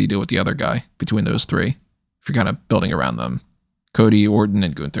challenging, and then what do you do with the other guy between those three? If you're kind of building around them. Cody, Orton,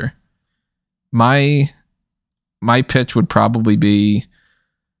 and Gunther. My pitch would probably be,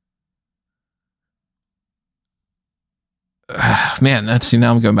 man,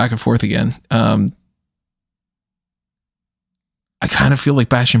 now I'm going back and forth again. I kind of feel like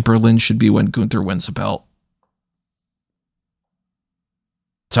Bash in Berlin should be when Gunther wins a belt.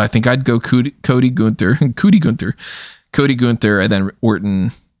 So I think I'd go Cody Gunther, and then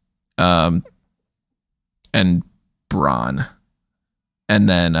Orton, and Braun. And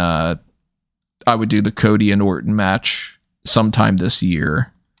then I would do the Cody and Orton match sometime this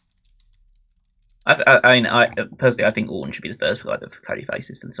year. I personally, I think Orton should be the first guy that Cody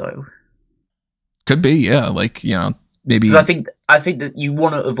faces for the title. Could be, yeah. Like, you know, maybe. Because I think that you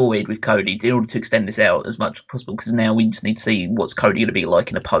want to avoid with Cody in order to extend this out as much as possible. Because now we just need to see what's Cody going to be like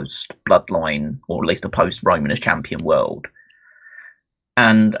in a post Bloodline, or at least a post Roman as champion world.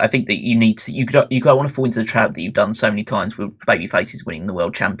 And I think that you don't want to fall into the trap that you've done so many times with baby faces winning the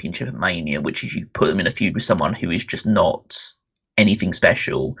world championship at Mania, which is you put them in a feud with someone who is just not anything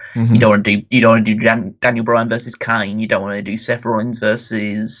special. Mm-hmm. You don't want to do Daniel Bryan versus Kane. You don't want to do Seth Rollins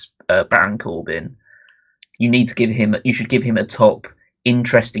versus Baron Corbin. You should give him a top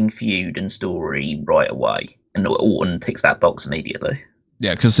interesting feud and story right away, and Orton ticks that box immediately.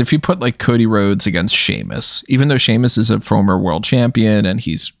 Yeah, because if you put like Cody Rhodes against Sheamus, even though Sheamus is a former world champion and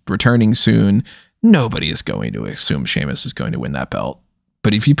he's returning soon, nobody is going to assume Sheamus is going to win that belt.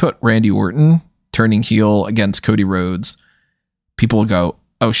 But if you put Randy Orton turning heel against Cody Rhodes, people will go,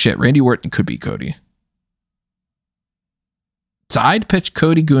 oh shit, Randy Orton could be Cody. So I'd pitch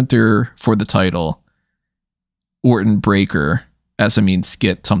Cody Gunther for the title, Orton Breaker as a means to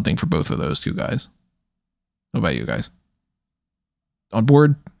get something for both of those two guys. What about you guys? On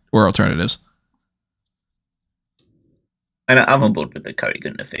board or alternatives? And I'm on board with the Cody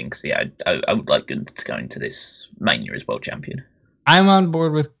Gunther thing, because yeah, I would like Gunther to go into this Mania as world champion. I'm on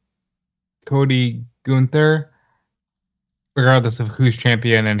board with Cody Gunther, regardless of who's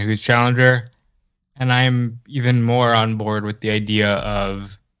champion and who's challenger. And I'm even more on board with the idea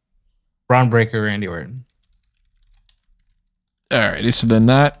of Braun Breaker, Randy Orton. Alrighty, so then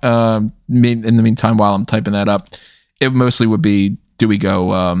that, in the meantime, while I'm typing that up, it mostly would be, do we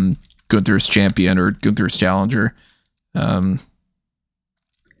go Gunther's champion or Gunther's challenger? I'd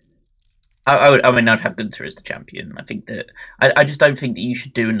have Gunther as the champion. I think that I just don't think that you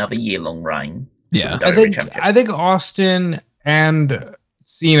should do another year-long reign. Yeah, I think Austin and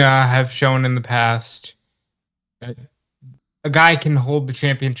Cena have shown in the past that a guy can hold the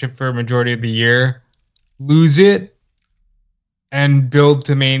championship for a majority of the year, lose it, and build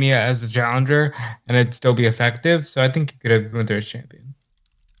to Mania as a challenger, and it'd still be effective. So I think you could have Gunther as champion.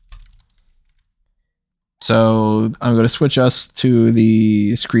 So I'm going to switch us to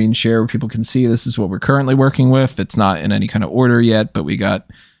the screen share where people can see this is what we're currently working with. It's not in any kind of order yet, but we got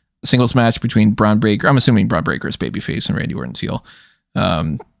a singles match between Braun Breaker. I'm assuming Braun Breaker is babyface and Randy Orton's heel.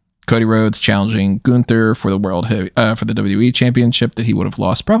 Cody Rhodes challenging Gunther for the for the WWE Championship that he would have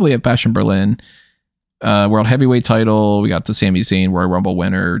lost probably at Bash in Berlin. World Heavyweight title. We got the Sami Zayn Royal Rumble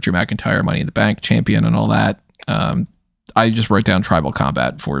winner, Drew McIntyre Money in the Bank champion, and all that. I just wrote down Tribal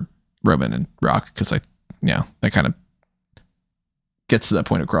Combat for Roman and Rock because that kind of gets to that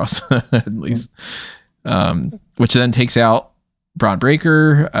point across at least. Which then takes out Braun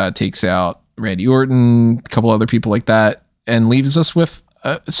Breaker, takes out Randy Orton, a couple other people like that, and leaves us with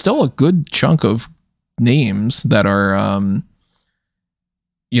still a good chunk of names that are,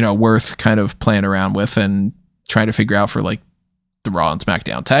 worth kind of playing around with and trying to figure out for like the Raw and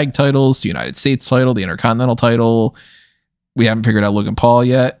SmackDown tag titles, the United States title, the Intercontinental title. We haven't figured out Logan Paul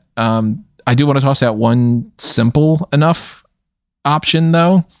yet. I do want to toss out one simple enough option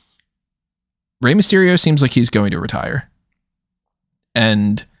though. Rey Mysterio seems like he's going to retire.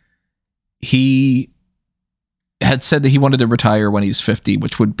 And he had said that he wanted to retire when he's 50,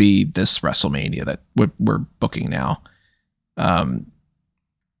 which would be this WrestleMania that we're booking now.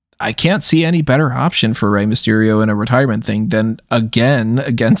 I can't see any better option for Rey Mysterio in a retirement thing than again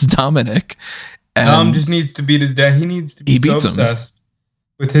against Dominic. And Dom just needs to beat his dad. He needs to be so obsessed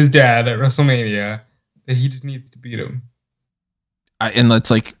with his dad at WrestleMania that he just needs to beat him. And that's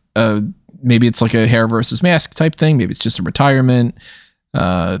like maybe it's like a hair versus mask type thing. Maybe it's just a retirement.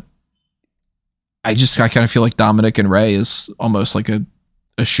 I kind of feel like Dominic and Rey is almost like a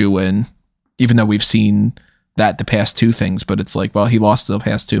shoe-in, even though we've seen that the past two things, but it's like, well, he lost the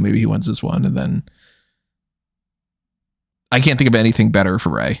past two, maybe he wins this one, and then I can't think of anything better for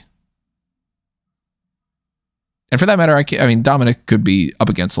Rey. And for that matter, I mean, Dominic could be up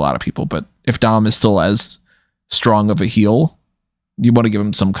against a lot of people, but if Dom is still as strong of a heel, you want to give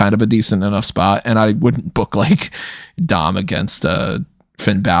him some kind of a decent enough spot, and I wouldn't book like Dom against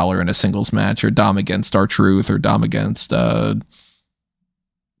Finn Balor in a singles match, or Dom against R-Truth, or Dom against Karrion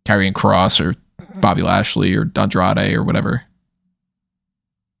Kross, or Bobby Lashley, or Andrade, or whatever.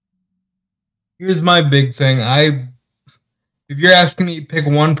 Here's my big thing. If you're asking me to pick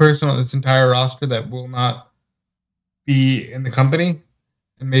one person on this entire roster that will not be in the company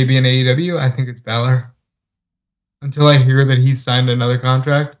and maybe in AEW, I think it's Balor. Until I hear that he's signed another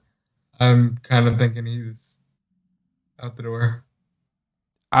contract, I'm kind of thinking he's out the door.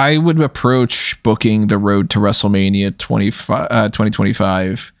 I would approach booking the road to WrestleMania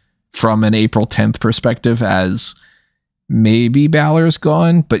 2025 from an April 10th perspective as maybe Balor's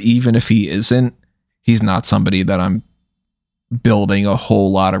gone, but even if he isn't, he's not somebody that I'm building a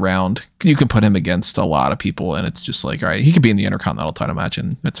whole lot around. You can put him against a lot of people, and it's just like, all right, he could be in the Intercontinental title match,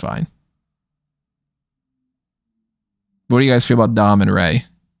 and it's fine. What do you guys feel about Dom and Rey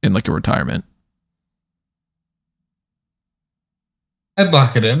in like a retirement? I'd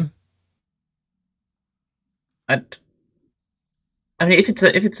lock it in. I mean, if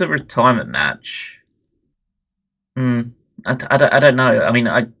it's a retirement match, I don't know. I mean,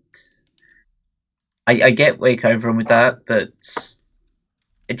 I get where you're coming from with that, but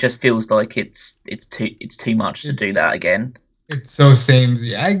it just feels like it's too much to do that again. It's so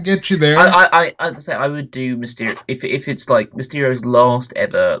samey. I get you there. I'd say I would do Mysterio if it's like Mysterio's last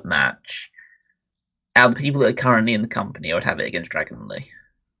ever match. Out of the people that are currently in the company, I would have it against Dragon Lee.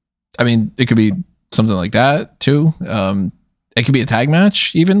 I mean, it could be something like that too. It could be a tag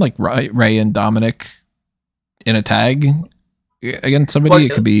match, even like Rey and Dominic in a tag against somebody. Well,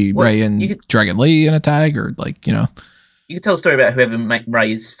 it could be Rey and Dragon Lee in a tag, or like, you know. You could tell a story about whoever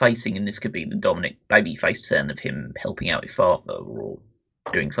Rey is facing, and this could be the Dominic babyface turn of him helping out his father or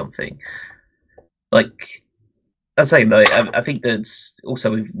doing something. Like, I'd say, though, I think that's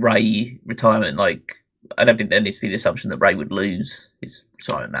also with Rey retirement, like, I don't think there needs to be the assumption that Rey would lose his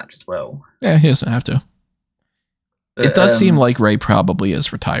retirement match as well. Yeah, he doesn't have to. But, it does seem like Rey probably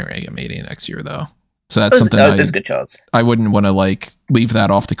is retiring at Mania next year, though. So that's something there's a good chance. I wouldn't want to like leave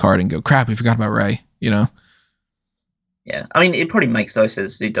that off the card and go, crap, we forgot about Rey, you know? Yeah, I mean, it probably makes no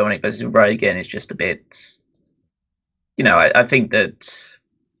sense to do Dominic versus Rey again. It's just a bit, you know, I think that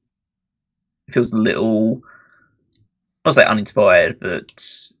it feels a little, I'll say uninspired, but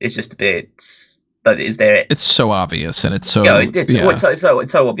it's just a bit. But is there? It's so obvious, and it's so. Yeah,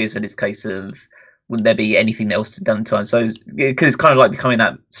 it's so obvious in this case of. Wouldn't there be anything else done in time? So, because it's kind of like becoming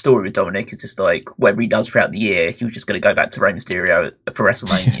that story with Dominic. It's just like whatever he does throughout the year, he was just going to go back to Rey Mysterio for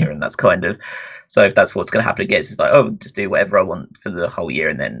WrestleMania, and that's kind of. So if that's what's going to happen again, it's like, oh, just do whatever I want for the whole year,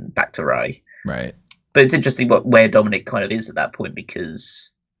 and then back to Rey. Right. But it's interesting where Dominic kind of is at that point,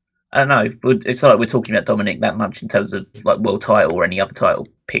 because I don't know, but it's not like we're talking about Dominic that much in terms of like world title or any other title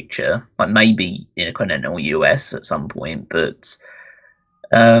picture. Like maybe in a continental US at some point, but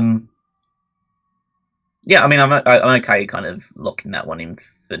yeah, I mean, I'm okay kind of locking that one in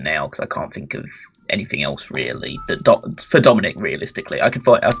for now because I can't think of anything else really. For Dominic, realistically, I'd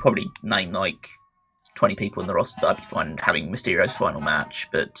probably name like 20 people in the roster that I'd be fine having Mysterio's final match,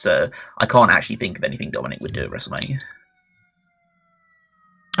 but I can't actually think of anything Dominic would do at WrestleMania.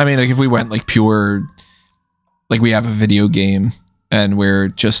 I mean, like if we went like pure, like we have a video game and we're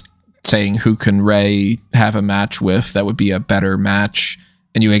just saying who can Ray have a match with, that would be a better match,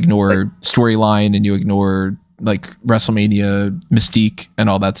 and you ignore storyline and you ignore like WrestleMania mystique and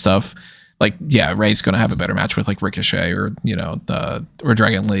all that stuff. Like, yeah, Ray's going to have a better match with like Ricochet or, you know, or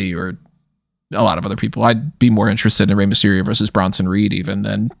Dragon Lee or a lot of other people. I'd be more interested in Rey Mysterio versus Bronson Reed even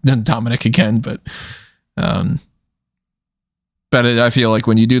than Dominic again, but I feel like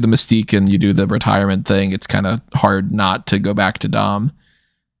when you do the mystique and you do the retirement thing, it's kind of hard not to go back to Dom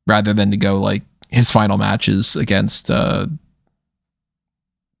rather than to go like his final matches against,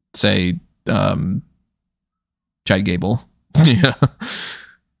 say, Chad Gable. Yeah.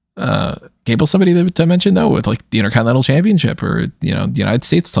 Gable, somebody to mention though, with like the Intercontinental Championship or, you know, the United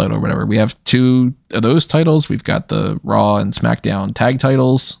States title or whatever. We have 2 of those titles. We've got the Raw and SmackDown tag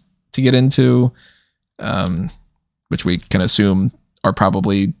titles to get into, which we can assume are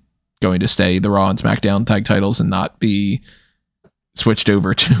probably going to stay the Raw and SmackDown tag titles and not be switched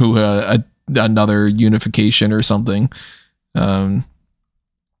over to another unification or something.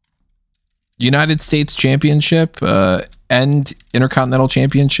 United States Championship and Intercontinental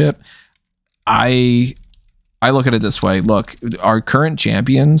Championship. I look at it this way. Look, our current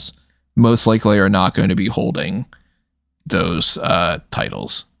champions most likely are not going to be holding those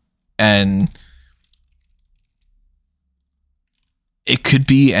titles. And it could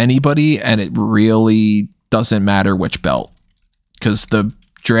be anybody, and it really doesn't matter which belt, because the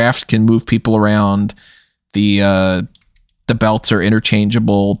draft can move people around. The belts are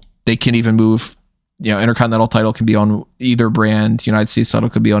interchangeable. They can even move, you know, Intercontinental title can be on either brand. United States title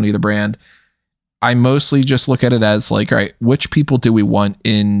could be on either brand. I mostly just look at it as like, all right, which people do we want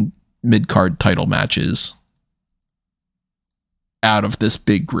in mid-card title matches out of this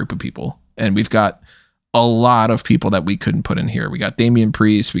big group of people? And we've got a lot of people that we couldn't put in here. We got Damian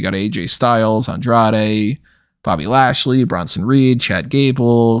Priest, we got AJ Styles, Andrade, Bobby Lashley, Bronson Reed, Chad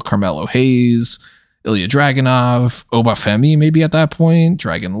Gable, Carmelo Hayes, Ilya Dragunov, Oba Femi maybe at that point,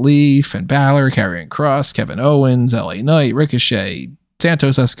 Dragon Lee, Finn Balor, Karrion Kross, Kevin Owens, LA Knight, Ricochet,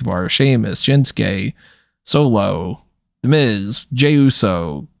 Santos Escobar, Sheamus, Shinsuke, Solo, The Miz, Jey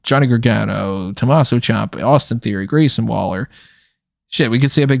Uso, Johnny Gargano, Tommaso Ciampa, Austin Theory, Grayson Waller. Shit, we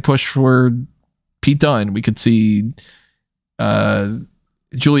could see a big push for Pete Dunne. We could see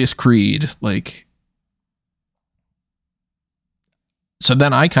Julius Creed. Like, so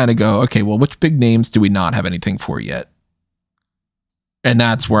then I kind of go, okay, well, which big names do we not have anything for yet? And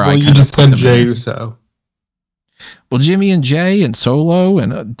that's where I you just said Jey Uso. Well, Jimmy and Jay and Solo,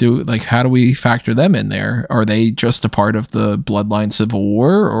 and how do we factor them in there? Are they just a part of the Bloodline Civil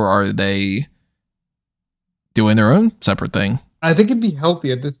War, or are they doing their own separate thing? I think it'd be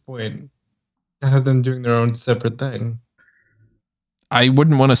healthy at this point to have them doing their own separate thing. I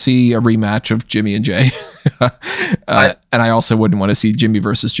wouldn't want to see a rematch of Jimmy and Jay. And I also wouldn't want to see Jimmy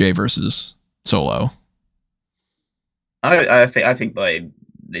versus Jay versus Solo. I think by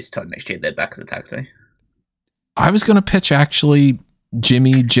this time next year, they're back as a tag team. I was going to pitch actually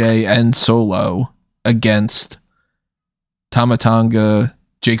Jimmy, Jay, and Solo against Tama Tonga,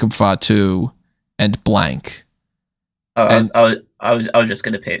 Jacob Fatu, and Blank. I was just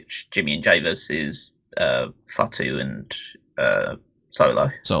going to pitch Jimmy and Jay versus Fatu and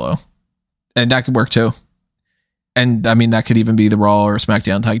Solo. And that could work too. And I mean, that could even be the Raw or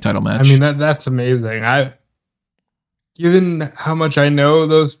SmackDown tag title match. I mean, that's amazing. Given how much I know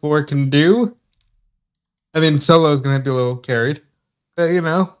those 4 can do, I mean, Solo's going to be a little carried, but, you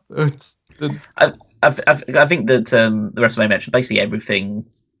know, it's I think that the WrestleMania match, basically everything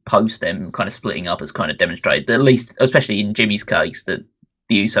post them kind of splitting up has kind of demonstrated that, at least, especially in Jimmy's case, that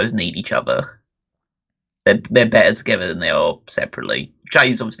the Usos need each other. They're better together than they are separately.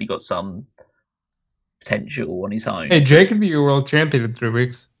 Jay's obviously got some potential on his own. Hey, Jay could be your world champion in 3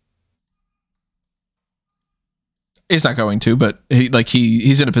 weeks. He's not going to, but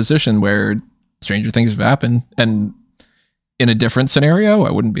he's in a position where stranger things have happened, and in a different scenario,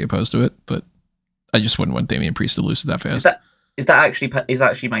 I wouldn't be opposed to it, but I just wouldn't want Damian Priest to lose that fast. Is that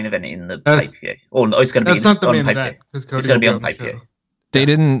actually main event in the pay-per-view? Or no, it's going to be not the main event, it's going to be on the pay-per-view. They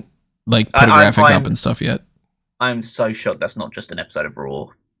didn't put a graphic up and stuff yet. I'm so shocked that's not just an episode of Raw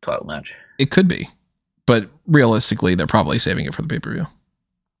title match. It could be, but realistically, they're probably saving it for the pay-per-view.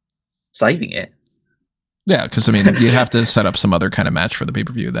 Saving it? Yeah, because I mean, you'd have to set up some other kind of match for the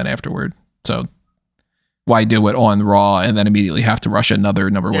pay-per-view then afterward. So why do it on Raw and then immediately have to rush another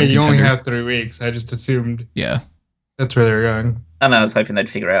number one? Yeah, you only have 3 weeks. I just assumed. Yeah, that's where they're going. And I was hoping they'd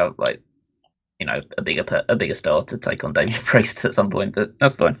figure out, like, you know, a bigger star to take on Damian Priest at some point, but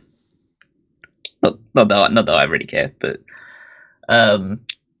that's fine. Not that I really care, but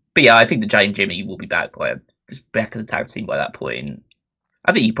yeah, I think that Jay and Jimmy will be back back as a tag team by that point.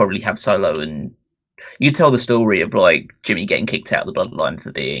 I think you probably have Solo, and you tell the story of like Jimmy getting kicked out of the Bloodline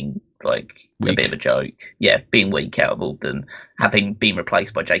for being like weak. A bit of a joke. Yeah, being weak out of all them, having been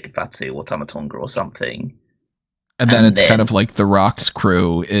replaced by Jacob Fatu or Tama Tonga or something. And then it's kind of like the Rock's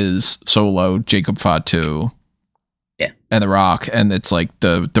crew is Solo, Jacob Fatu, and the Rock, and it's like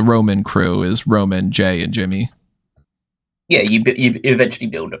the Roman crew is Roman, Jay, and Jimmy. Yeah, you eventually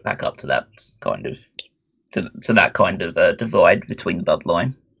build it back up to that kind of to that kind of divide between the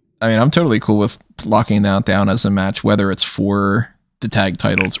bloodline. I mean, I'm totally cool with locking that down as a match, whether it's for the tag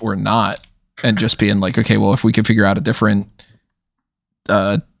titles or not, and just being like, okay, well, if we could figure out a different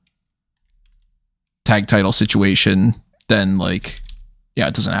tag title situation, then like, yeah,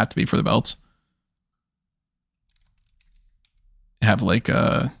 it doesn't have to be for the belts. Have like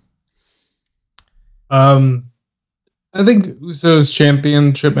I think Uso's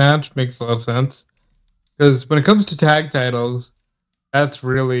championship match makes a lot of sense, because when it comes to tag titles, that's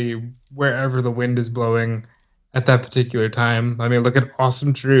really wherever the wind is blowing at that particular time. I mean, look at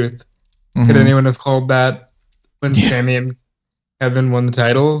Awesome Truth. Mm-hmm. Could anyone have called that when Sami and Kevin won the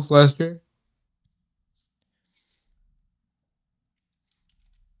titles last year?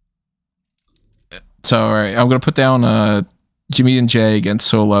 So, all right, I'm going to put down Jimmy and Jay against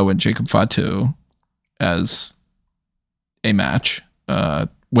Solo and Jacob Fatu as a match,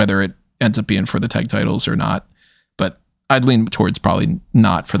 whether it ends up being for the tag titles or not. But I'd lean towards probably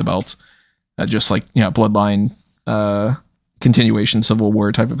not for the belts. Just like, you know, Bloodline continuation Civil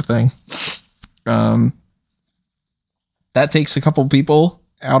War type of a thing. That takes a couple people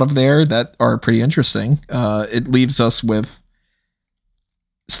out of there that are pretty interesting. It leaves us with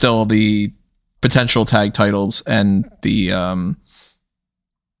still the potential tag titles and the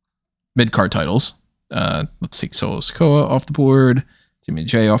mid-card titles. Let's take Solo Sikoa off the board, Jimmy and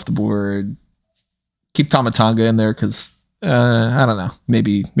Jay off the board. Keep Tama Tonga in there because I don't know.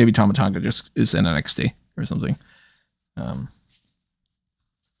 Maybe Tama Tonga just is in NXT or something.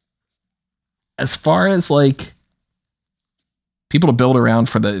 As far as like people to build around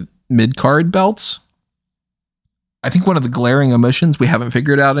for the mid-card belts, I think one of the glaring omissions we haven't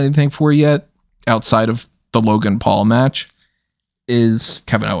figured out anything for yet, outside of the Logan Paul match, is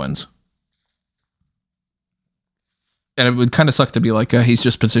Kevin Owens. And it would kind of suck to be like, he's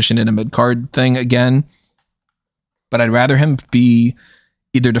just positioned in a mid-card thing again. But I'd rather him be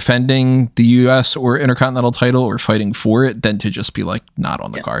either defending the US or Intercontinental title or fighting for it than to just be like not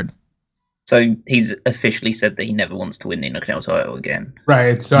on the card. So he's officially said that he never wants to win the Intercontinental title again.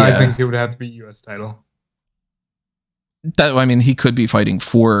 Right. So I think it would have to be US title. That, I mean, he could be fighting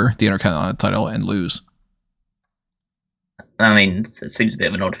for the Intercontinental title and lose. I mean, it seems a bit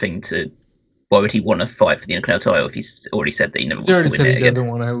of an odd thing to. Why would he want to fight for the Intercontinental title if he's already said that he never wants to win it again? He doesn't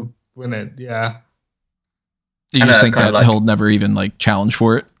want to win it. Yeah. You just think that he'll never even like challenge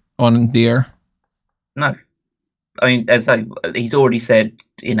for it on the air? No. I mean, as he's already said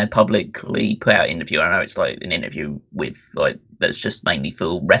in a publicly put out interview. I know it's like an interview with like that's just mainly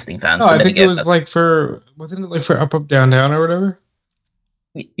for wrestling fans. No, I think it was like wasn't it like for Up Up Down Down or whatever?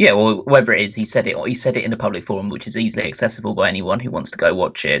 Yeah, well, whatever it is, he said it in a public forum, which is easily accessible by anyone who wants to go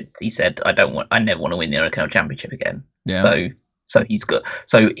watch it. He said, I never want to win the Intercontinental Championship again. Yeah. So he's got,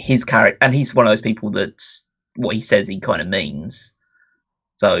 so his character, and he's one of those people that's what he says he kind of means.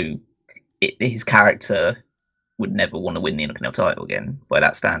 So his character would never want to win the Intercontinental title again by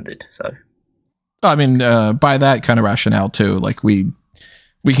that standard. So, I mean, by that kind of rationale too, like we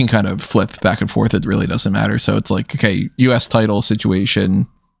can kind of flip back and forth. It really doesn't matter. So it's like, okay, US title situation,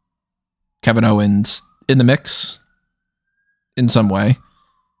 Kevin Owens in the mix in some way.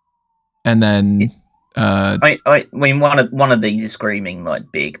 And then, I mean, one of these is screaming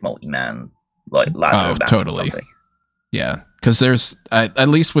like big multi-man, like ladder match totally. Or something. Yeah. Cause there's at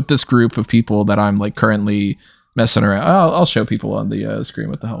least with this group of people that I'm like currently messing around. I'll show people on the screen.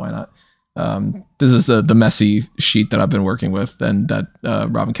 What the hell? Why not? This is the messy sheet that I've been working with and that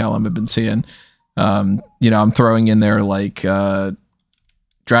Rob and Callum have been seeing. I'm throwing in there like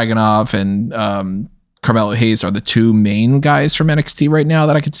Dragunov and Carmelo Hayes are the two main guys from NXT right now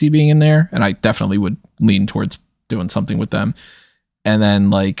that I could see being in there, and I definitely would lean towards doing something with them. And then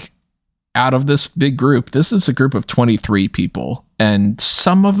like out of this big group, this is a group of 23 people. And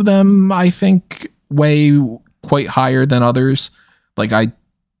some of them I think weigh quite higher than others. Like I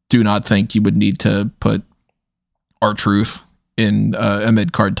do not think you would need to put R-Truth in a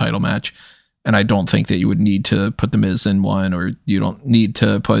mid-card title match. And I don't think that you would need to put The Miz in one, or you don't need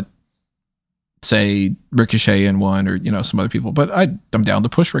to put, say, Ricochet in one, or, you know, some other people. But I'm down to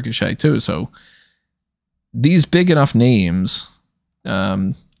push Ricochet too. So these big enough names,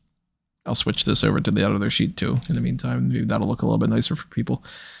 I'll switch this over to the other sheet too. In the meantime, maybe that'll look a little bit nicer for people.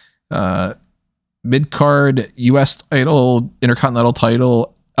 Mid-card, US title, Intercontinental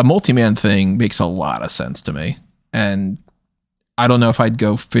title, a multi-man thing makes a lot of sense to me. And I don't know if I'd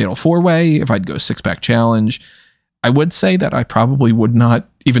go Fatal 4-Way, if I'd go 6-pack challenge. I would say that I probably would not,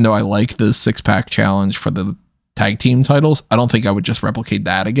 even though I like the 6-pack challenge for the tag team titles, I don't think I would just replicate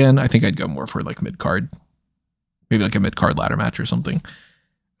that again. I think I'd go more for like mid-card, maybe like a mid-card ladder match or something.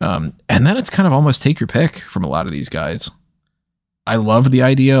 And then it's kind of almost take your pick from a lot of these guys. I love the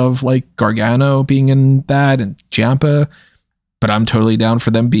idea of like Gargano being in that and Ciampa, but I'm totally down for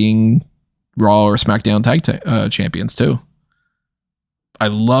them being Raw or SmackDown tag champions too. I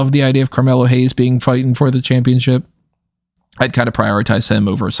love the idea of Carmelo Hayes being fighting for the championship. I'd kind of prioritize him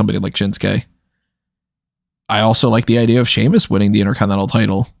over somebody like Shinsuke. I also like the idea of Sheamus winning the Intercontinental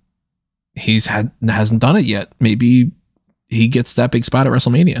title. Hasn't done it yet. Maybe he gets that big spot at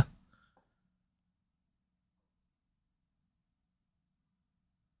WrestleMania.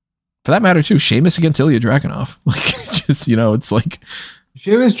 For that matter too, Sheamus against Ilya Dragunov. Like, just, you know, it's like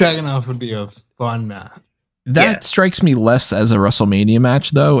Sheamus Dragunov would be a fun match. That strikes me less as a WrestleMania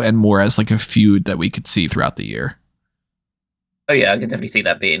match, though, and more as like a feud that we could see throughout the year. Oh, yeah, I can definitely see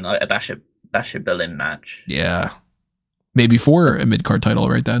that being like a Basher Berlin match. Yeah. Maybe for a mid-card title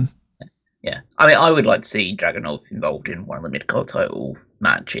right then. Yeah. I mean, I would like to see Dragunov involved in one of the mid-card title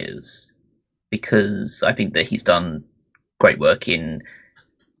matches, because I think that he's done great work in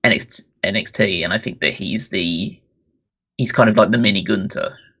NXT, and I think that he's kind of like the mini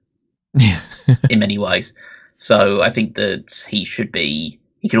Gunther. Yeah. In many ways. So I think that he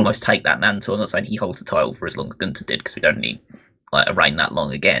can almost take that mantle. I'm not saying he holds the title for as long as Gunther did, because we don't need like a reign that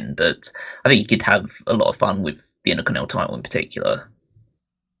long again, but I think he could have a lot of fun with the Intercontinental title in particular.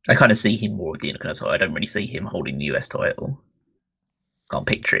 I kind of see him more with the Intercontinental title. I don't really see him holding the US title. Can't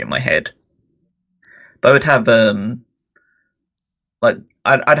picture it in my head. But I would have like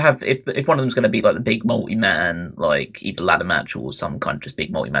I'd have, if one of them's going to be like the big multi-man, like either ladder match or some kind of just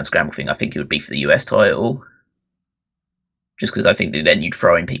big multi-man scramble thing, I think it would be for the US title. Just because I think that then you'd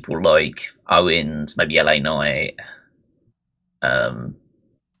throw in people like Owens, maybe LA Knight,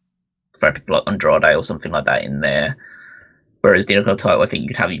 throw people like Andrade or something like that in there. Whereas the Intercontinental title, I think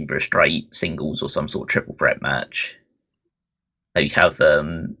you'd have either a straight singles or some sort of triple threat match. Maybe have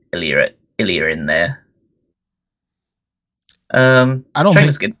Ilya in there. I don't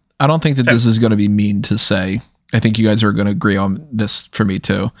think that this is going to be mean to say. I think you guys are going to agree on this for me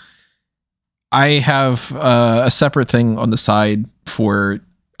too. I have a separate thing on the side for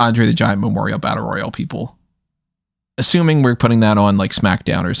Andre the Giant Memorial Battle Royal people. Assuming we're putting that on like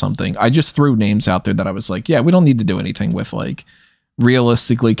SmackDown or something, I just threw names out there that I was like, yeah, we don't need to do anything with. Like,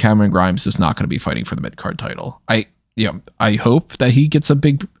 realistically, Cameron Grimes is not going to be fighting for the mid-card title. I hope that he gets a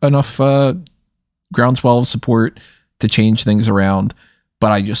big enough groundswell of support to change things around,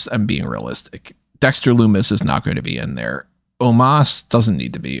 but I just am being realistic. Dexter Lumis is not going to be in there. Omos doesn't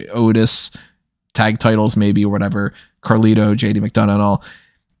need to be. Otis, tag titles maybe, or whatever. Carlito, JD McDonough and all.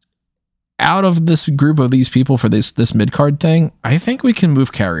 Out of this group of these people for this mid-card thing, I think we can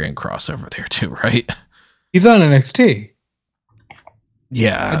move Karrion Kross over there too, right? He's on NXT.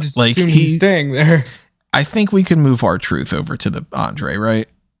 Yeah, like he's staying there. I think we can move R-Truth over to the Andre, right?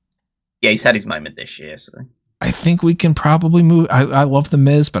 Yeah, he's had his moment this year, so I think we can probably move. I love The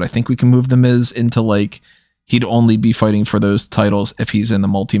Miz, but I think we can move The Miz into like he'd only be fighting for those titles if he's in the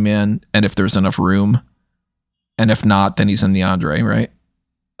multi-man and if there's enough room. And if not, then he's in the Andre, right?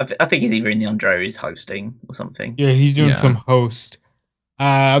 I think he's either in the Andre or he's hosting or something. Yeah, he's doing some host.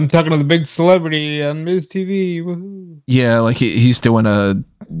 I'm talking to the big celebrity on Miz TV. Woohoo. Yeah, like he's doing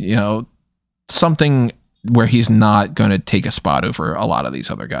something where he's not going to take a spot over a lot of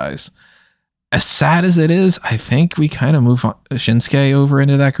these other guys. As sad as it is, I think we kind of move Shinsuke over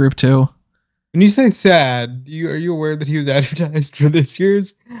into that group too. When you say sad, are you aware that he was advertised for this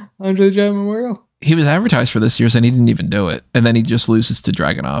year's Andre the Giant Memorial? He was advertised for this year's and he didn't even do it. And then he just loses to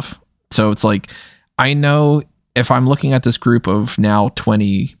Dragunov. So it's like, I know if I'm looking at this group of now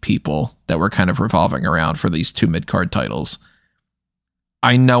 20 people that we're kind of revolving around for these two mid-card titles,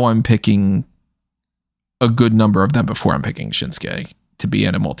 I know I'm picking a good number of them before I'm picking Shinsuke to be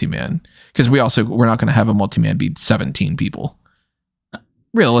in a multi-man, because we're not going to have a multi-man be 17 people.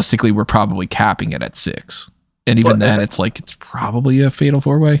 Realistically, we're probably capping it at 6, and even then, it's probably a fatal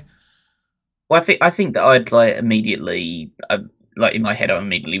 4-way. Well, I think that I'd like immediately, like in my head, I'm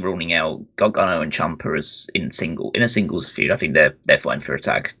immediately ruling out Gargano and Ciampa as in a singles feud. I think they're fine for a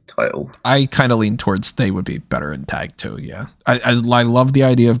tag title. I kind of lean towards they would be better in tag too. Yeah, I love the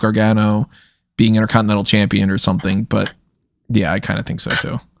idea of Gargano being Intercontinental Champion or something, but yeah, I kind of think so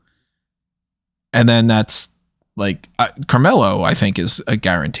too. And then that's like Carmelo, I think, is a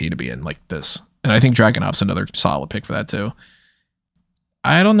guarantee to be in like this, and I think Dragunov's another solid pick for that too.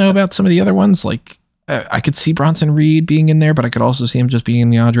 I don't know about some of the other ones. Like I could see Bronson Reed being in there, but I could also see him just being in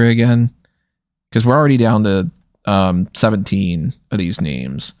the Andre again, because we're already down to 17 of these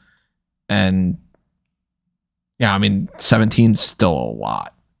names, and yeah, I mean 17's still a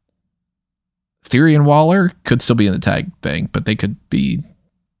lot. Theory and Waller could still be in the tag thing, but they could be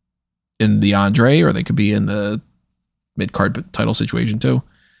in the Andre, or they could be in the mid-card title situation too.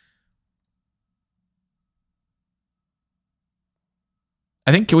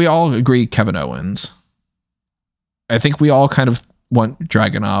 I think we all agree Kevin Owens. I think we all kind of want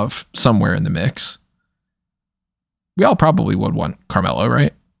Dragunov somewhere in the mix. We all probably would want Carmelo,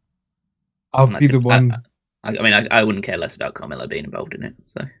 right? I'll be the one. I wouldn't care less about Carmelo being involved in it.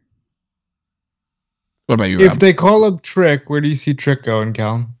 So, what about you, If Rob? they call up Trick, where do you see Trick going,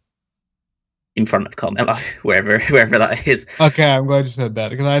 Cal? In front of Carmelo, wherever that is. Okay, I'm glad you said that,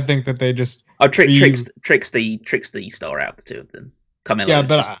 because I think that they just Trick's the star out of the two of them. Carmelo. Yeah,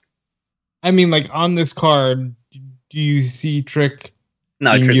 but I mean, like on this card, do you see Trick?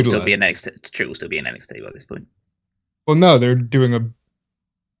 No, Trick will still be in NXT. Trick will still be in NXT by this point. Well, no, they're doing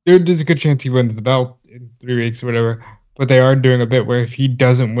there's a good chance he wins the belt in 3 weeks or whatever. But they are doing a bit where if he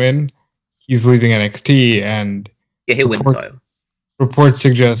doesn't win, he's leaving NXT, and yeah, he'll win the title. Reports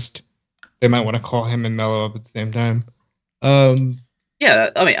suggest they might want to call him and Mello up at the same time.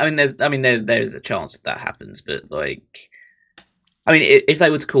 Yeah, I mean, there's a chance that happens, but like, I mean, if they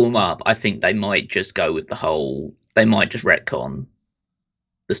were to call him up, I think they might just go with they might just retcon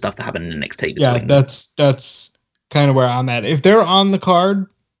the stuff that happened in NXT. Yeah, that's kind of where I'm at. If they're on the card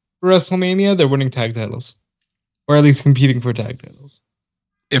for WrestleMania, they're winning tag titles, or at least competing for tag titles.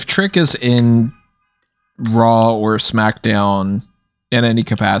 If Trick is in Raw or SmackDown in any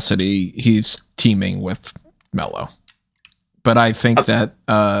capacity, he's teaming with Mello. But I think that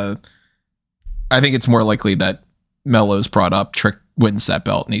I think it's more likely that Mello's brought up, Trick wins that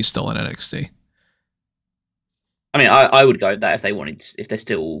belt, and he's still in NXT. I mean, I would go with that if they're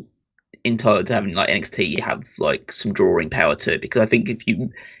still entitled to having like NXT have like some drawing power to it, because I think if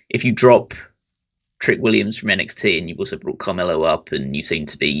you drop Trick Williams from NXT and you've also brought Carmelo up, and you seem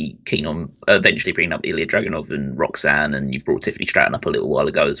to be keen on eventually bringing up Ilya Dragunov and Roxanne, and you've brought Tiffany Stratton up a little while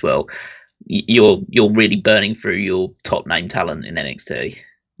ago as well, you're really burning through your top name talent in NXT.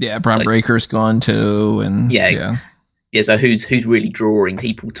 Yeah, Braun Breaker's gone too, and yeah. So who's really drawing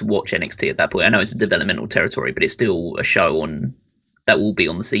people to watch NXT at that point? I know it's a developmental territory, but it's still a show that will be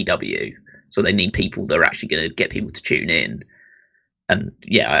on the CW. So they need people that are actually going to get people to tune in. And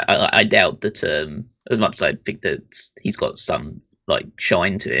yeah, I doubt that as much as I think that he's got some like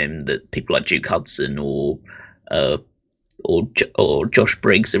shine to him, that people like Duke Hudson or Josh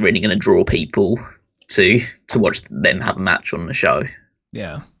Briggs are really going to draw people to watch them have a match on the show.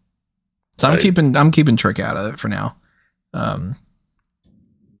 Yeah. So I'm keeping Trick out of it for now.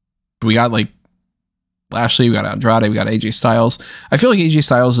 We got like Lashley, we got Andrade, we got AJ Styles. I feel like AJ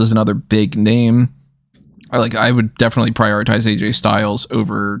Styles is another big name. I would definitely prioritize AJ Styles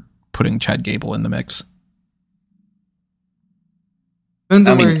over putting Chad Gable in the mix. Depends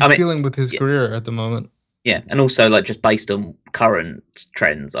on where he's feeling with his career at the moment. Yeah, and also like just based on current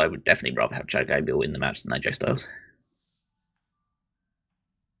trends, I would definitely rather have Chad Gable in the match than AJ Styles.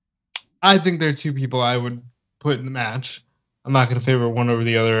 I think there are two people I would put in the match. I'm not going to favor one over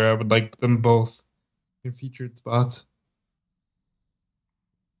the other. I would like them both in featured spots.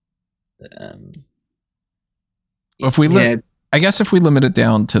 If we I guess if we limit it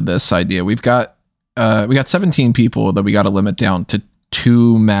down to this idea, we got 17 people that we got to limit down to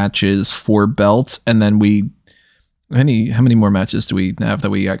 2 matches for belts, and then how many more matches do we have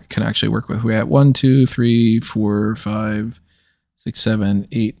that we can actually work with? We have 1, 2, 3, 4, 5, 6, 7,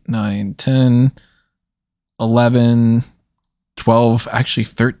 8, 9, 10, 11, 12, actually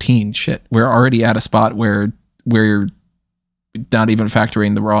 13. Shit, we're already at a spot where we're not even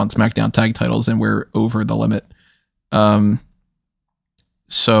factoring the Raw and SmackDown tag titles, and we're over the limit.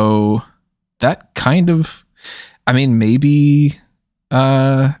 So that kind of, I mean, maybe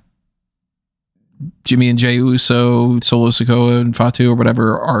Jimmy and Jey Uso, Solo Sikoa, and Fatu or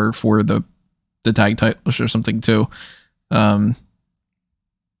whatever are for the tag titles or something too. I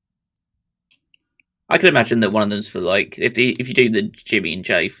could imagine that one of them's for like if you do the Jimmy and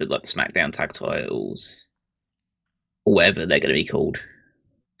Jey for like the SmackDown tag titles or whatever they're going to be called.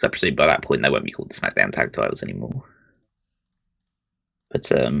 So I presume by that point they won't be called the SmackDown tag titles anymore. But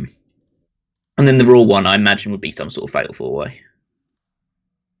and then the Raw one I imagine would be some sort of fatal 4-way.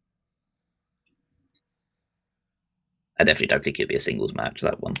 I definitely don't think it'd be a singles match,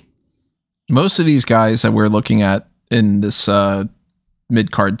 that one. Most of these guys that we're looking at in this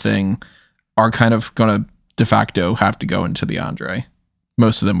mid-card thing are kind of going to de facto have to go into the Andre.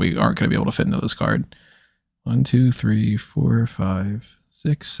 Most of them we aren't going to be able to fit into this card. 1, 2, 3, 4, 5,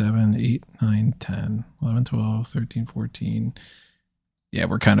 6, 7, 8, 9, 10, 11, 12, 13, 14. Yeah,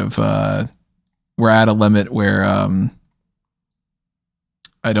 we're kind of we're at a limit where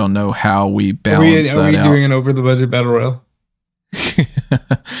I don't know how we balance that out. Are we doing an over the budget battle royal?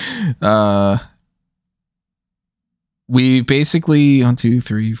 We basically 1, 2,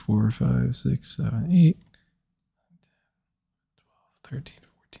 3, 4, 5, 6, 7, 8, 12, 13,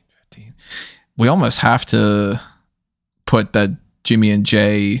 14, 15. We almost have to put that Jimmy and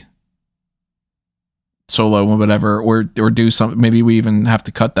Jey solo or whatever, or do something. Maybe we even have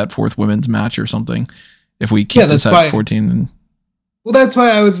to cut that fourth women's match or something if we keep this at 14. And well, that's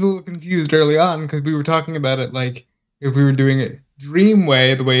why I was a little confused early on, because we were talking about it like if we were doing it dream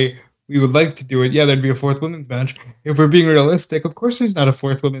way, the way we would like to do it, yeah, there'd be a fourth women's match. If we're being realistic, of course there's not a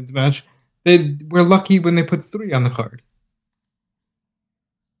fourth women's match. We're lucky when they put 3 on the card.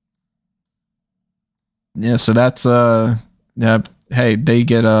 Yeah, so that's yeah, hey, they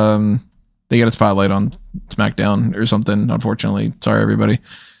get a spotlight on SmackDown or something, unfortunately. Sorry everybody.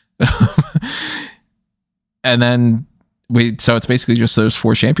 And then so it's basically just those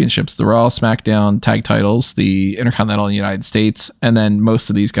 4 championships: the Raw, SmackDown tag titles, the Intercontinental in the United States, and then most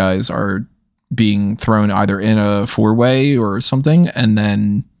of these guys are being thrown either in a 4-way or something, and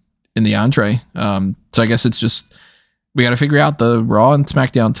then in the Andre. So I guess it's just we got to figure out the Raw and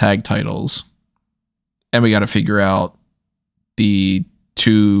SmackDown tag titles, and we got to figure out the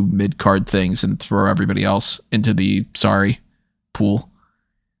 2 mid-card things and throw everybody else into the pool.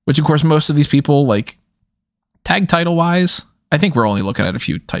 Which of course most of these people, like, tag title wise, I think we're only looking at a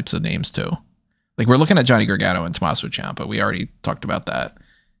few types of names too. Like we're looking at Johnny Gargano and Tommaso Ciampa. We already talked about that.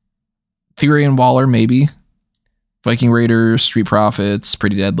 Theory and Waller, maybe. Viking Raiders, Street Profits,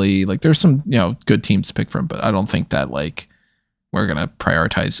 Pretty Deadly. Like there's some, good teams to pick from, but I don't think that like we're going to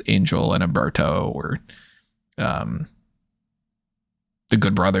prioritize Angel and Umberto or the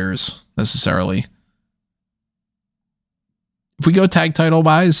Good Brothers necessarily. If we go tag title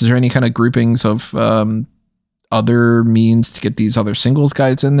wise, is there any kind of groupings of other means to get these other singles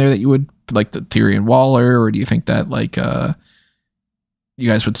guys in there that you would like, the Theory and Waller, or do you think that like you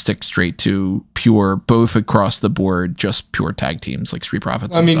guys would stick straight to pure, both across the board, just pure tag teams like Street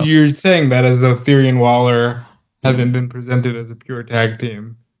Profits? I mean, stuff? You're saying that as though Theory and Waller haven't been presented as a pure tag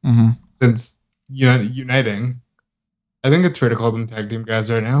team since uniting. I think it's fair to call them tag team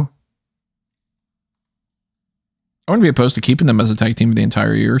guys right now. I wouldn't be opposed to keeping them as a tag team the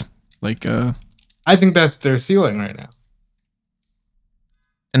entire year. Like, I think that's their ceiling right now.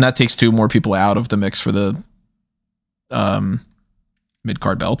 And that takes 2 more people out of the mix for the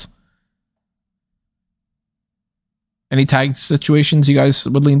mid-card belt. Any tag situations you guys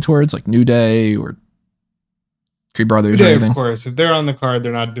would lean towards, like New Day or Creed Brothers? New Day, or anything? Of course. If they're on the card,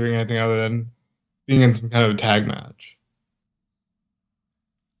 they're not doing anything other than being in some kind of a tag match.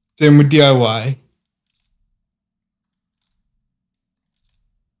 Same with DIY.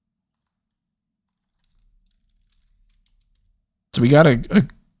 So we got a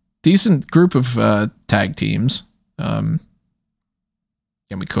decent group of tag teams. And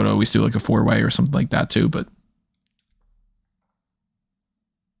we could always do like a 4-way or something like that too, but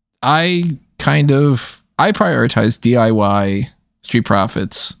I prioritize DIY, Street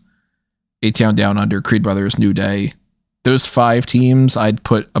Profits, A-Town Down Under, Creed Brothers, New Day. Those 5 teams I'd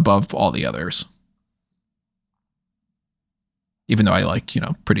put above all the others. Even though I like,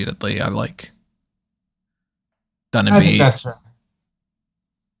 Pretty Deadly, I like Dun and Beat. That's right.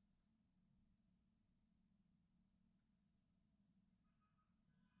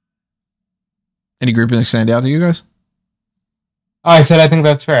 Any grouping stand out to you guys? Oh, I said I think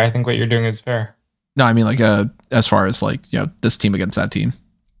that's fair. I think what you're doing is fair. No, I mean like as far as like, this team against that team.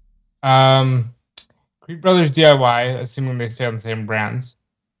 Creed Brothers DIY, assuming they stay on the same brands.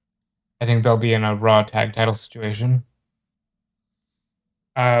 I think they'll be in a Raw tag title situation.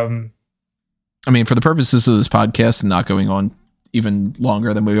 I mean, for the purposes of this podcast and not going on even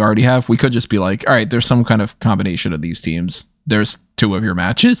longer than we already have. We could just be like, all right, there's some kind of combination of these teams. There's 2 of your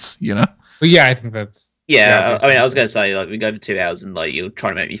matches, you know? Well, yeah, I think that's... Yeah, I mean, I was going to say, like, we go over 2 hours and, like, you're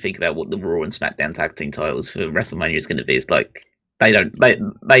trying to make me think about what the Raw and SmackDown tag team titles for WrestleMania is going to be. It's like, they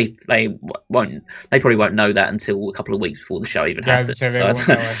probably won't know that until a couple of weeks before the show even happens. They won't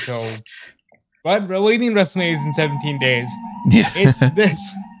know until... What do you mean WrestleMania is in 17 days? Yeah. It's this.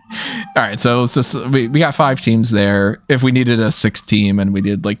 All right, so it's just we got 5 teams there. If we needed a 6th team and we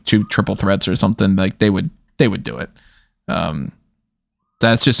did like 2 triple threats or something, like they would do it.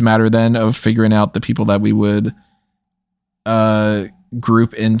 That's just a matter then of figuring out the people that we would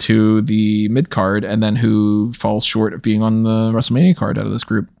group into the mid card and then who falls short of being on the WrestleMania card out of this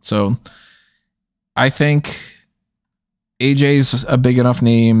group. So I think AJ's a big enough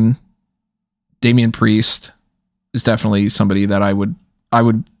name. Damian Priest is definitely somebody that I would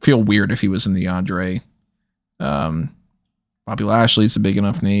feel weird if he was in the Andre. Bobby Lashley's a big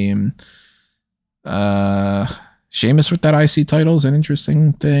enough name. Sheamus with that IC title is an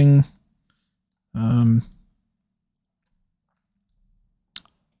interesting thing.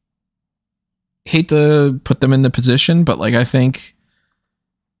 Hate to put them in the position, but like I think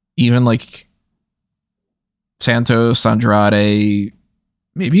even like Santos, Andrade,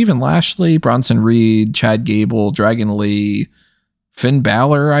 maybe even Lashley, Bronson Reed, Chad Gable, Dragon Lee, Finn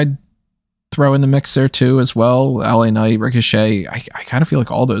Balor, I'd throw in the mix there too as well. LA Knight, Ricochet. I kind of feel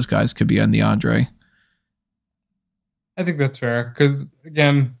like all those guys could be on the Andre. I think that's fair because,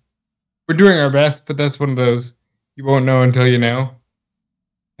 again, we're doing our best, but that's one of those you won't know until you know.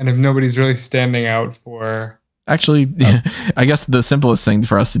 And if nobody's really standing out for... Actually, I guess the simplest thing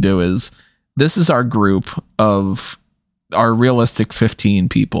for us to do is this is our group of our realistic 15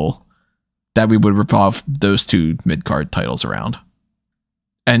 people that we would revolve those 2 mid-card titles around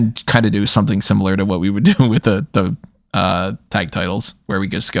and kind of do something similar to what we would do with the tag titles, where we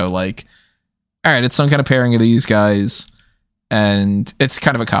just go like, all right, it's some kind of pairing of these guys, and it's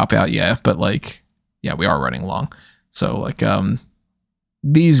kind of a cop-out, yeah, but like, yeah, we are running long. So like,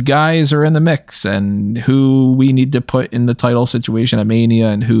 these guys are in the mix, and who we need to put in the title situation at Mania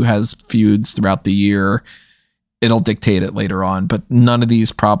and who has feuds throughout the year, it'll dictate it later on, but none of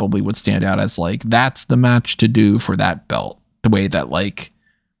these probably would stand out as like, that's the match to do for that belt, the way that like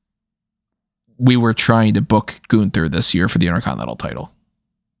we were trying to book Gunther this year for the Intercontinental title.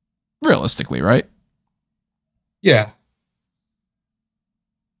 Realistically, right? Yeah.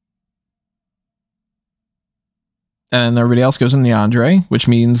 And everybody else goes in the Andre, which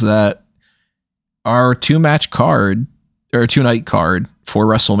means that our 2-match card or 2-night card for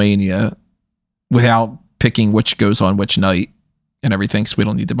WrestleMania, without picking which goes on which night and everything, so we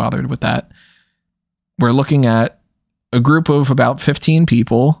don't need to bother with that, we're looking at a group of about 15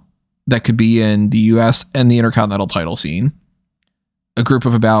 people that could be in the US and the Intercontinental title scene. A group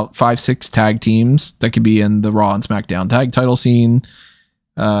of about 5-6 tag teams that could be in the Raw and SmackDown tag title scene.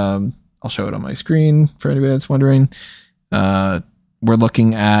 I'll show it on my screen for anybody that's wondering. We're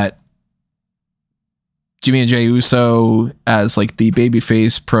looking at Jimmy and Jey Uso as like the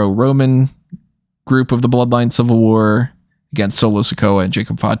babyface pro-Roman group of the Bloodline Civil War against Solo Sikoa and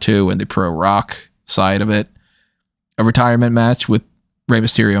Jacob Fatu and the pro-Rock side of it. A retirement match with Rey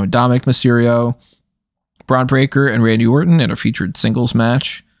Mysterio and Dominic Mysterio. Braun Breaker and Randy Orton in a featured singles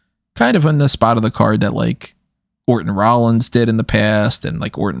match. Kind of in the spot of the card that like Orton Rollins did in the past, and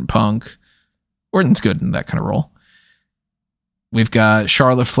like Orton Punk. Orton's good in that kind of role. We've got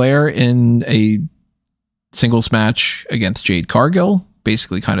Charlotte Flair in a singles match against Jade Cargill,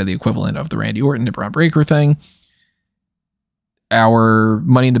 basically kind of the equivalent of the Randy Orton to Braun Breaker thing. Our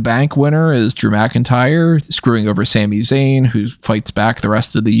Money in the Bank winner is Drew McIntyre, screwing over Sami Zayn, who fights back the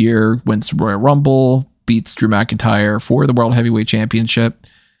rest of the year, wins the Royal Rumble, beats Drew McIntyre for the World Heavyweight Championship.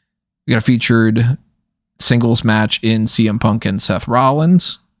 We got a featured singles match in CM Punk and Seth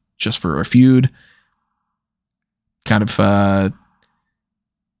Rollins, just for a feud. Kind of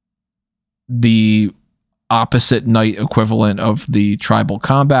the opposite night equivalent of the Tribal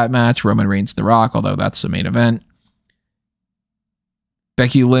Combat match, Roman Reigns The Rock, although that's the main event.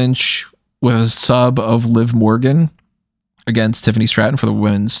 Becky Lynch with a sub of Liv Morgan against Tiffany Stratton for the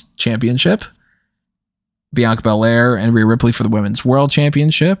Women's Championship. Bianca Belair and Rhea Ripley for the Women's World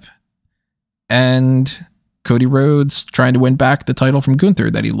Championship. And Cody Rhodes trying to win back the title from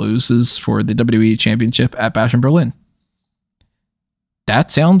Gunther that he loses for the WWE Championship at Bash in Berlin.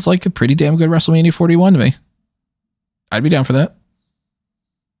 That sounds like a pretty damn good WrestleMania 41 to me. I'd be down for that.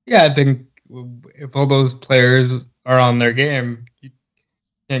 Yeah, I think if all those players are on their game, you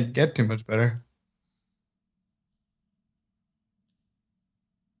can't get too much better.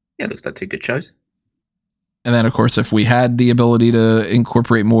 Yeah, looks like 2 good shows. And then, of course, if we had the ability to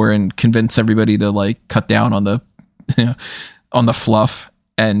incorporate more and convince everybody to like cut down on the on the fluff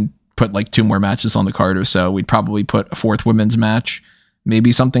and put like 2 more matches on the card or so, we'd probably put a 4th women's match,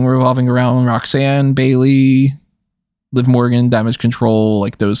 maybe something revolving around Roxanne, Bayley, Liv Morgan, Damage Control,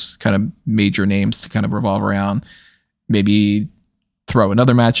 like those kind of major names to kind of revolve around. Maybe throw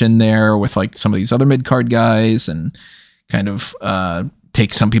another match in there with like some of these other mid-card guys and kind of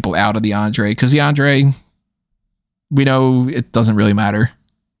take some people out of the Andre, because the Andre, we know it doesn't really matter.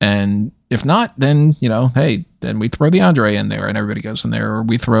 And if not, then, you know, hey, then we throw the Andre in there and everybody goes in there, or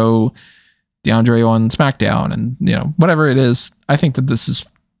we throw the Andre on SmackDown, and, you know, whatever it is. I think that this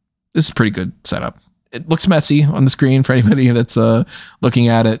is a pretty good setup. It looks messy on the screen for anybody that's looking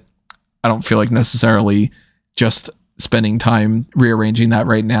at it. I don't feel like necessarily just spending time rearranging that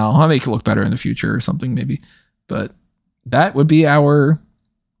right now. I'll make it look better in the future or something maybe. But that would be our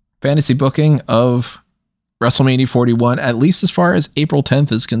fantasy booking of WrestleMania 41, at least as far as April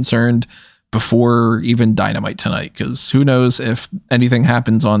 10th is concerned, before even Dynamite tonight, because who knows if anything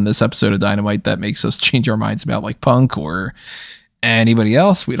happens on this episode of Dynamite that makes us change our minds about like Punk or anybody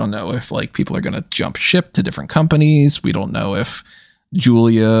else. We don't know if like people are going to jump ship to different companies. We don't know if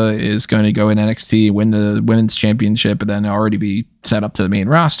Julia is going to go in NXT, win the women's championship, and then already be set up to the main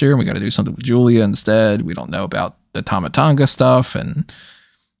roster, and we got to do something with Julia instead. We don't know about the Tama Tonga stuff, and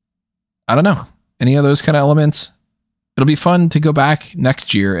I don't know any of those kind of elements. It'll be fun to go back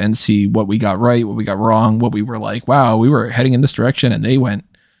next year and see what we got right, what we got wrong, what we were like, wow, we were heading in this direction and they went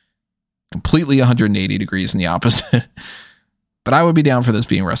completely 180 degrees in the opposite. But I would be down for this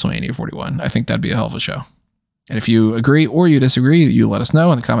being WrestleMania 41. I think that'd be a hell of a show. And if you agree or you disagree, you let us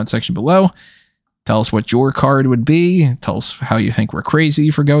know in the comment section below. Tell us what your card would be. Tell us how you think we're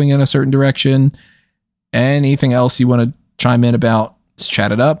crazy for going in a certain direction. Anything else you want to chime in about, just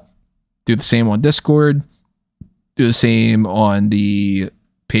chat it up. Do the same on Discord. Do the same on the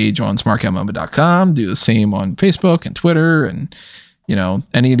page on smarkoutmoment.com. Do the same on Facebook and Twitter and, you know,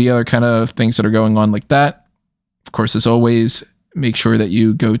 any of the other kind of things that are going on like that. Of course, as always, make sure that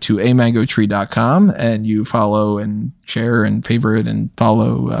you go to amangotree.com and you follow and share and favorite and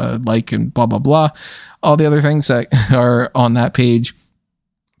follow, like, and blah, blah, blah. All the other things that are on that page.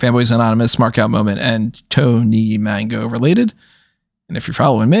 Fanboys Anonymous, Smark Out Moment, and Tony Mango related. And if you're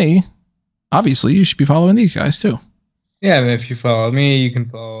following me, obviously you should be following these guys too. Yeah, and if you follow me, you can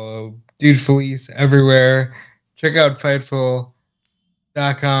follow Dude Felice everywhere. Check out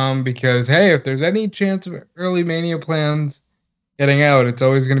Fightful.com because, hey, if there's any chance of early Mania plans getting out, it's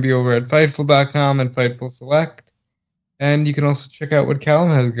always going to be over at Fightful.com and Fightful Select. And you can also check out what Callum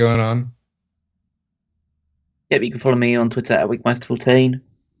has going on. Yep, you can follow me on Twitter at Weekmaster14.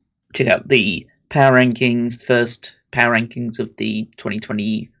 Check out the power rankings, first power rankings of the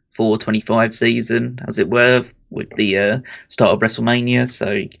 2024-25 season, as it were, with the start of WrestleMania.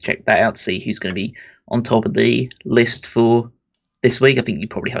 So you can check that out, see who's going to be on top of the list for this week. I think you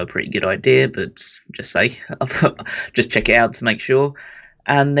probably have a pretty good idea, but just check it out to make sure.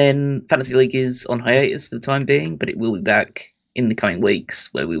 And then Fantasy League is on hiatus for the time being, but it will be back in the coming weeks,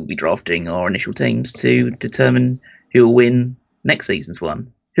 where we will be drafting our initial teams to determine who will win next season's one.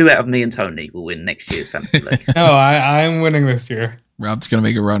 Who out of me and Tony will win next year's Fantasy League? No, I'm winning this year. Rob's going to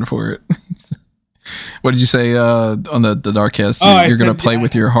make a run for it. What did you say on the Darkcast? You're going to play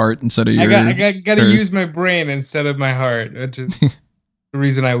with your heart instead of your... I got to use my brain instead of my heart, which is the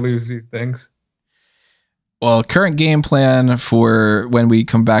reason I lose these things. Well, current game plan for when we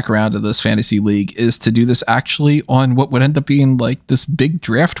come back around to this fantasy league is to do this actually on what would end up being like this big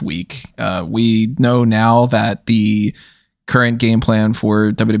draft week. We know now that the current game plan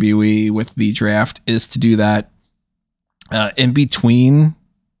for WWE with the draft is to do that in between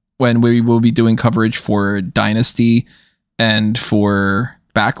when we will be doing coverage for Dynasty and for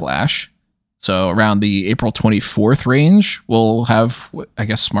Backlash. So around the April 24th range, we'll have, I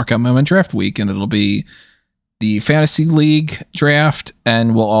guess, Smark Out Moment Draft Week, and it'll be the Fantasy League draft,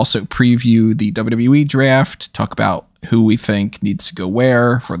 and we'll also preview the WWE draft, talk about who we think needs to go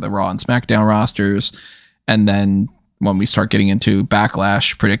where for the Raw and SmackDown rosters, and then when we start getting into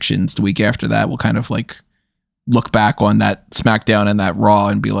Backlash predictions the week after that, we'll kind of like look back on that SmackDown and that Raw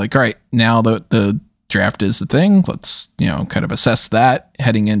and be like, all right, now the draft is the thing. Let's, you know, kind of assess that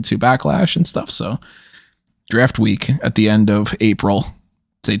heading into Backlash and stuff. So draft week at the end of April.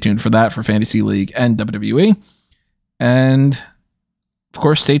 Stay tuned for that for Fantasy League and WWE. And of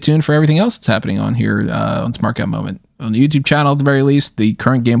course, stay tuned for everything else that's happening on here on Smark Out Moment. On the YouTube channel, at the very least, the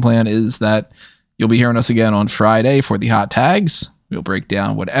current game plan is that you'll be hearing us again on Friday for the hot tags. We'll break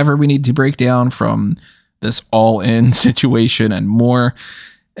down whatever we need to break down from this all-in situation and more.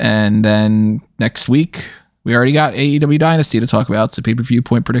 And then next week, we already got AEW Dynasty to talk about, so pay-per-view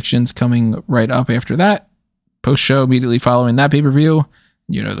point predictions coming right up after that. Post-show immediately following that pay-per-view.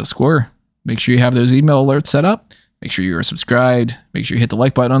 You know the score. Make sure you have those email alerts set up. Make sure you are subscribed. Make sure you hit the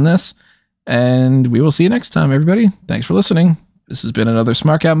like button on this. And we will see you next time, everybody. Thanks for listening. This has been another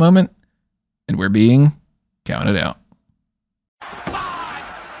Smark Out moment, and we're being counted out.